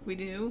Yu-Gi-Oh! We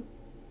do.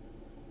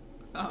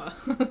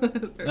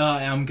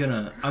 I'm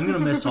gonna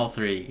miss all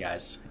 3 of you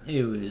guys.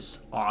 It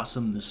was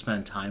awesome to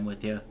spend time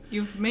with you.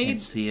 And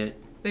see it.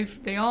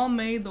 They all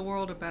made the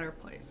world a better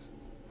place.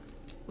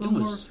 A little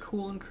more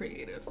cool and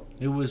creative.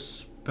 It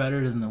was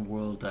better than the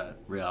world that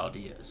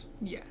reality is.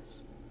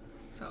 Yes.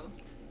 So.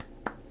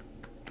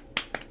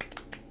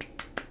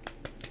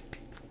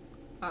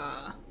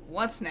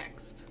 What's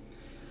next?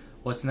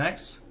 What's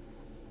next?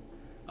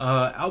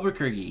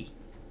 Albuquerque.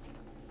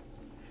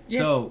 Yeah.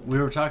 So we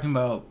were talking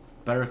about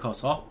Better Call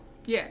Saul.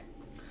 Yeah.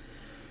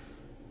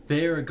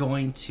 They are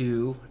going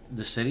to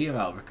the city of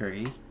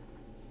Albuquerque,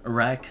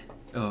 erect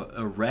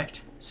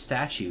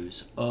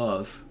statues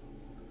of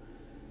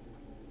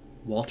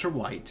Walter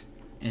White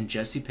and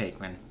Jesse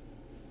Pinkman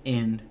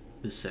in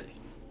the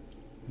city.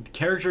 The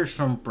characters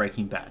from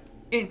Breaking Bad.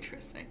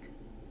 Interesting.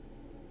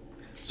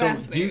 So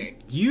Fascinating.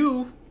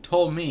 you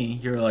told me,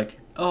 you're like,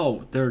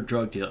 oh, they're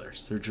drug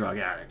dealers. They're drug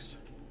addicts.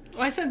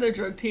 Well, I said they're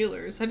drug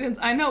dealers.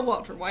 I know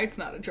Walter White's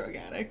not a drug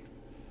addict.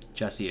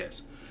 Jesse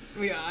is.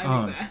 Yeah,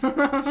 I knew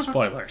that.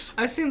 Spoilers.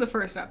 I've seen the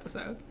first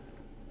episode.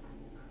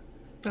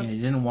 Yeah,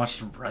 you didn't watch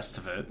the rest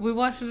of it. We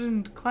watched it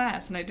in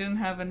class, and I didn't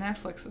have a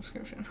Netflix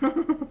subscription.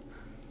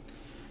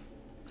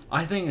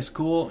 I think it's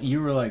cool.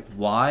 You were like,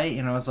 why?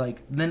 And I was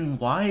like, then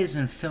why is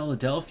in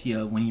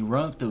Philadelphia, when you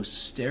run up those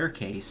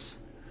staircase,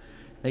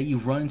 that you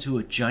run into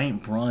a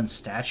giant bronze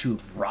statue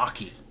of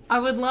Rocky? I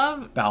would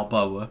love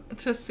Balboa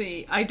to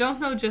see. I don't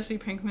know Jesse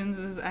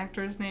Pinkman's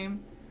actor's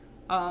name,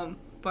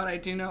 but I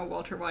do know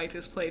Walter White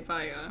is played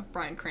by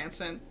Bryan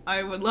Cranston.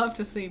 I would love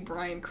to see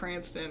Bryan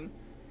Cranston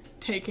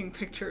taking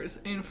pictures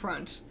in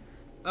front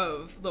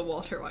of the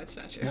Walter White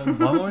statue. Well,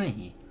 why wouldn't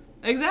he?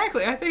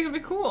 Exactly. I think it'd be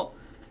cool.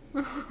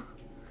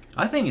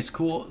 I think it's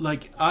cool.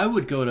 I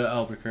would go to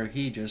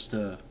Albuquerque just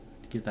to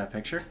get that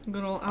picture.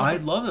 Good old I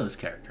love those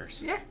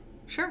characters. Yeah,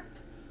 sure.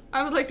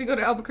 I would like to go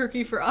to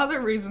Albuquerque for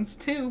other reasons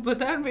too, but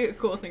that would be a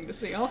cool thing to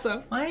see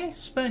also. I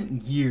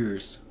spent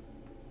years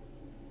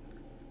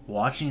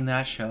watching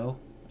that show,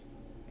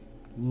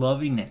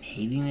 loving and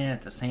hating it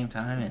at the same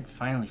time, and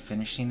finally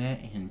finishing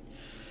it. And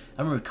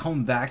I remember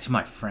coming back to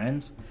my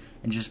friends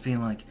and just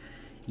being like,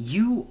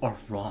 you are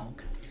wrong.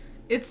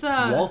 It's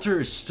Walter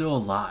is still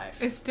alive.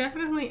 It's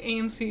definitely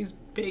AMC's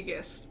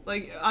biggest.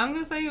 I'm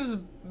gonna say it was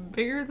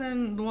bigger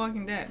than The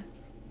Walking Dead.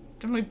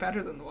 Definitely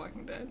better than The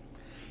Walking Dead.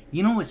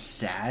 You know what's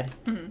sad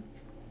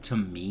to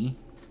me,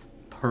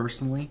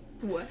 personally?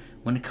 What?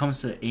 When it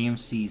comes to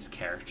AMC's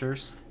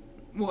characters?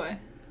 What?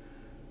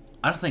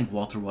 I don't think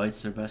Walter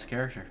White's their best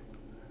character.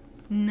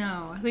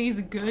 No, I think he's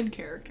a good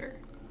character.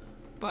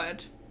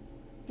 But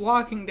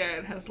Walking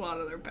Dead has a lot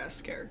of their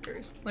best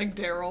characters. Like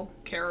Daryl,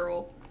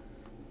 Carol.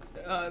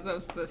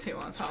 Those are the 2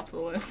 on top of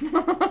the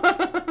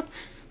list.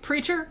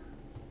 Preacher.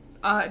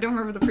 I don't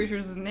remember the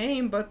preacher's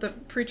name, but the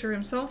preacher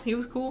himself, he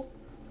was cool.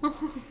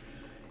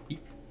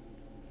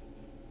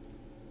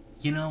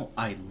 You know,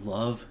 I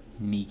love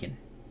Negan.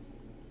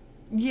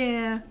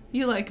 Yeah,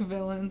 you like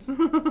villains.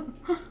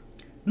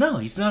 No,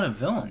 he's not a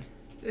villain.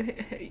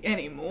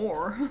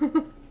 Anymore.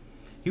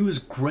 He was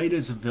great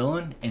as a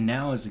villain, and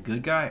now as a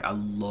good guy, I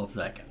love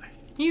that guy.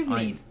 He's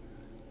neat.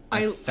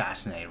 I'm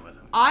fascinated with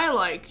him. I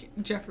like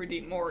Jeffrey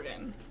Dean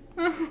Morgan.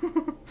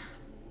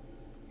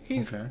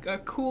 He's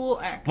a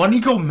cool actor. Why don't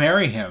you go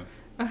marry him?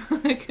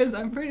 Because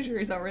I'm pretty sure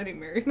he's already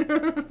married.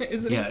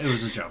 Isn't Yeah, it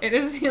was a joke. And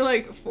isn't he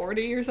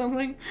 40 or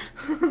something?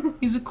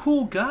 He's a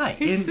cool guy.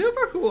 He's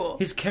super cool.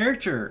 His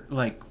character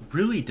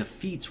really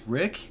defeats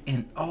Rick,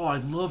 and I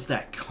love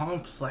that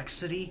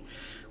complexity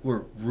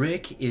where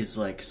Rick is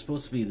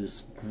supposed to be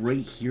this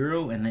great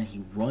hero, and then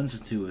he runs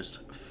into his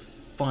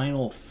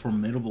final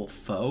formidable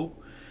foe,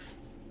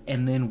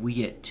 and then we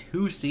get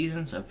 2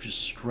 seasons of just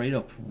straight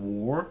up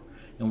war,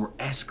 and we're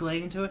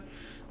escalating to it.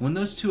 When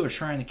those two are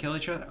trying to kill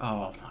each other,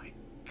 oh my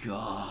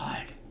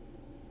God.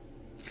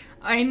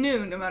 I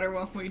knew no matter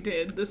what we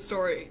did,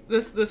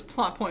 this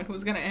plot point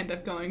was gonna end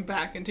up going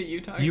back into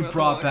you talking You about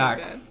brought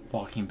The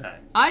Walking back Dead.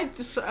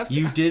 Walking Dead.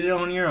 You did it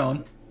on your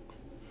own.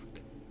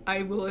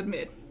 I will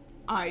admit,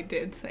 I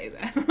did say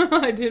that.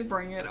 I did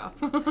bring it up.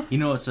 You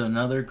know, it's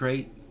another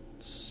great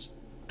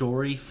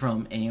story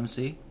from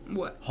AMC.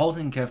 What? Halt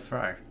and Catch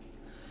Fire.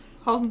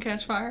 Halt and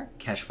Catch Fire?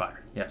 Catch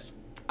Fire, yes.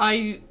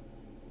 I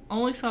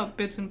only saw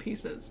bits and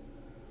pieces,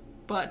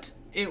 but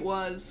it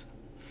was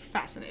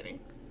fascinating.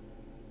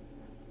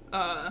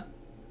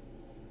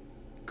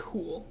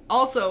 Cool.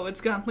 Also,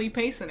 it's got Lee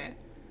Pace in it.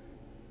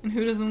 And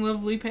who doesn't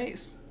love Lee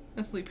Pace?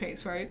 That's Lee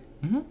Pace, right?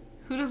 Mm-hmm.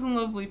 Who doesn't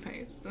love Lee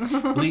Pace?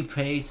 Lee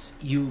Pace,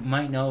 you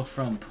might know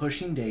from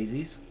Pushing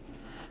Daisies.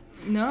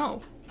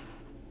 No.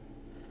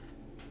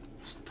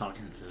 Just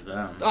talking to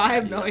them. I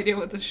have no idea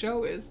what the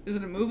show is. Is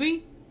it a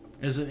movie?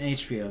 It's an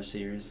HBO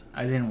series.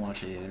 I didn't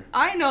watch it either.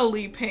 I know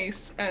Lee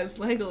Pace as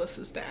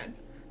Legolas's dad.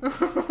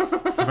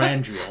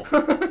 Thranduil.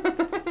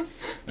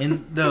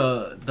 In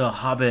the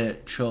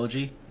Hobbit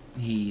trilogy,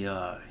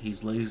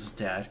 he's Legolas's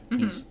dad.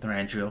 Mm-hmm. He's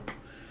Thranduil.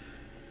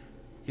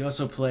 He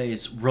also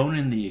plays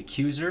Ronan the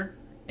Accuser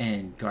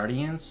in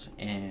Guardians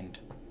and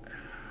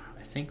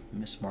I think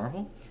Miss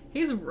Marvel.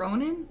 He's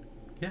Ronan?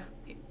 Yeah.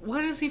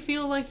 Why does he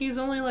feel like he's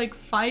only like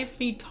 5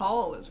 feet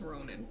tall as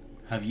Ronan?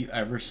 Have you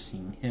ever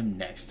seen him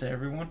next to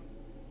everyone?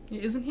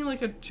 Isn't he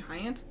like a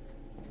giant?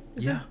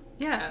 Yeah.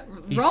 Yeah.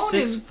 He's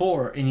Ronan.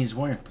 6'4" and he's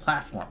wearing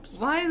platforms.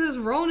 Why does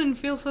Ronan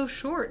feel so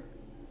short?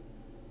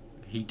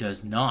 He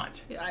does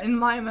not. Yeah, in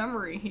my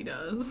memory, he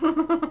does.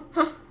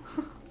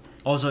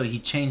 Also, he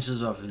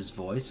changes up his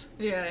voice.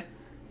 Yeah.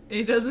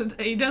 He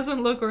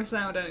doesn't look or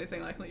sound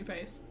anything like Lee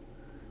Pace.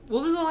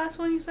 What was the last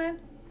one you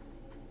said?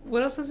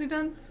 What else has he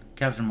done?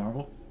 Captain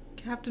Marvel.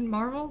 Captain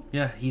Marvel?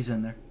 Yeah, he's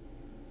in there.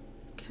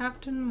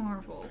 Captain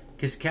Marvel.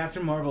 Because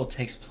Captain Marvel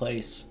takes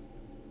place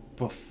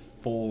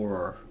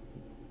before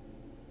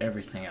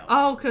everything else.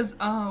 Oh,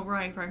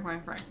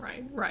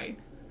 right.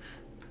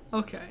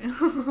 Okay.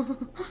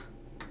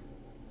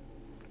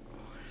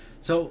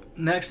 So,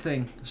 next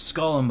thing,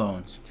 Skull and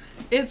Bones.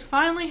 It's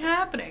finally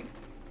happening.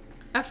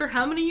 After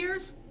how many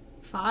years?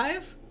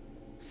 5?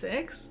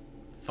 6?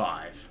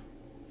 5.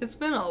 It's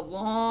been a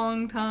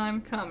long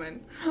time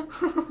coming.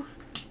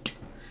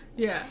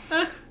 Yeah.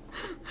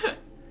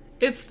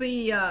 It's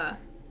the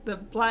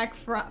Black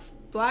Flag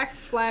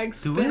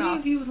spinoff. Do any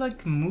of you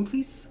like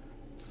movies?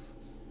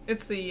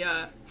 It's the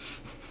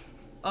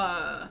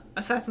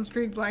Assassin's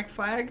Creed Black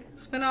Flag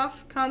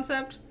spinoff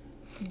concept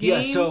game.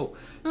 Yeah, so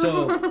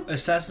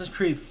Assassin's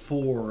Creed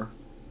 4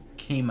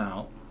 came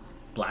out,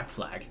 Black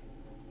Flag.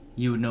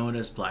 You would know it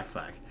as Black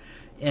Flag.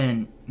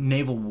 And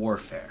Naval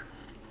Warfare.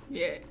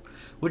 Yeah.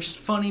 Which is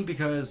funny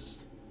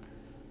because,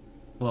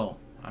 well,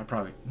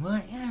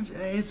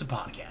 it's a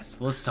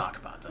podcast. Let's talk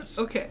about this.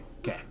 Okay.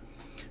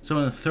 So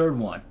in the third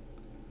one,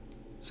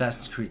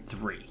 Assassin's Creed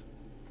 3,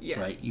 Yes.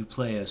 right? You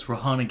play as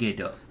Rohana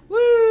Gado.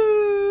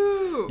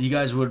 Woo! You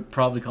guys would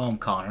probably call him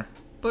Connor.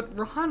 But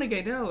Rohana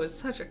Gado is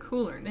such a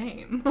cooler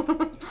name.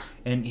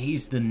 And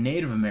he's the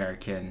Native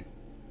American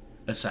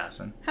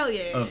assassin Hell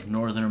yeah. of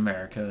Northern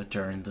America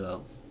during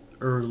the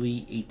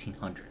early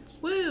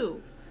 1800s.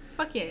 Woo!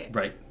 Fuck yeah.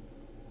 Right.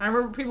 I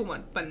remember people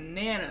went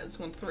bananas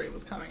when 3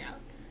 was coming out.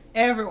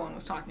 Everyone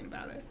was talking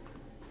about it.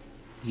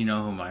 Do you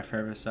know who my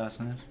favorite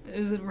assassin is?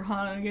 Is it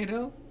Rohana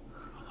Gado?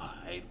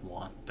 I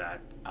want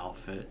that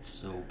outfit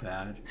so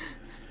bad.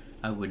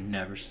 I would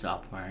never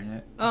stop wearing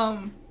it.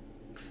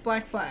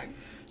 Black Flag.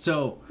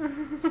 So,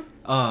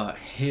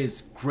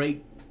 his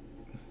grandpa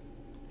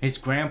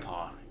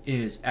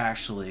is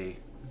actually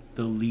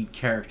the lead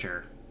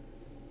character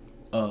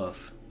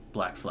of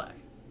Black Flag.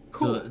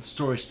 Cool. So the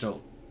story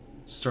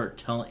start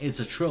telling.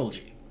 It's a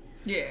trilogy.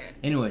 Yeah.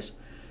 Anyways,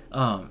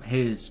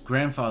 his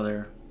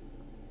grandfather,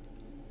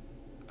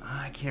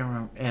 I can't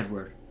remember,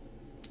 Edward.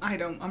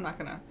 I'm not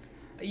gonna.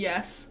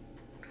 Yes.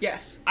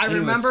 I Anyways.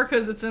 remember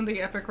because it's in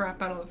the epic rap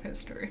battle of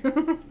history.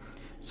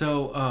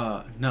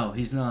 So, no,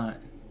 he's not.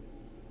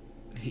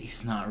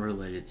 He's not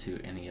related to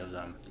any of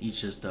them.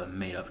 He's just a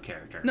made-up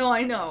character. No,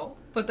 I know,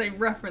 but they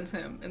reference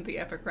him in the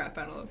epic rap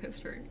battle of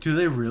history. Do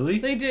they really?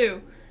 They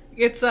do.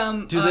 It's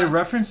Do they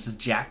reference the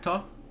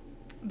Jackdaw?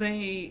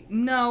 They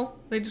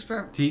just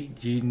reference.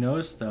 Do you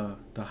notice the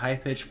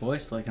high-pitched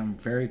voice? Like, I'm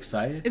very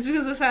excited. It's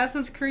because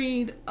Assassin's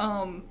Creed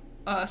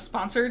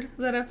sponsored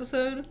that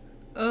episode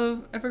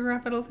of Epic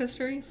Rap Battle of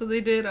History. So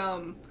they did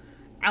Al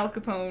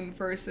Capone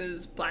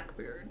versus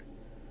Blackbeard.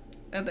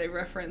 And they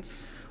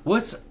reference...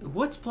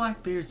 What's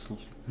Blackbeard's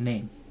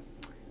name?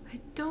 I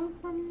don't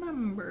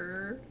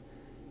remember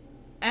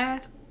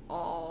at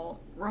all.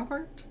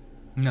 Robert?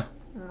 No.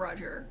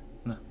 Roger.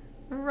 No.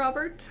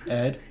 Robert?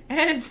 Ed?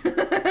 Ed.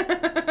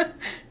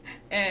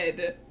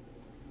 Ed.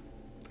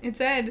 It's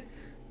Ed.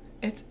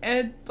 It's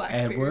Ed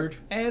Blackbeard. Edward?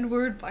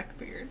 Edward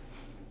Blackbeard.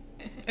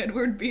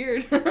 Edward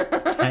Beard.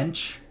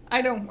 Tench?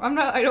 I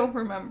don't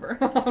remember.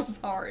 I'm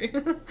sorry.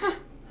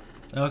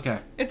 Okay.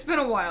 It's been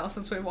a while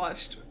since we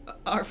watched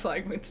Our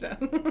Flag Means Death.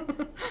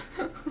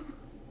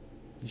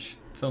 You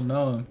still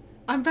know him.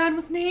 I'm bad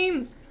with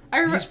names.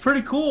 He's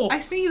pretty cool. I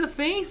see the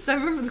face. I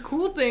remember the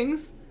cool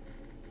things.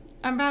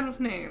 I'm bad with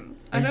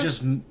names. Are you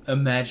just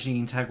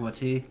imagining Taika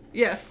Waititi?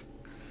 Yes.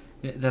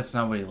 That's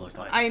not what he looked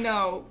like. I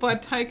know,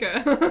 but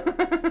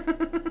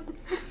Taika.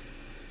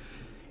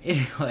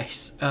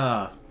 Anyways,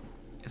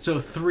 so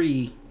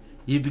 3,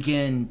 you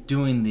begin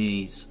doing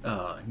these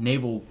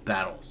naval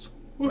battles,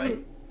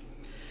 right?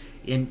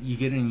 And you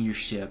get in your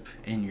ship,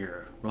 and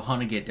you're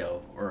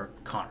Rohanagedo, or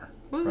Connor,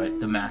 right?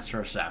 The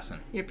master assassin.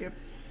 Yep.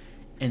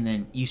 And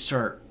then you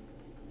start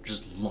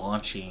just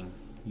launching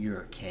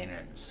your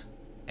cannons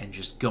and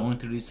just going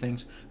through these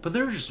things. But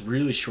they're just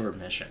really short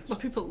missions. But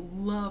people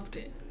loved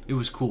it. It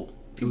was cool.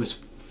 It was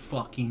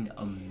fucking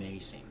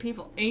amazing.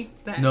 People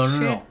ate that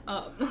shit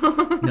up.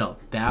 No,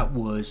 that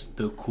was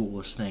the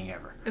coolest thing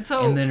ever.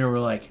 And then they were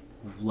like,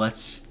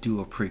 let's do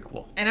a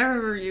prequel. And I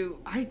remember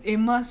it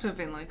must have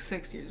been like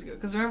 6 years ago,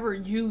 because I remember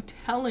you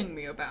telling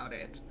me about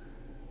it.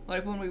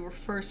 Like when we were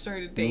first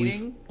started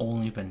dating. We've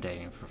only been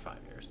dating for 5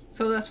 years.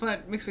 So that's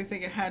what makes me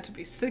think it had to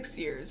be 6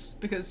 years,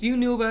 because you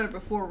knew about it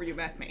before you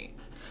met me.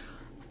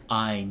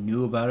 I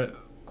knew about it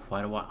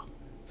quite a while.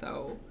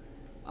 So,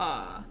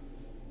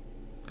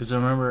 because I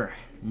remember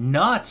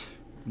not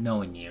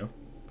knowing you.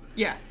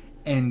 Yeah.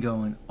 And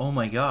going, oh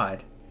my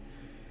god,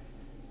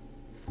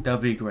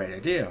 that'd be a great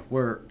idea.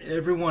 Where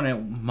everyone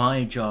at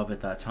my job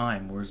at that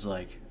time was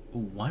like,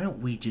 why don't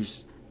we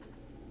just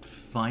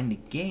find a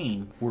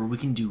game where we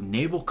can do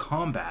naval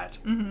combat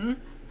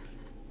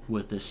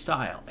with this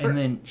style? And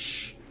then,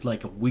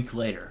 like a week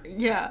later,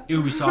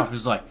 Ubisoft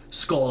was like,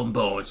 Skull and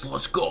Bones,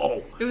 let's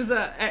go. It was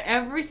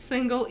every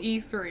single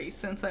E3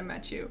 since I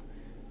met you.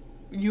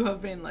 You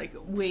have been like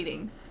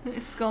waiting.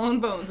 Skull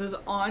and Bones is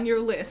on your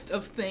list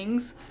of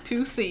things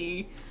to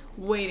see,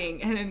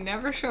 waiting, and it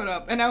never showed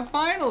up. And now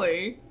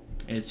finally,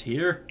 it's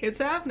here. It's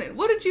happening.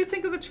 What did you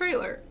think of the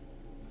trailer?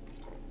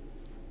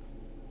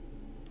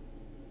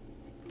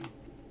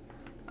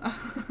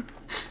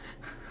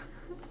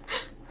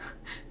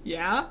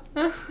 Yeah?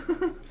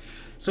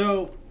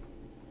 So,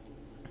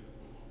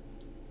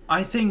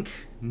 I think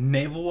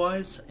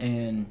naval-wise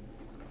and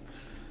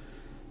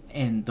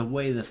the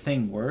way the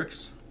thing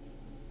works,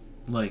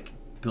 like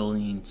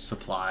building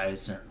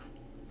supplies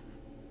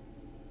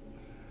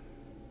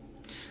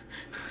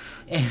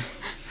and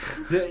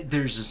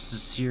there's a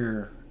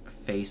sincere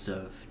face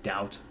of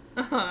doubt.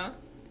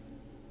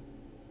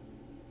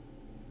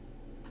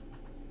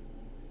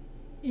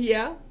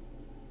 Yeah.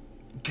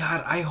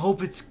 God, I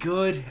hope it's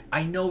good.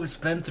 I know it's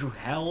been through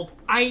hell.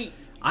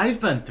 I've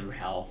been through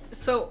hell.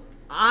 So,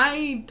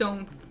 I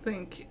don't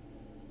think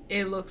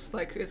it looks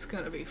like it's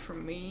gonna be for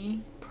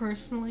me,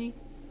 personally.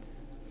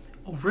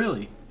 Oh,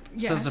 really?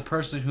 Yeah. Says the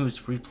person who's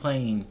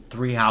replaying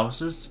 3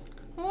 Houses?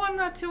 Well, I'm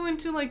not too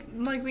into, like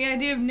the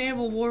idea of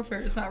naval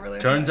warfare is not really...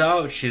 Turns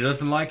out she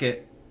doesn't like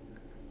it.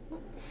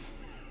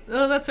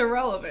 Oh, that's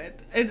irrelevant.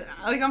 It's,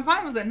 like, I'm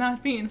fine with it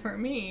not being for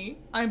me.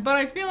 But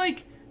I feel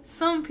like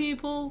some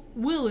people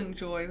will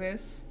enjoy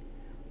this.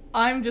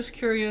 I'm just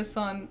curious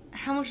on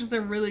how much is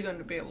there really going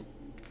to be able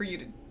for you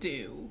to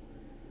do?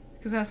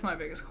 Because that's my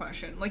biggest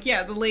question. Like,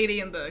 yeah, the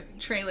lady in the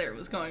trailer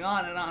was going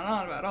on and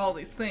on about all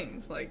these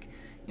things, like,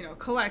 you know,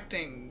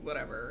 collecting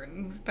whatever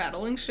and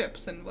battling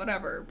ships and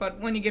whatever. But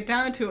when you get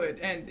down to it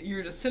and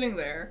you're just sitting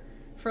there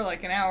for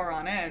like an hour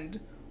on end,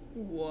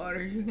 what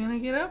are you gonna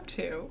get up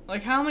to?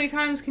 Like, how many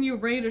times can you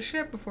raid a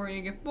ship before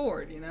you get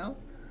bored, you know?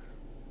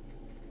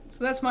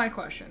 So that's my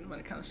question when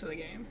it comes to the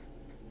game.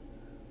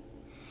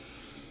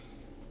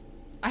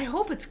 I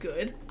hope it's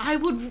good. I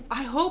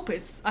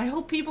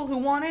hope people who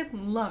want it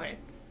love it.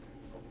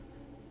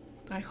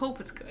 I hope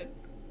it's good.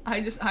 I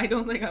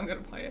don't think I'm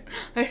gonna play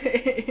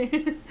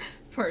it.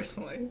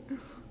 Personally.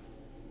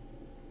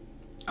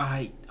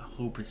 I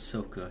hope it's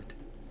so good.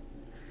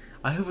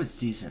 I hope it's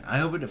decent. I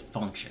hope it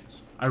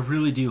functions. I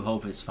really do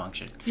hope it's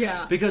functioned.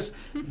 Yeah. Because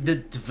the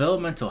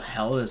developmental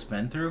hell it's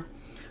been through.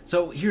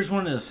 So here's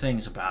one of the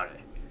things about it.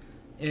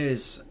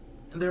 Is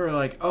they were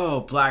like,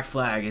 oh, Black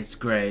Flag, it's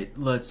great.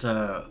 Let's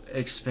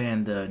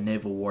expand the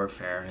naval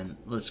warfare and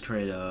let's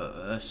create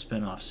a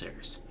spin-off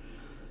series.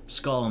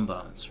 Skull and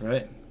Bones,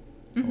 right?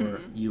 Mm-hmm. Or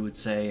you would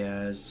say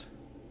as...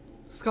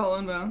 Skull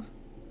and Bones.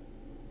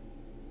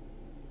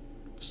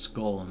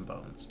 Skull and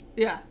Bones.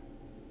 Yeah.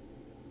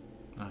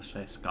 I'll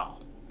say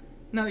Skull.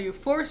 No, you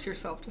force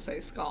yourself to say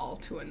Skull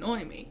to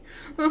annoy me.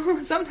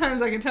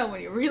 Sometimes I can tell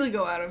when you really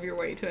go out of your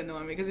way to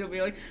annoy me, because you'll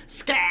be like,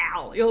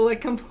 Scal! You'll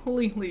like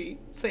completely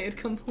say it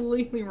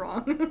completely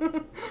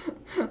wrong.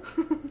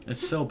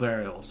 It's still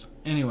burials.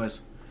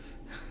 Anyways.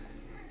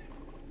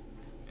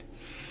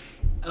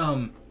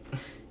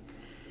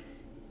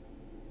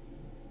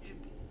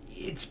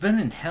 It's been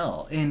in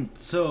hell. And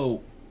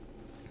so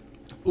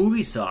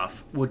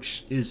Ubisoft,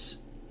 which is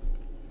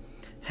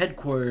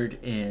headquartered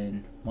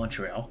in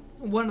Montreal.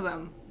 One of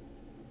them.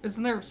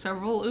 Isn't there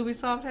several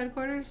Ubisoft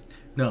headquarters?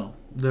 No,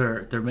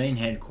 their main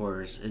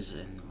headquarters is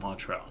in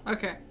Montreal.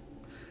 Okay.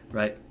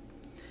 Right?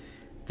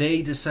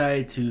 They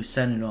decided to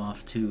send it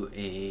off to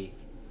a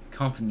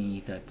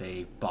company that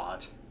they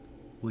bought,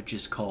 which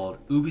is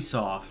called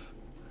Ubisoft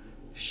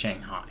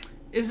Shanghai.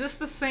 Is this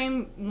the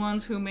same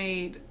ones who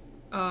made,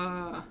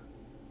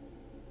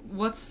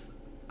 what's,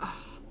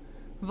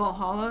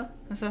 Valhalla?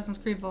 Assassin's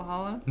Creed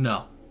Valhalla?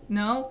 No.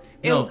 No?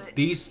 No,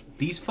 these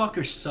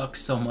fuckers suck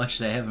so much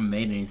they haven't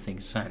made anything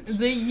since.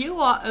 The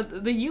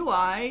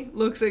UI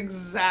looks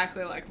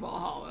exactly like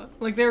Valhalla.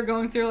 Like, they were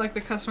going through, like,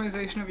 the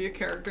customization of your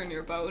character and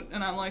your boat,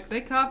 and I'm like, they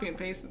copy and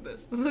pasted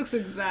this. This looks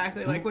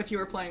exactly like what you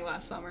were playing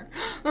last summer.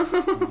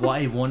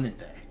 Why wouldn't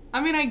they?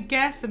 I mean, I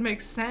guess it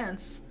makes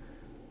sense.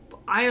 But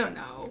I don't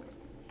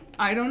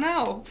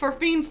know. For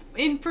being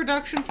in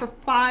production for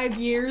 5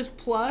 years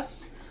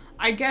plus,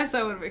 I guess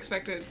I would have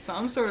expected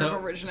some sort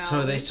of originality.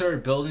 So they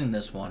started building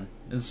this one.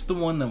 This is the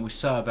one that we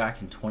saw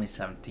back in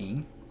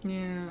 2017.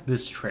 Yeah.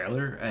 This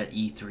trailer at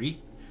E3.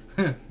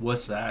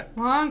 What's that?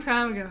 Long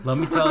time ago. Let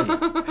me tell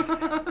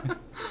you.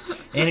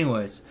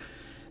 Anyways,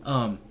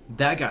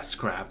 that got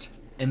scrapped.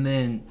 And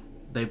then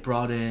they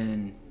brought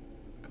in,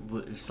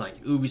 it's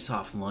like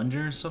Ubisoft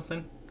London or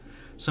something.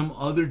 Some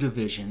other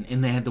division.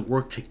 And they had to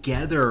work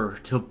together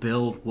to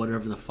build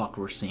whatever the fuck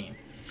we're seeing.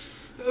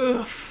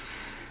 Ugh.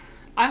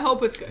 I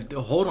hope it's good.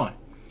 Hold on.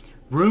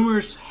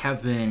 Rumors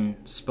have been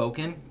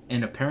spoken,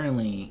 and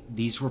apparently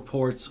these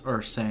reports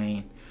are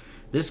saying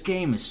this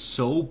game is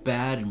so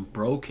bad and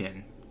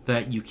broken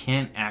that you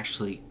can't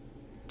actually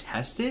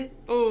test it.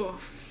 Oh.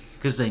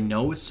 Because they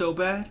know it's so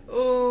bad.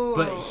 Oh.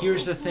 But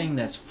here's the thing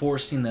that's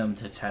forcing them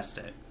to test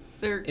it.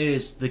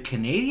 Is the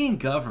Canadian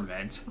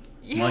government,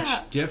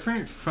 much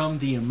different from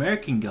the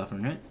American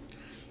government,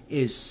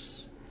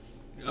 is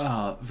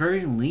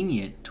very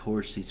lenient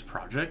towards these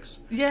projects.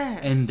 Yes.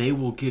 And they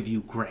will give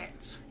you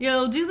grants. Yeah,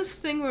 it'll do this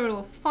thing where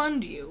it'll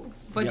fund you,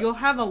 but you'll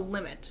have a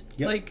limit.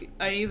 Yep. Like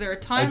either a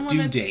time due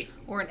limit date.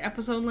 or an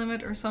episode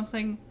limit or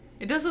something.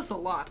 It does this a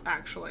lot,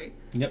 actually.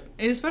 Yep.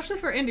 And especially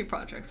for indie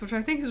projects, which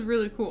I think is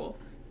really cool.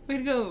 Way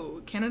to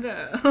go,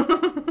 Canada.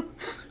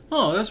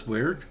 Oh, that's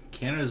weird.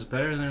 Canada's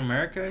better than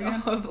America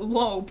again?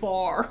 Low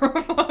bar.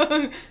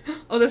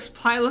 Oh, this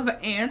pile of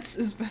ants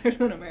is better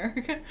than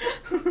America?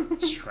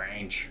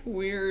 Strange.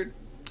 Weird.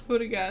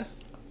 Who'd have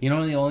guessed? You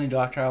know the only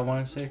doctor I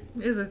want to see?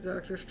 Is it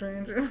Doctor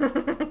Strange?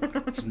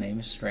 His name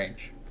is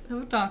Strange. How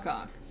about Doc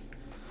Ock?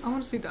 I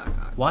want to see Doc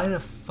Ock. Why the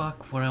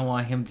fuck would I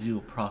want him to do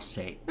a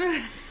prostate?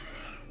 I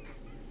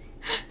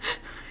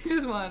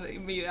just wanted to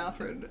meet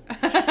Alfred.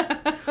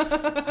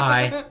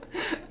 Hi.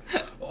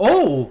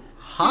 Oh,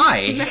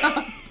 hi.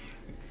 No.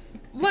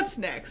 What's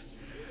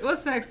next?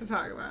 What's next to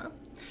talk about?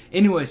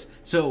 Anyways,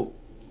 so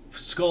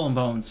Skull and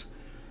Bones,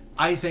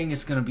 I think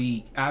it's gonna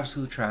be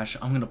absolute trash.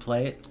 I'm gonna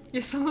play it.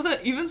 Yeah,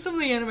 even some of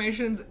the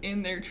animations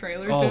in their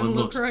trailer Oh, it didn't look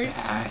looks right.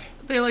 bad.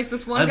 They're like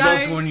this one I guy.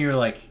 loved when you're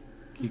like,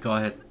 you go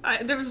ahead.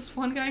 There was this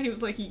one guy, he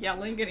was like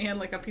yelling and he had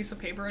like a piece of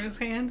paper in his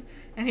hand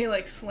and he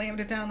like slammed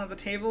it down on the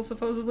table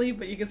supposedly,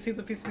 but you could see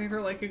the piece of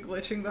paper like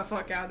glitching the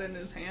fuck out in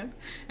his hand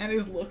and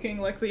he's looking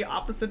like the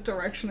opposite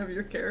direction of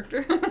your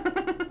character.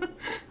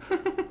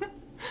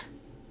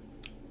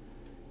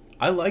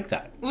 I like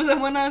that. Was it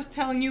when I was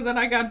telling you that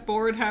I got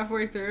bored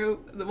halfway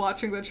through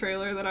watching the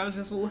trailer that I was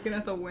just looking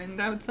at the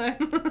wind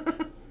outside?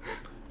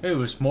 It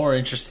was more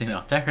interesting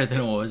out there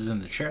than it was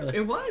in the trailer.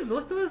 It was.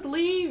 Look at those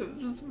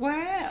leaves.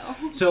 Wow.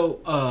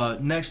 So,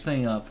 next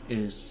thing up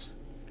is,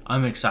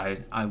 I'm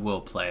excited. I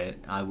will play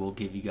it. I will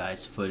give you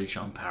guys footage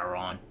on Power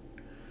On.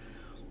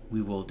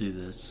 We will do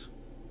this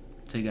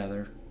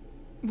together.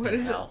 What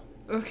is hell.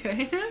 it?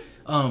 Okay.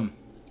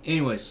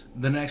 Anyways,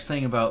 the next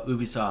thing about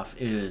Ubisoft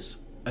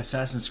is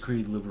Assassin's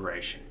Creed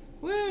Liberation.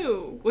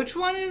 Woo! Which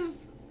one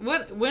is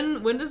what?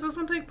 When does this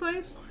one take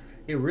place?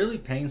 It really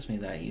pains me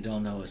that you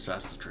don't know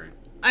Assassin's Creed.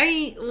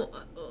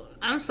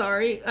 I'm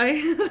sorry.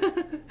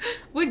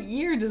 What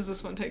year does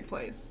this one take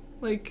place?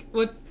 Like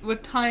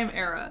what time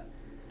era?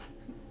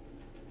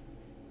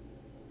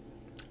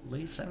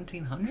 Late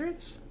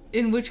 1700s?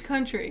 In which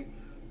country?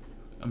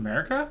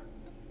 America?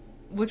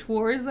 Which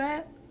war is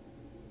that?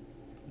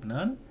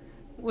 None?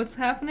 What's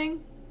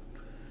happening?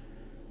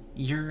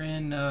 You're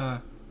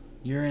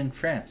in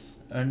France.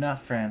 Or not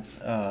France,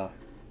 The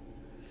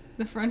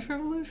French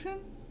Revolution?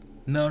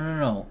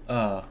 No.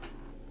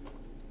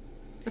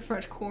 The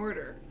French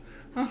Quarter.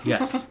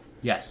 Yes.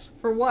 Yes.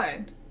 For what?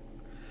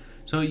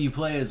 So you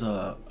play as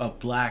a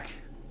black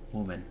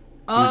woman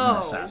who's an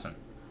assassin.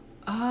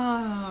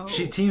 Oh.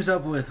 She teams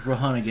up with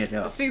Rohana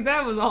Gadot. See,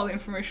 that was all the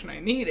information I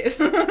needed.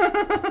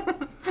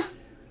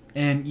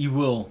 And you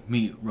will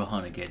meet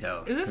Rohana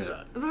Gadot. Is this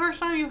the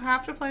first time you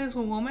have to play as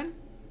a woman?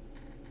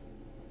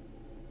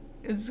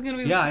 Is this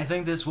gonna be? Yeah, I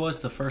think this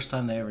was the first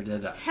time they ever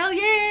did that. Hell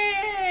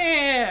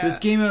yeah! This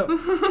came out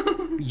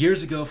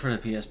years ago for the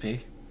PSP.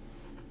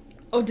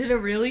 Oh, did it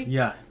really?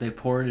 Yeah, they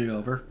ported it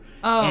over.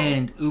 Oh.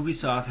 And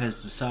Ubisoft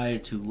has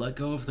decided to let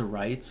go of the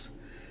rights.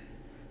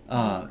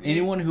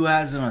 Anyone who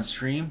has it on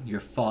stream, you're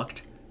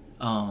fucked.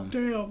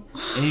 Damn.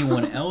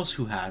 Anyone else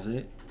who has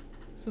it,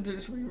 So they're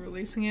just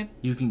re-releasing it?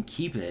 you can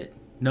keep it.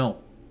 No,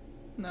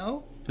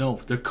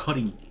 they're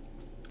cutting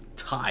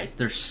ties.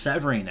 They're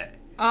severing it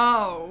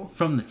Oh.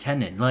 from the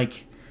tendon.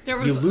 Like,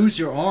 You lose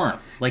your arm,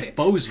 like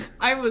Bowser.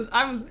 There was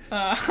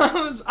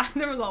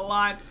a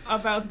lot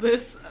about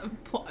this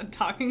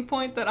talking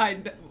point that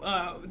I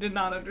did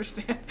not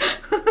understand.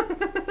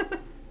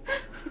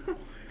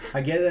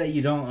 I get that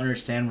you don't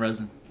understand my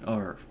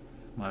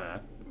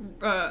bad.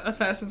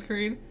 Assassin's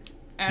Creed.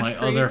 My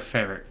other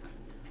favorite.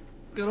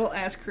 Good old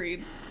Ass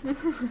Creed.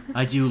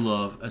 I do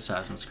love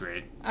Assassin's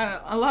Creed.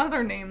 A lot of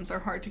their names are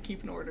hard to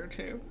keep in order,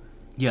 too.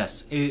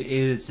 Yes, it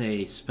is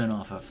a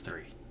spin-off of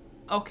 3.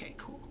 Okay,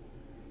 cool.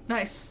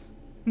 Nice.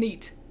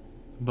 Neat.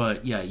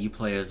 But yeah, you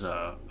play as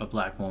a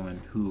black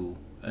woman who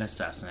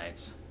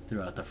assassinates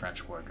throughout the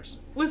French quarters.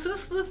 Was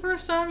this the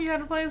first time you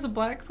had to play as a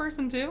black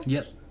person, too?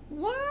 Yep.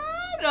 What?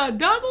 A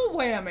double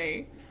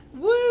whammy.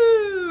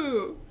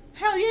 Woo!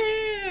 Hell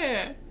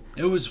yeah!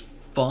 It was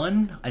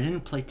fun. I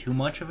didn't play too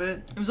much of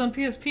it. It was on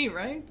PSP,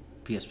 right?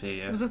 PSP,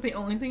 yeah. Was that the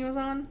only thing it was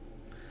on?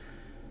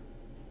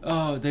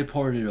 Oh, they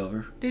ported it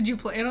over. Did you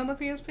play it on the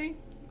PSP?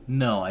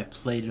 No, I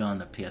played it on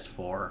the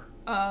PS4.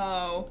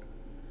 Oh.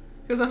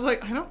 Because I was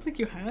like, I don't think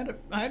you had it.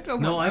 I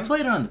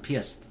played it on the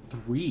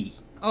PS3.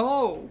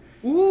 Oh.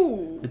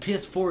 Ooh. The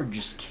PS4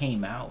 just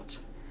came out.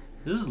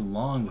 This is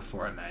long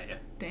before I met you.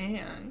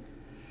 Dang.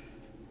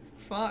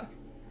 Fuck.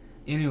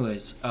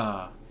 Anyways,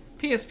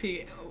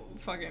 PSP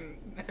fucking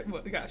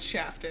got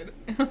shafted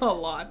a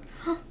lot.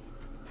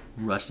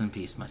 Rest in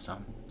peace, my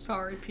son.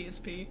 Sorry,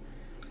 PSP.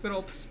 Good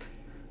old PSP.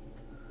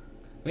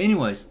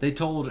 Anyways, they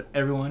told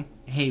everyone,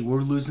 hey,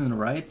 we're losing the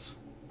rights.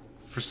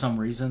 For some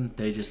reason,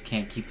 they just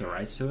can't keep the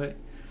rights to it.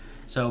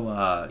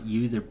 So,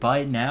 you either buy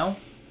it now,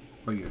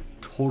 or you're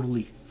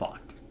totally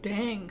fucked.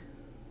 Dang.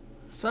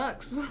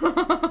 Sucks.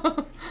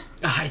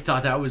 I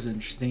thought that was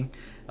interesting.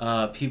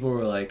 People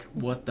were like,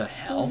 what the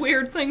hell?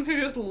 Weird thing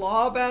to just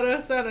lob at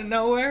us out of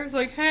nowhere. It's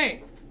like,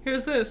 hey,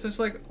 here's this. It's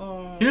like,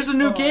 here's a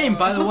new game,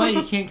 by the way.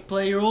 You can't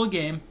play your old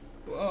game.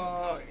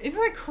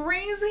 Isn't that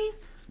crazy?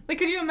 Like,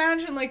 could you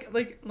imagine, like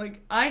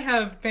I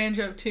have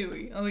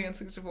Banjo-Tooie on the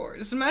N64.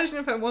 Just imagine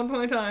if at one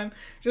point in time,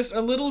 just a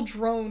little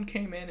drone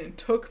came in and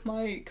took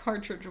my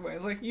cartridge away.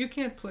 It's like, you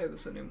can't play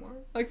this anymore.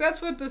 Like,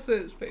 that's what this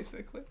is,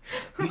 basically.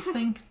 You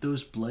think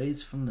those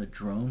blades from the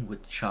drone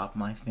would chop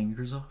my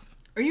fingers off?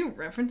 Are you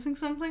referencing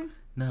something?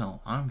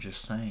 No, I'm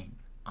just saying.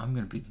 I'm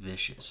gonna be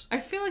vicious.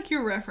 I feel like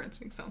you're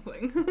referencing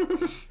something.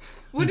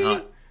 What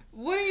are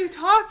you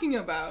talking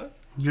about?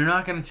 You're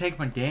not gonna take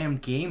my damn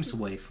games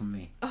away from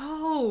me.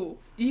 Oh,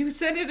 you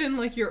said it in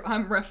like your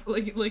I'm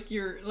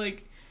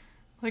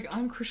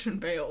Christian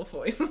Bale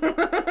voice.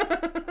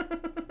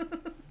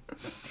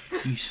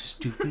 You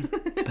stupid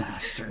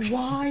bastard.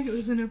 Why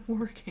isn't it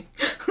working?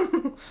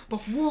 But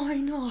why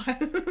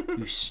not?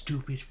 You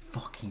stupid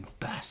fucking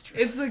bastard.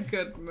 It's a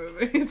good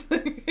movie. It's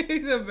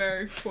a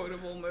very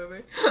quotable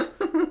movie.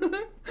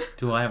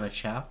 Do I have a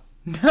chow?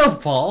 No,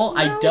 Paul, no,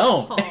 I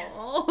don't.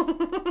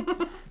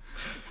 Paul.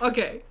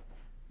 Okay,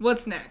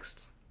 what's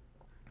next?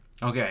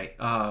 Okay,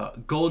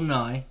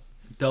 GoldenEye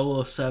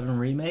 007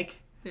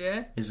 remake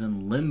is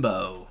in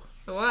limbo.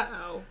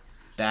 Wow.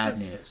 Bad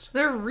news.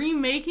 They're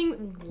remaking.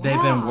 Why?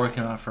 They've been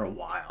working on it for a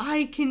while.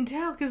 I can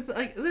tell because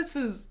like this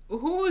is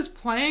who is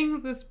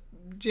playing this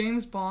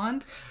James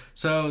Bond.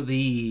 So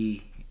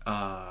the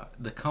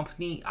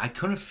company, I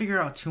couldn't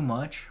figure out too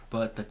much,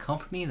 but the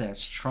company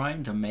that's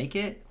trying to make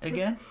it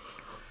again,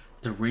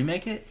 to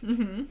remake it,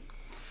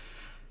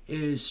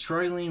 is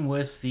struggling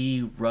with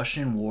the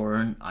Russian war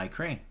in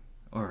Ukraine.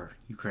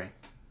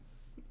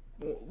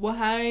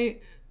 Why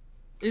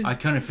is I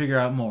couldn't figure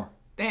out more.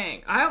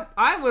 Dang,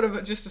 I would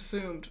have just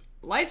assumed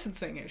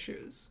licensing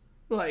issues.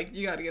 Like,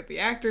 you gotta get the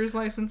actors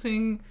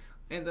licensing,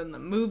 and then the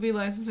movie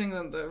licensing,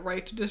 and the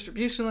right to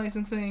distribution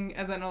licensing,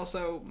 and then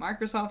also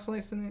Microsoft's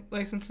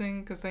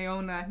licensing, because they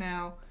own that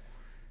now.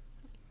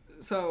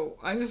 So,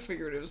 I just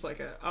figured it was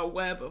like a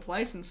web of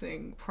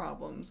licensing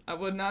problems. I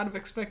would not have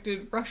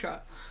expected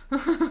Russia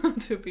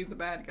to be the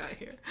bad guy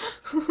here.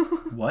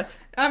 What?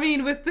 I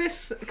mean, with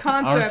this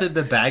concept... Aren't they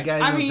the bad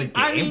guys of the game?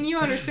 I mean, you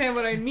understand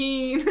what I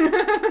mean.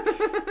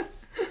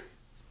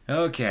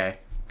 Okay.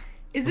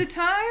 Is it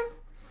time?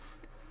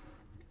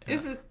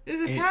 Is it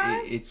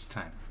time? It's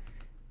time.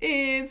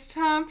 It's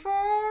time for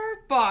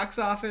box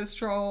office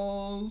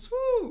trolls.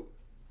 Woo!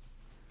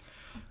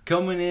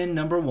 Coming in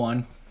number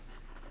 1.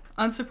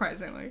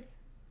 Unsurprisingly.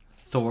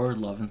 Thor: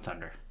 Love and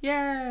Thunder.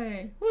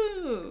 Yay!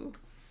 Woo!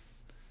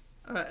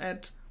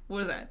 At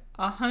what is that?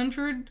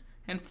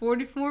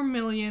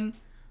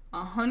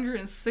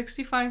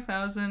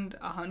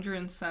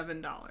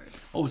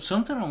 $144,165,107. Oh,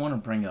 something I want to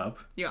bring up.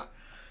 Yeah.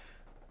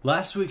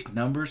 Last week's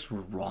numbers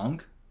were wrong.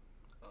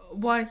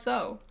 Why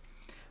so?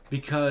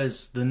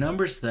 Because the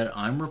numbers that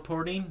I'm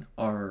reporting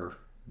are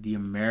the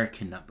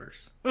American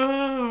numbers.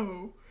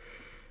 Oh.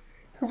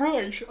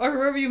 Right. I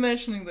remember you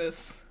mentioning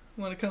this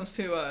when it comes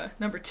to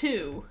number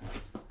 2,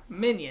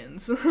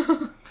 Minions.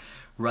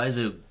 Rise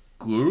of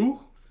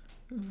Gru?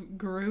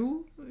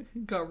 Gru?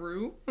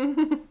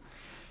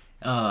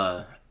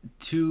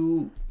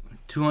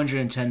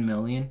 210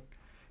 million.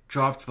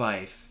 Dropped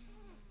by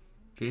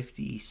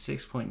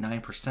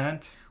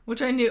 56.9%.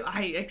 Which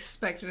I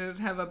expected it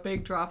to have a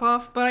big drop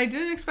off, but I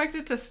didn't expect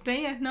it to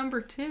stay at number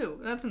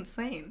 2. That's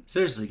insane.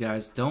 Seriously,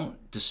 guys, don't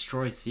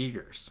destroy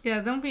theaters.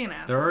 Yeah, don't be an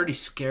asshole. They're already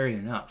scary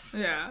enough.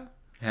 Yeah.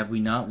 Have we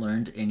not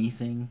learned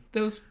anything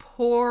Those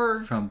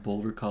poor, from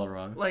Boulder,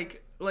 Colorado?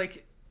 like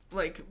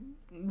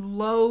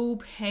low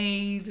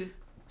paid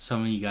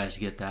Some of you guys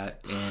get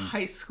that, and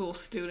high school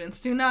students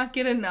do not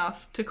get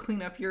enough to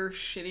clean up your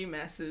shitty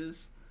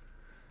messes.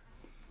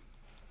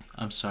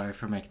 I'm sorry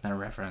for making that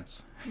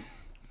reference.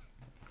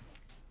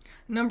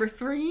 Number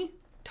 3,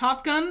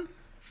 Top Gun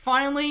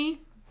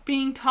finally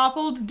being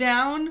toppled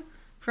down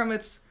from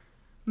its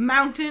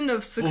mountain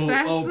of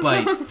success.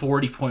 By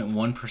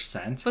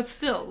 40.1%. But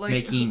still, like,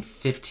 making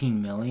 $15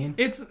 million.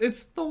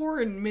 It's Thor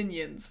and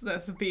Minions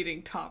that's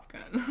beating Top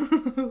Gun.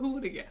 Who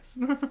would have guessed?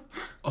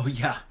 Oh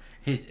yeah,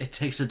 it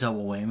takes a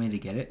double whammy to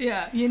get it.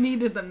 Yeah, you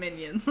needed the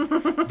Minions.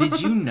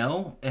 Did you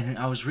know? And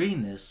I was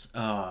reading this.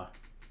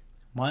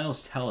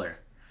 Miles Teller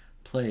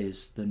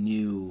plays the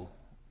new.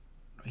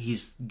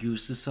 He's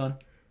Goose's son.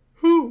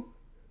 Who?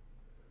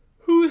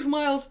 Who's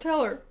Miles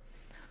Teller?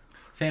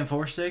 Fan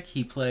Forstick.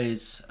 He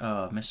plays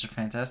Mr.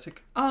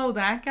 Fantastic. Oh,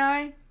 that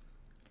guy?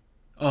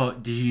 Oh,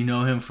 did you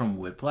know him from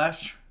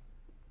Whiplash,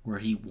 where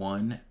he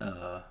won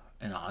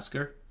an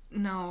Oscar?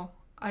 No,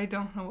 I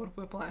don't know what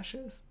Whiplash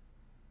is.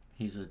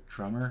 He's a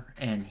drummer,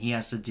 and he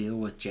has to deal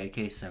with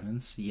J.K.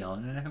 Simmons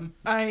yelling at him.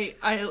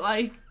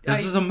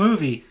 This is a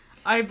movie.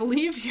 I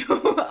believe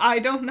you. I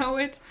don't know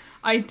it.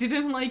 I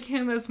didn't like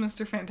him as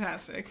Mr.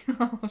 Fantastic.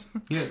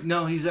 Yeah,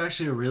 no, he's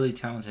actually a really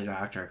talented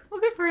actor.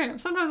 Well, good for him.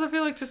 Sometimes I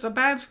feel like just a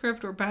bad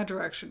script or bad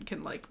direction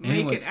can make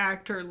an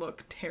actor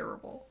look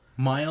terrible.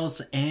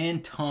 Miles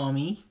and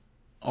Tommy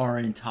are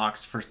in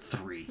talks for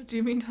 3. Do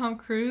you mean Tom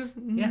Cruise?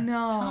 Yeah,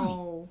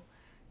 no.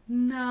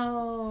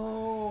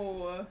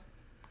 No.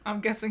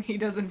 I'm guessing he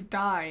doesn't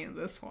die in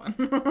this one.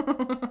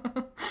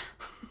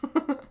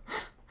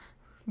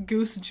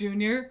 Goose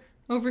Jr.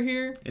 over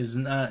here.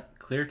 Isn't that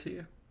clear to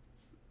you?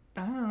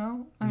 I don't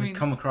know. They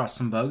come across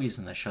some bogeys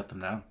and they shut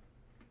them down.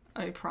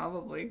 I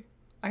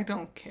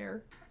don't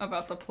care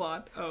about the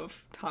plot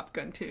of Top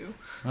Gun 2.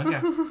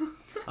 Okay.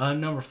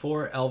 Number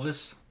 4,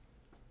 Elvis.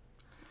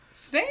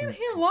 Staying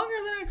here longer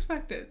than I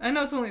expected. I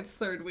know it's only its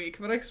 3rd week,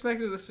 but I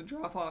expected this to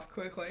drop off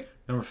quickly.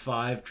 Number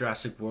 5,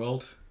 Jurassic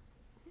World.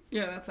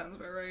 Yeah, that sounds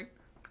about right.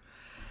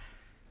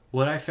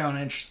 What I found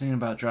interesting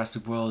about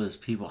Jurassic World is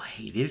people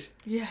hate it.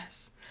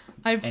 Yes.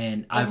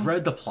 I've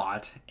read the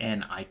plot,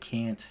 and I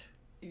can't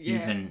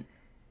even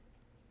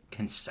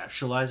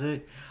conceptualize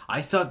it.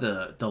 I thought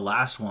the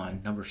last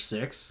one, number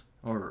 6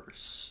 or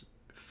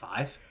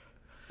 5,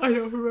 I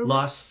don't remember.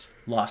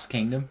 Lost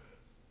Kingdom.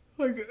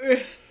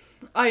 Like,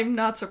 I'm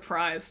not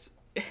surprised.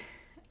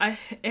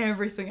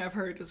 Everything I've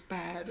heard is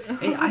bad.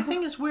 Hey, I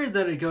think it's weird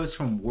that it goes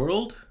from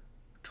World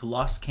to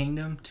Lost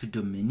Kingdom to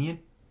Dominion.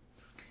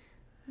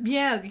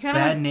 Yeah, you kind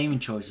of bad naming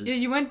choices. Yeah,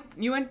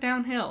 you went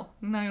downhill.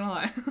 I'm not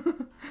gonna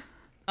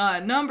lie.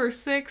 Number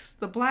 6,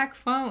 The Black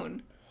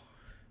Phone.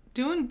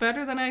 Doing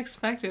better than I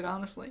expected,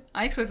 honestly.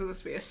 I expected this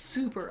to be a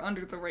super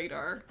under the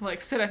radar, like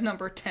sit at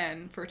number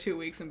 10 for 2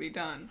 weeks and be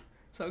done.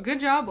 So good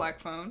job, Black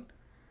Phone.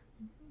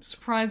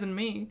 Surprising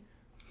me.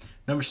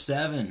 Number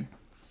 7,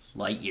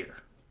 Lightyear.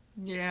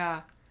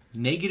 Yeah.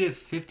 Negative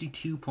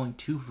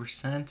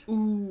 52.2%.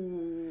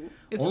 Ooh.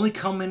 Only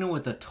coming in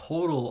with a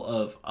total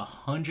of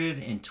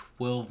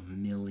 112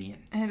 million.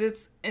 And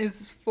it's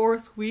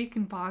 4th week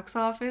in box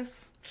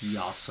office.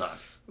 Y'all suck.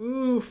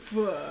 Oof.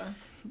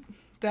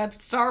 That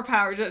star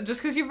power,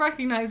 just because you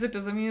recognize it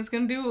doesn't mean it's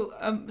going to do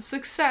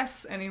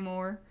success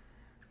anymore.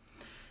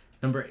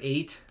 Number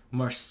 8,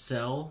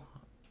 Marcel.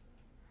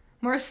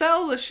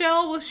 Marcel the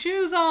Shell with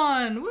shoes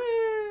on.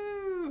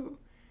 Woo!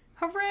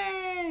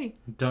 Hooray!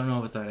 Don't know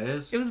what that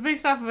is. It was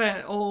based off of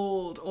an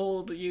old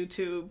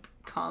YouTube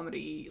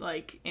comedy,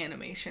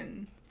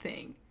 animation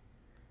thing.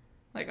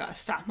 Like a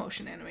stop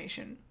motion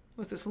animation.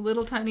 With this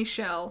little tiny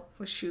shell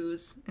with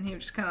shoes, and he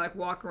would just kind of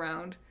walk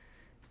around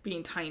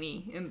being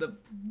tiny in the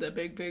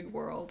big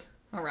world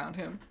around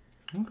him.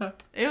 Okay.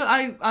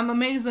 I'm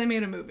amazed they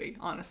made a movie,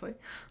 honestly.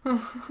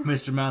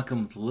 Mr.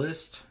 Malcolm's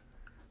List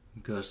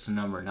goes to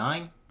number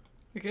 9.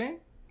 Okay.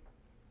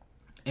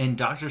 And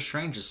Doctor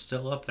Strange is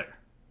still up there.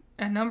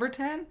 At number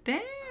 10?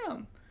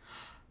 Damn.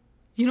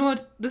 You know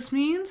what this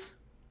means?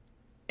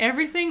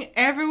 Everything,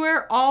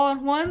 Everywhere, All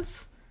at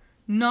Once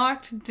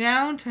knocked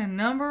down to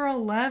number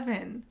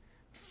 11.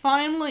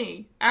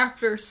 Finally,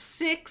 after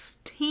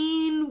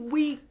 16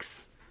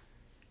 weeks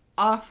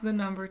off the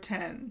number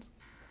 10.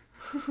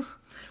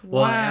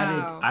 Well,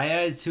 Wow. I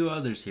added 2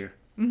 others here.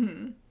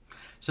 Mm-hmm.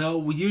 So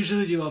we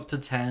usually do up to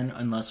 10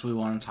 unless we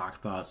want to talk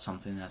about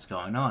something that's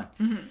going on.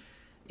 Mm-hmm.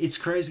 It's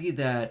crazy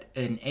that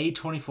an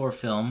A24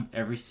 film,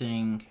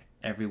 Everything,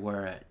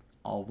 Everywhere at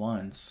All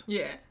Once,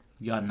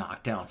 got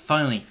knocked down.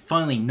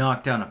 Finally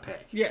knocked down a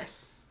peg.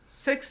 Yes.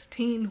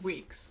 16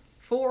 weeks.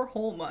 4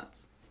 whole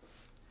months.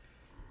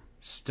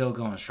 Still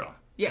going strong.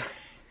 Yeah.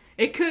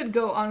 It could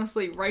go,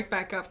 honestly, right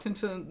back up to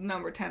the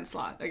number 10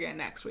 slot again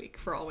next week,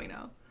 for all we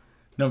know.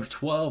 Number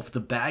 12, The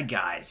Bad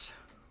Guys.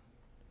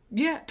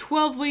 Yeah,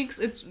 12 weeks.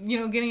 It's,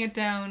 getting it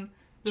down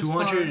this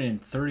far.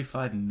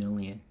 235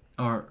 million.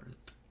 Or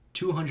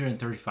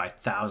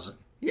 235,000.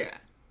 Yeah.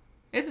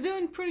 It's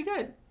doing pretty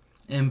good.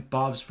 And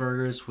Bob's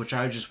Burgers, which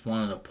I just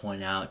wanted to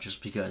point out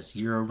just because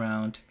you're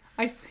around.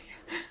 And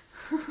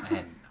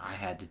I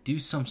had to do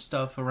some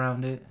stuff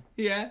around it.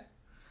 Yeah.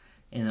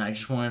 And I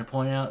just wanted to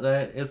point out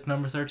that it's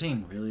number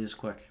 13. Really is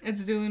quick.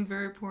 It's doing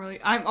very poorly.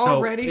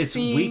 It's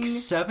week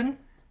 7?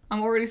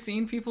 I'm already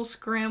seeing people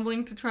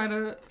scrambling to try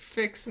to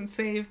fix and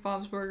save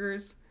Bob's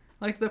Burgers.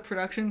 Like the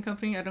production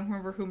company. I don't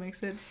remember who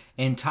makes it.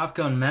 And Top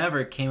Gun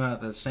Maverick came out at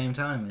the same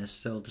time and is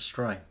still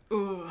destroying.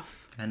 Ugh.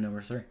 At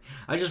number 3.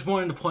 I just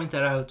wanted to point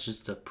that out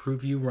just to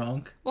prove you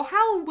wrong. Well,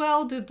 how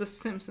well did the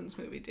Simpsons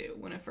movie do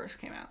when it first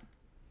came out?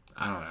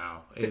 I don't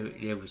know.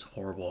 It was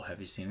horrible. Have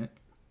you seen it?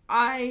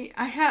 I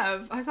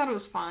have. I thought it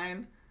was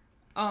fine.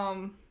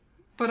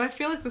 But I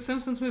feel like the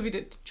Simpsons movie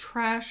did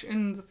trash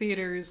in the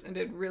theaters and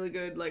did really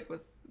good, like,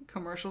 with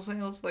commercial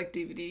sales, like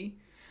DVD.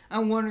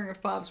 I'm wondering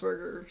if Bob's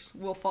Burgers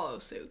will follow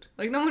suit.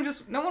 Like, no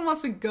one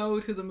wants to go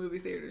to the movie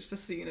theaters to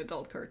see an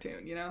adult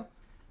cartoon, you know?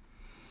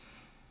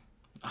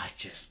 I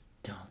just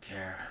don't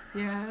care.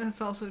 Yeah,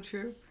 that's also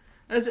true.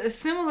 It's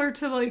similar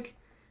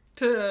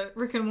to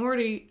Rick and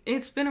Morty.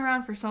 It's been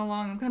around for so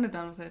long, I'm kind of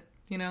done with it,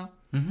 you know?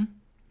 Mm-hmm.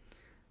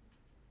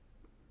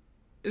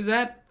 Is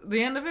that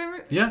the end of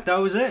it? Yeah, that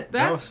was it.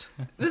 This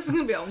is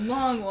going to be a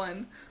long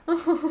one.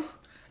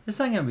 It's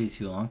not going to be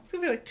too long. It's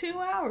going to be like 2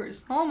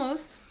 hours,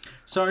 almost.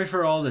 Sorry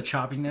for all the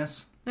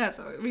choppiness. That's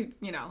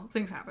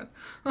things happen.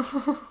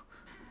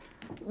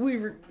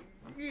 We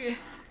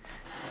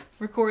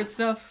record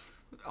stuff.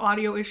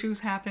 Audio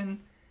issues happen.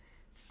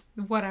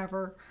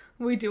 Whatever.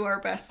 We do our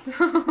best.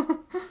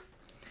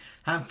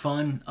 Have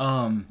fun.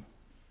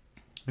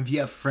 If you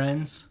have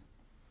friends,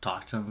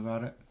 talk to them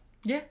about it.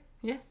 Yeah.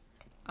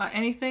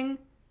 Anything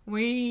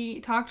we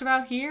talked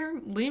about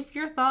here, leave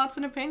your thoughts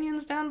and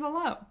opinions down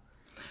below.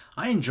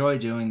 I enjoy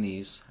doing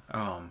these.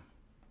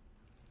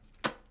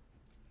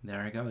 There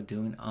I go,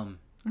 doing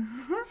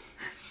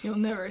You'll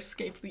never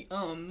escape the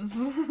ums.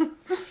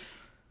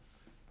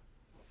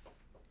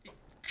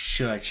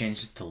 Should I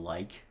change it to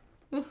like?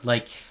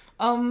 Like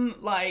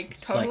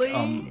Totally.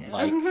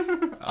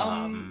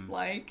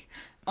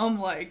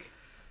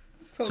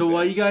 So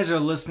while you guys are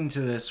listening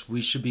to this,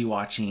 we should be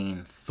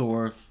watching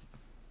Thor.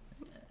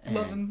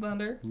 Love and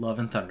Thunder. Love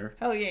and Thunder.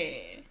 Hell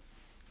yeah.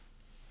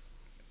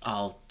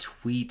 I'll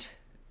tweet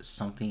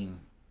something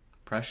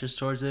precious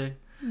towards it.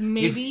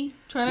 Maybe.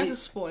 Try not to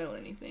spoil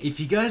anything. If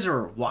you guys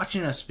are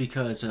watching us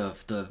because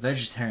of the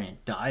vegetarian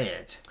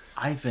diet,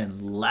 I've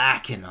been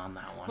lacking on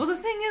that one. Well, the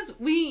thing is,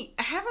 we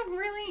haven't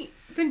really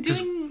been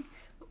doing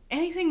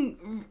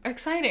anything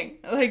exciting.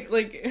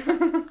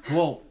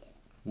 Well,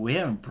 we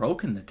haven't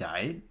broken the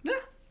diet. Yeah.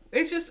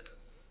 It's just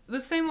the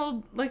same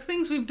old,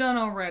 things we've done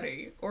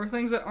already. Or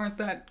things that aren't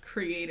that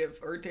creative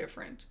or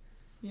different.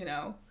 You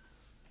know?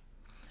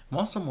 I'm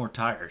also more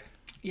tired.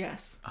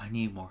 Yes. I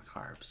need more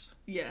carbs.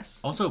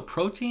 Yes. Also,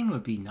 protein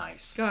would be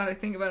nice. God, I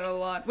think about it a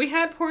lot. We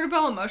had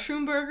portobello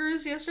mushroom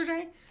burgers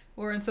yesterday,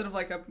 where instead of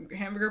a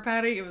hamburger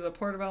patty, it was a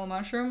portobello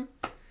mushroom.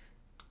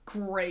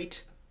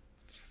 Great.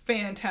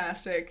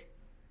 Fantastic.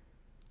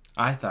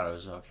 I thought it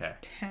was okay.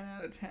 10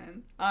 out of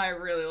 10. I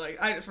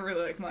just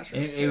really like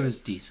mushrooms It was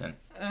decent.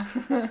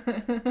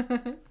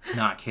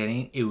 Not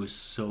kidding. It was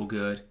so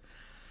good.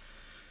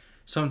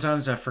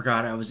 Sometimes I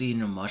forgot I was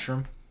eating a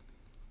mushroom.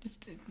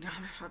 Just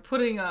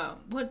putting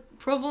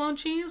provolone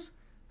cheese,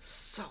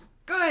 so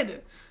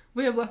good.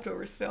 We have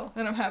leftovers still,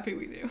 and I'm happy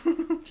we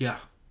do. Yeah,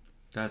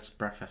 that's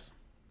breakfast.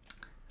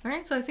 All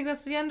right, so I think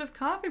that's the end of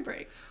coffee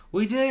break.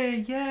 We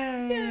did,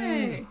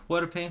 yay!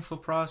 What a painful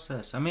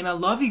process. I mean, I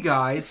love you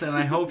guys, and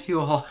I hope you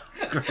all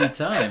have a great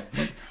time.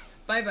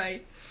 Bye.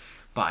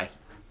 Bye.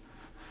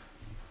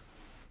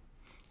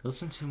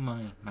 Listen to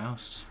my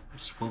mouse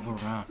swivel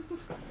around.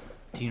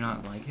 Do you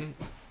not like it?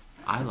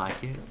 I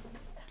like it.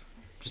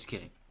 Just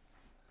kidding.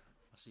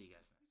 I'll see you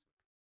guys next.